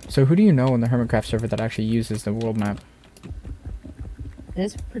 So who do you know in the Hermitcraft server that actually uses the world map?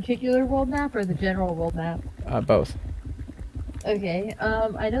 This particular world map or the general world map? Both. Okay,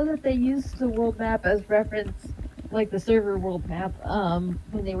 I know that they used the world map as reference, like the server world map,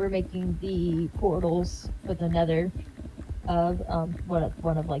 when they were making the portals for the Nether of,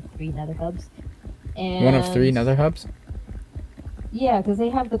 one of like 3 Nether hubs. And one of 3 Nether hubs? Yeah, because they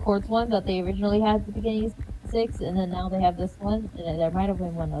have the quartz one that they originally had at the beginning of 6, and then now they have this one, and there might have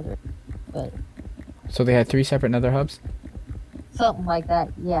been one other, but... So they had 3 separate Nether hubs? Something like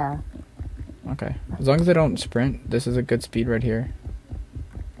that, yeah. Okay. As long as they don't sprint, this is a good speed right here.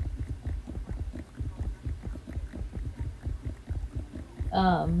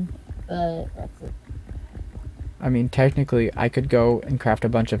 But that's it. I mean, technically, I could go and craft a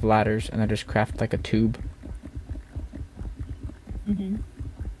bunch of ladders and then just craft like a tube.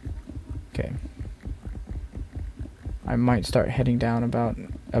 Okay. I might start heading down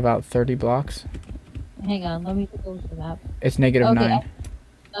about 30 blocks. Hang on, let me take a look at the map. It's -9.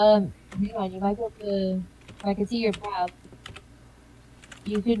 Hang on, you might be able to... I can see your path.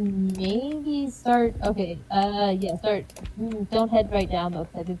 You could maybe start... Okay, yeah, start... don't head right down, though,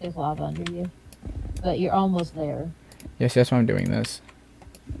 because I think there's lava under you. But you're almost there. Yes, that's why I'm doing this.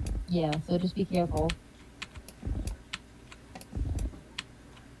 Yeah, so just be careful.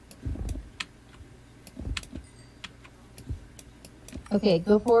 Okay,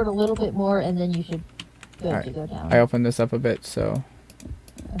 go forward a little bit more, and then you should go to go down. I opened this up a bit, so...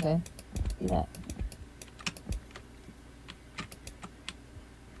 Okay, do that.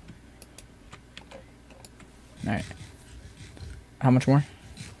 Alright. How much more?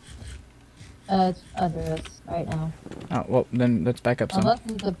 It's under us right now. Oh, well, then let's back up some. Unless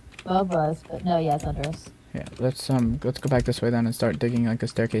it's above us, but no, yeah, it's under us. Yeah, let's go back this way then and start digging like a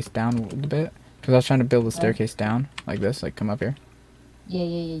staircase down a little bit. Because I was trying to build a staircase down, like this, like come up here.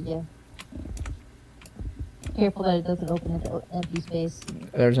 Yeah. Careful that it doesn't open into empty space.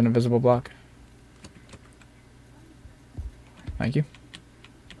 There's an invisible block. Thank you.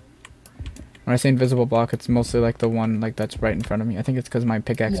 When I say invisible block, it's mostly like the one like that's right in front of me. I think it's because my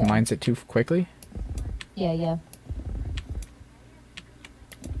pickaxe mines it too quickly. Yeah.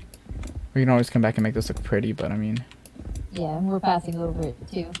 We can always come back and make this look pretty, but I mean... Yeah, we're passing over it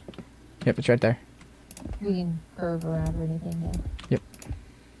too. Yep, it's right there. We can curve around or anything, yeah. Yep.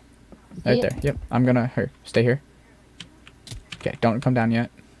 Right there, yep. I'm gonna... stay here. Okay, don't come down yet.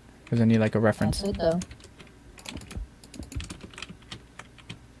 Because I need like a reference. That's good though.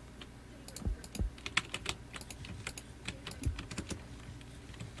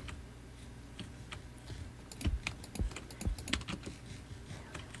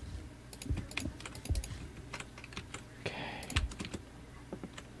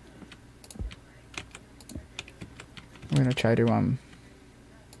 I'm gonna try to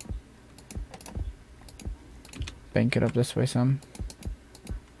bank it up this way some.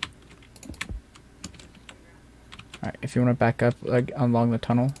 Alright, if you wanna back up like along the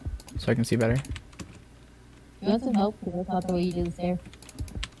tunnel so I can see better. You want some help? Because that's not the way you do the stair.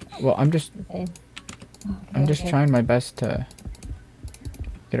 Well, I'm just Okay. trying my best to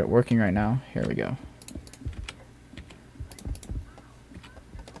get it working right now. Here we go.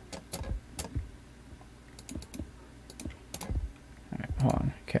 Hold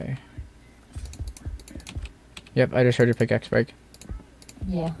on, okay. Yep, I just heard your pickaxe break.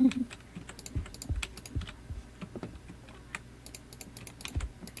 Yeah.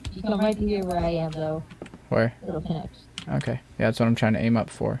 You come right to here where I am, though. Where? It'll connect. Okay, yeah, that's what I'm trying to aim up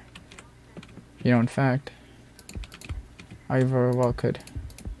for. You know, in fact, I very well could.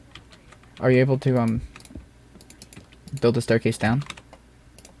 Are you able to build a staircase down?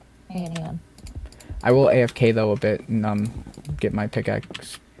 Hang on. I will AFK though a bit and get my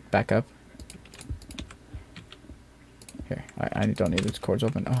pickaxe back up. Here, I don't need these cords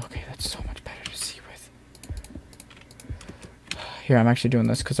open. Oh, okay, that's so much better to see with. Here, I'm actually doing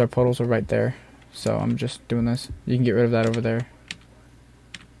this because our portals are right there. So I'm just doing this. You can get rid of that over there.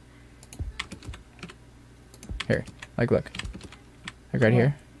 Here, like look. Like right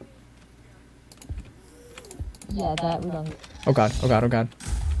here. Yeah, that we don't. Oh god, oh god, oh god.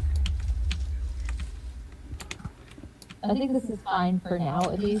 I think this is fine for now,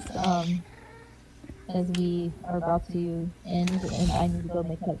 at least. As we are about to end, and I need to go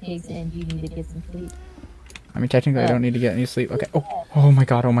make cupcakes, and you need to get some sleep. I mean, technically, I don't need to get any sleep. Okay. Oh, oh my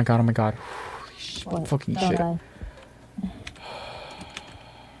god, oh my god, oh my god. What? Fucking Don't shit. die.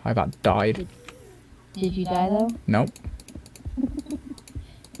 I about died. Did you die though? Nope. Do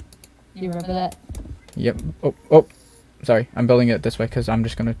you remember that? Yep. Oh, oh. Sorry, I'm building it this way because I'm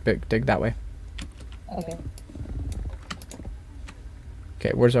just gonna dig that way. Okay.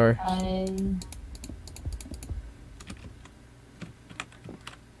 Okay, where's our...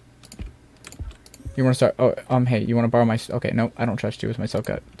 You want to start? Oh, hey, you want to borrow my... Okay, no, I don't trust you with my silk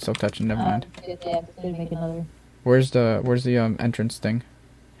touch, and never mind. Yeah, I'm just gonna make another. Where's the entrance thing?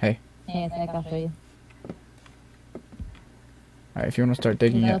 Hey. Hang on a sec, I'll show you. Alright, if you want to start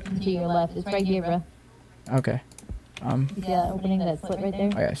digging it. To your left. It's right here, bro. Okay. You see that opening, that slit right there?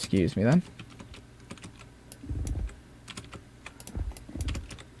 Oh yeah, excuse me then.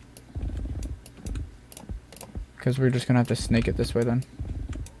 Because we're just gonna have to snake it this way then.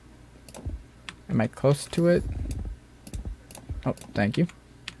 Am I close to it? Oh, thank you.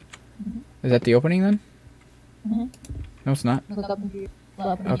 Is that the opening then? No, it's not. Look up into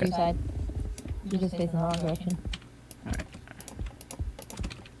your side. You're just facing the wrong direction. Alright.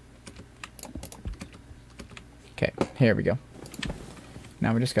 Okay, here we go.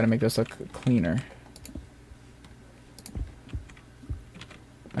 Now we just gotta make this look cleaner.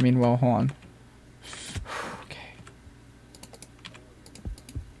 I mean, well, hold on. Okay.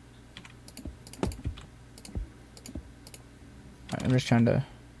 Alright, I'm just trying to...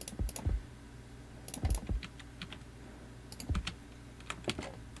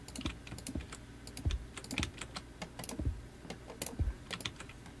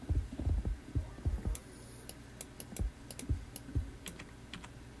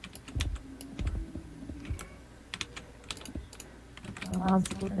 I was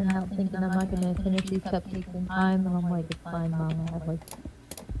flipping out thinking I'm not gonna finish these cupcakes in time, and I'm like, it's fine, Mom. I have like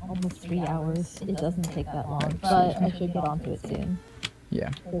almost 3 hours. It doesn't take that long, but I should get onto it soon. Yeah.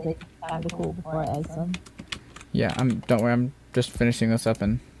 Because it's time to cool before I ice them. Yeah, don't worry, I'm just finishing this up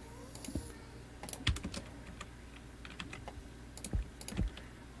and...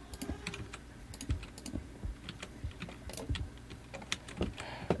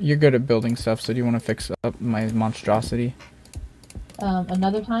 You're good at building stuff, so do you want to fix up my monstrosity?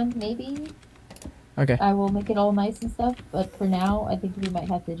 Another time, maybe? Okay. I will make it all nice and stuff, but for now, I think we might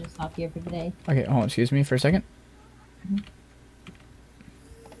have to just stop here for today. Okay, hold on, excuse me for a second.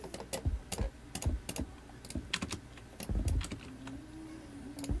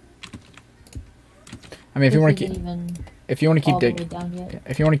 I mean, if you want to keep digging, if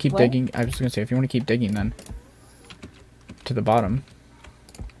you want to keep digging, I was gonna say, if you want to keep digging, then to the bottom.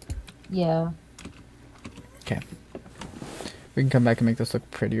 Yeah. Okay. We can come back and make this look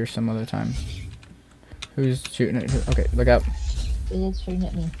prettier some other time. Who's shooting at who? Okay, look out. It is shooting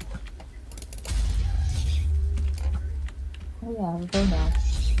at me. Oh yeah, we'll go now.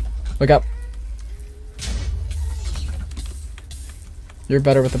 Look out. You're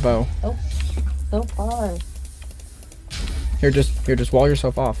better with the bow. Oh, so far. Here, just wall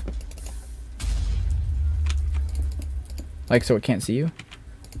yourself off. Like, so it can't see you?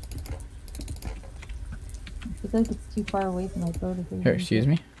 I feel like it's too far away from my bow to see. Here, excuse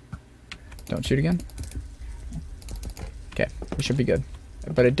me. Don't shoot again. Okay, we should be good.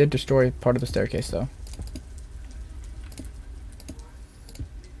 But it did destroy part of the staircase, though.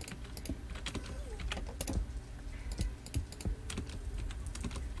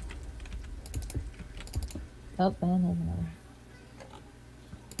 Oh, and there's another.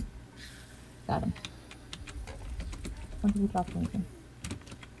 Got him. When did we drop anything?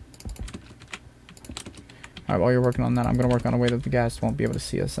 Alright, while you're working on that, I'm going to work on a way that the guys won't be able to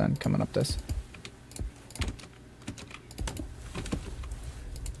see us then coming up this.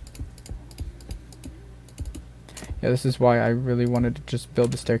 Yeah, this is why I really wanted to just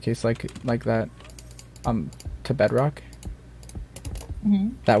build the staircase like that to bedrock.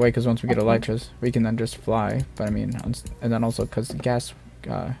 That way, because once we get elytras, we can then just fly. But I mean, and then also because the gas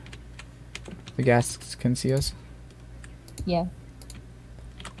can see us. Yeah.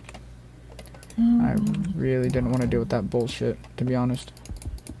 I really didn't want to deal with that bullshit, to be honest.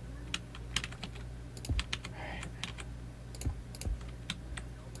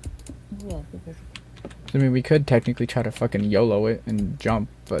 Yeah. I mean, we could technically try to fucking YOLO it and jump,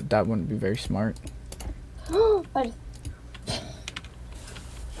 but that wouldn't be very smart.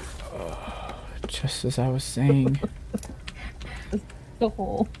 Just as I was saying. The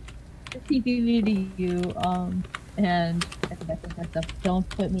whole TPV to you, and I forgot some stuff. Don't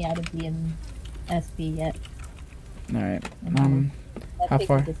put me out of DMSB yet. Alright.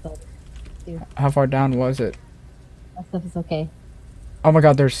 How far down was it? That stuff is okay. Oh my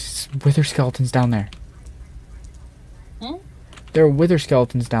god, there's wither skeletons down there. Hmm? There are wither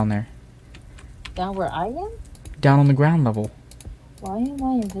skeletons down there. Down where I am? Down on the ground level. Why am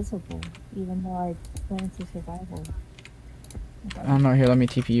I invisible? Even though I went into survival. I don't know. Here, let me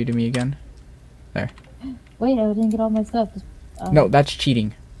TP you to me again. There. Wait, I didn't get all my stuff. Just, no, that's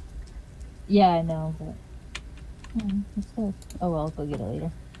cheating. Yeah, I know, but... still... Oh well, I'll go get it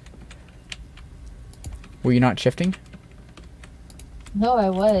later. Were you not shifting? No, I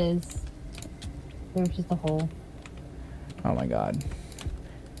was. There was just a hole. Oh my god.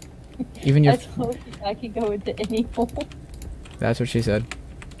 Even your... I told you I could go into any hole. That's what she said.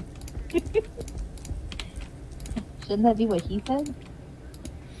 Shouldn't that be what he said?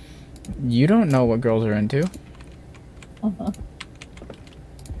 You don't know what girls are into. Uh-huh.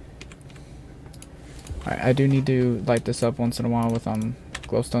 Alright, I do need to light this up once in a while with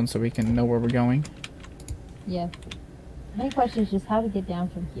glowstone so we can know where we're going. Yeah. My question is just how to get down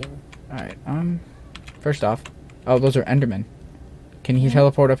from here. Alright, first off... Oh, those are Endermen. Can he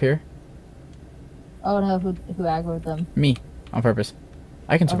teleport up here? Oh no, who aggroed them? Me. On purpose.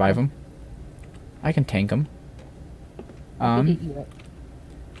 I can survive them. I can tank them. I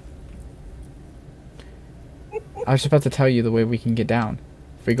was just about to tell you the way we can get down.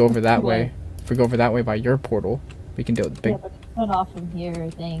 If we go over that way, if we go over that way by your portal, we can do it big. Yeah, but it's not off from here, I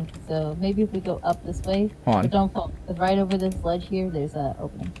think. So maybe if we go up this way. Hold on. But don't fall. Because right over this ledge here, there's an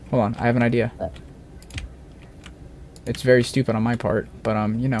opening. Hold on, I have an idea. But it's very stupid on my part, but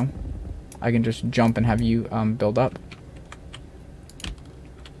you know, I can just jump and have you build up.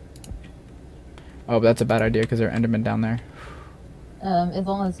 Oh, but that's a bad idea because there are Endermen down there. as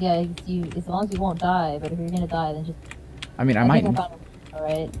long as as long as you won't die. But if you're gonna die, then just. I mean, I might.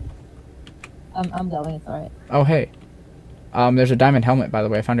 Alright. I'm going. It's alright. Oh hey. There's a diamond helmet, by the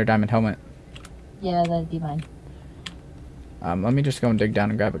way. I found your diamond helmet. Yeah, that'd be mine. Let me just go and dig down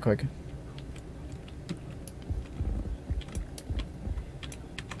and grab it quick.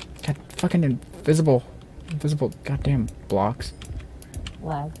 God, fucking invisible goddamn blocks.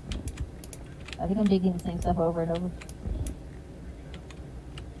 Lag. I think I'm digging the same stuff over and over.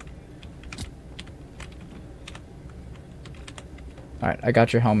 Alright, I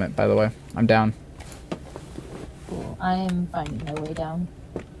got your helmet, by the way. I'm down. Cool. I am finding my way down.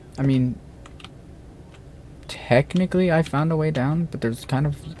 I mean, technically I found a way down, but there's kind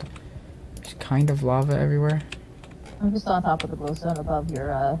of lava everywhere. I'm just on top of the glowstone above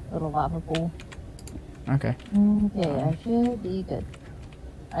your little lava pool. Okay. Okay, I should be good.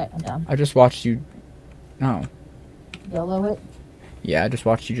 Alright, I'm down. I just watched you... No. YOLO it? Yeah, I just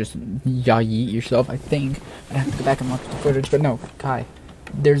watched you just yeet yourself, I think. I'd have to go back and watch the footage, but no, Kai.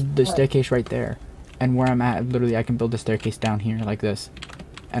 There's the staircase right there. And where I'm at, literally, I can build a staircase down here like this.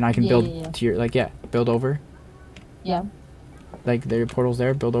 And I can build to your... Like, yeah, build over. Yeah. Like, there are portals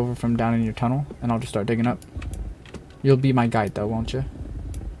there, build over from down in your tunnel, and I'll just start digging up. You'll be my guide, though, won't you?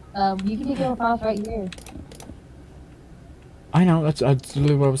 You can take it across right here. I know, that's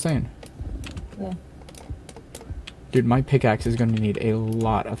literally what I was saying. Yeah. Dude, my pickaxe is going to need a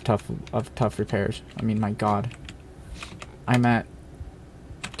lot of tough repairs. I mean, my god. I'm at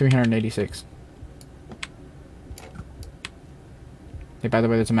 386. Hey, by the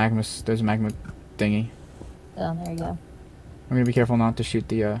way, there's a magma thingy. Oh, there you go. I'm gonna be careful not to shoot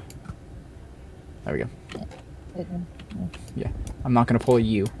the, There we go. Yeah. I'm not gonna pull a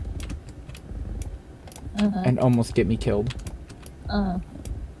U. And almost get me killed.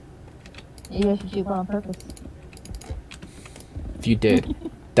 Maybe I should shoot one on purpose. If you did,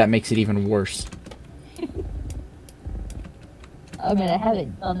 that makes it even worse. I mean, I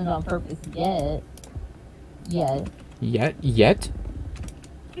haven't done it on purpose yet. Yet?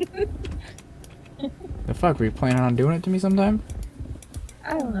 The fuck, were you planning on doing it to me sometime?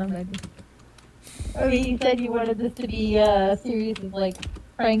 I don't know, maybe. I mean, you said you wanted this to be a series of, like,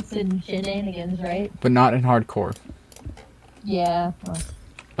 pranks and shenanigans, right? But not in hardcore. Yeah. Well.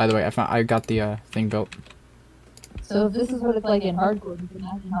 By the way, I got the thing built. So if this is what it's like in hardcore, you can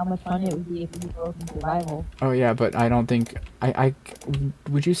imagine how much fun it would be if you go in survival. Oh yeah, but I don't think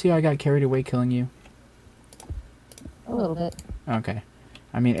would you say I got carried away killing you? A little bit. Okay.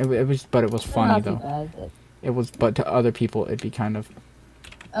 I mean, it was, but it was funny though. Bad, but... It was, but to other people, it'd be kind of.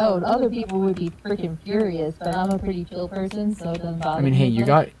 Oh, to other people would be freaking furious, but I'm a pretty chill person, so it doesn't bother me. I mean, hey,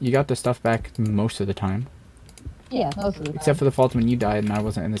 you got the stuff back most of the time. Yeah, most of the time. Except for the fault when you died and I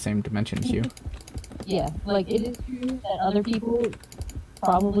wasn't in the same dimension as you. Yeah, like, it is true that other people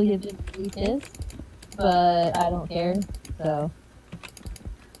probably have been really pissed, but I don't care, so...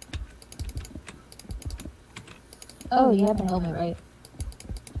 Oh, you have a helmet, right?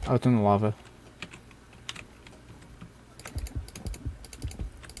 Oh, it's in the lava.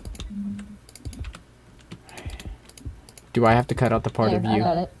 Do I have to cut out the part of you? I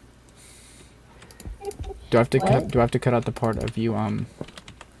got it. Do I have to cut? Do I have to cut out the part of you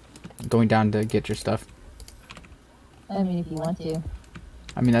going down to get your stuff? I mean, if you want to.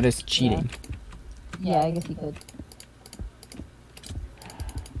 I mean, that is cheating. Yeah, I guess you could.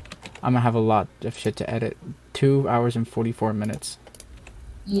 I'm gonna have a lot of shit to edit. 2 hours and 44 minutes.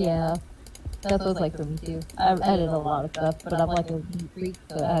 Yeah, that's what it's like for me too. I edit a lot of stuff, but I'm like a freak,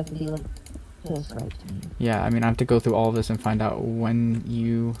 so it has to be like just right to me. Yeah, I mean, I have to go through all of this and find out when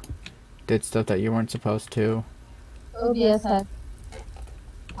you did stuff that you weren't supposed to. OBS has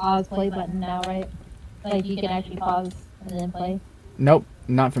pause play button now, right? Like you can actually pause and then play. Nope,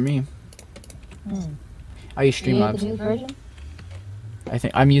 not for me. I use Streamlabs. The new version? I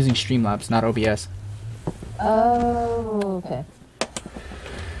think I'm using Streamlabs, not OBS. Oh, okay.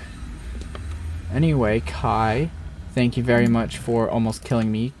 Anyway, Kai, thank you very much for almost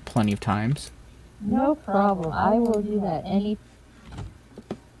killing me plenty of times. No problem. I will do that any.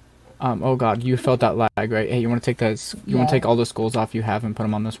 Oh god, you felt that lag, right? Hey, you want to take those? You want to take all the skulls off you have and put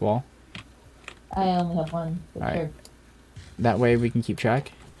them on this wall? I only have one. All right. Sure. That way we can keep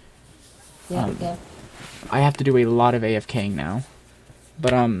track. Yeah. Yeah. I have to do a lot of AFKing now,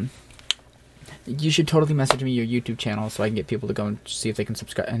 but you should totally message me your YouTube channel so I can get people to go and see if they can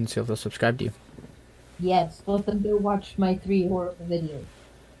subscribe and see if they'll subscribe to you. Yes, let them go watch my 3 horrible videos.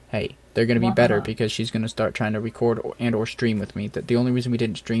 Hey, they're gonna be better because she's gonna start trying to record or stream with me. The only reason we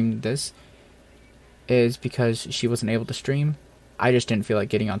didn't stream this is because she wasn't able to stream. I just didn't feel like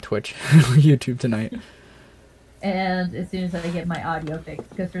getting on Twitch or YouTube tonight. And as soon as I get my audio fixed,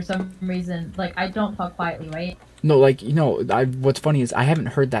 because for some reason, like, I don't talk quietly, right? No, like, you know, what's funny is I haven't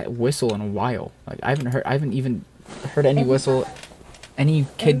heard that whistle in a while. Like, I haven't even heard any whistle. Any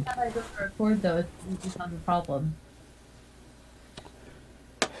kid. Every time I go to record, though, it's just not a problem.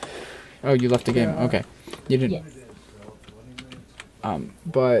 Oh, you left the game. Okay, you didn't. Yes.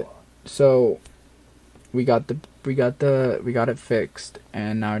 But so we got it fixed,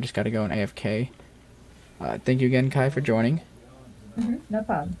 and now I just got to go in AFK. Thank you again, Kai, for joining. No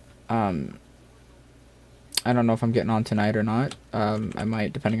problem. I don't know if I'm getting on tonight or not. I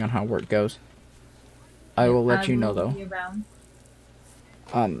might, depending on how work goes. I will let you know, though.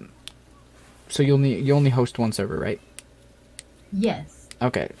 So you only host one server, right? Yes.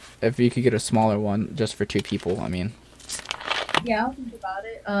 Okay. If you could get a smaller one, just for 2 people, I mean. Yeah, I'll think about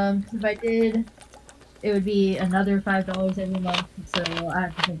it. If I did, it would be another $5 every month, so I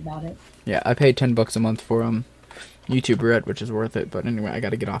have to think about it. Yeah, I paid $10 a month for YouTube Red, which is worth it. But anyway, I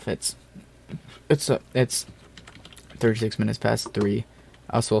gotta get off. It's 36 minutes past 3.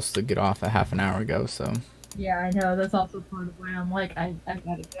 I was supposed to get off a half an hour ago, so. Yeah, I know. That's also part of why I'm like, I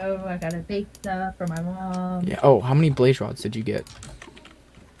gotta go. I gotta bake stuff for my mom. Yeah. Oh, how many blaze rods did you get?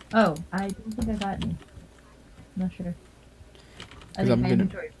 Oh, I don't think I got any. I'm not sure.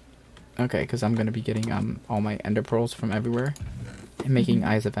 Okay, because I'm gonna be getting all my ender pearls from everywhere and making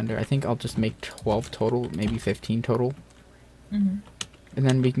Eyes of Ender. I think I'll just make 12 total, maybe 15 total. And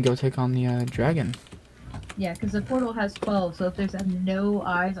then we can go take on the dragon. Yeah, because the portal has 12, so if there's no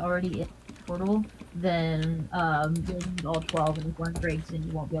eyes already in the portal, then you'll need all 12, and if one breaks, then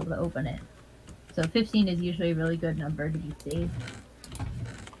you won't be able to open it. So 15 is usually a really good number to be safe.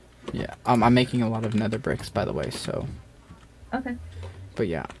 Yeah, I'm making a lot of nether bricks, by the way, so. Okay. But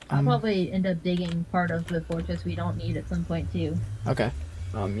yeah. I'll probably end up digging part of the fortress we don't need at some point, too. Okay.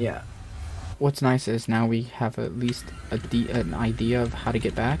 Yeah. What's nice is now we have at least an idea of how to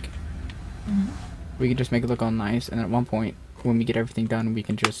get back. We can just make it look all nice, and at one point, when we get everything done, we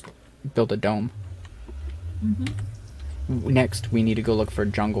can just build a dome. Next, we need to go look for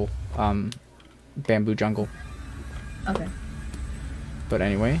jungle. Bamboo jungle. Okay. But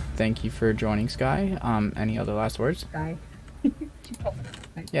anyway, thank you for joining, Sky. Any other last words? Sky.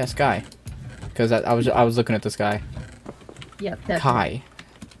 Yeah, Sky. Because I was looking at the sky. Yep, definitely. Kai.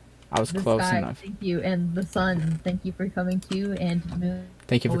 I was The close sky, enough. thank you, and the sun, thank you for coming too, and Moon.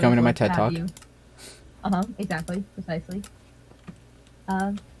 Thank you for always coming to my love TED have Talk. you. Exactly, precisely.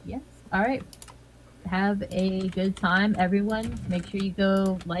 Yes. All right. Have a good time, everyone. Make sure you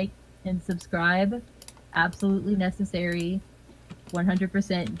go like and subscribe. Absolutely necessary.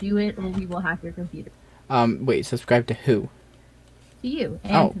 100% do it, or we will hack your computer. Wait, subscribe to who? To you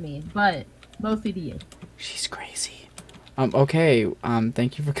and Oh. to me, but mostly to you. She's crazy. Okay,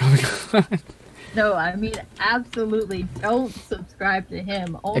 thank you for coming on. No, I mean absolutely don't subscribe to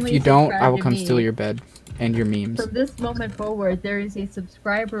him. Only If you don't, subscribe I will to come me. steal your bed and your memes. From this moment forward, there is a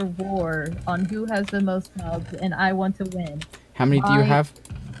subscriber war on who has the most subs, and I want to win. How many do you have?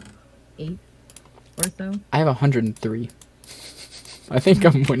 8 or so. I have 103. I think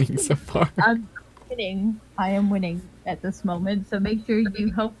I'm winning so far. I'm winning. I am winning at this moment, so make sure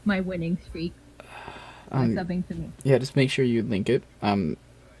you help my winning streak by subbing to me. Yeah, just make sure you link it.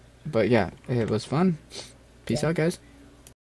 But yeah, it was fun. Peace out, guys.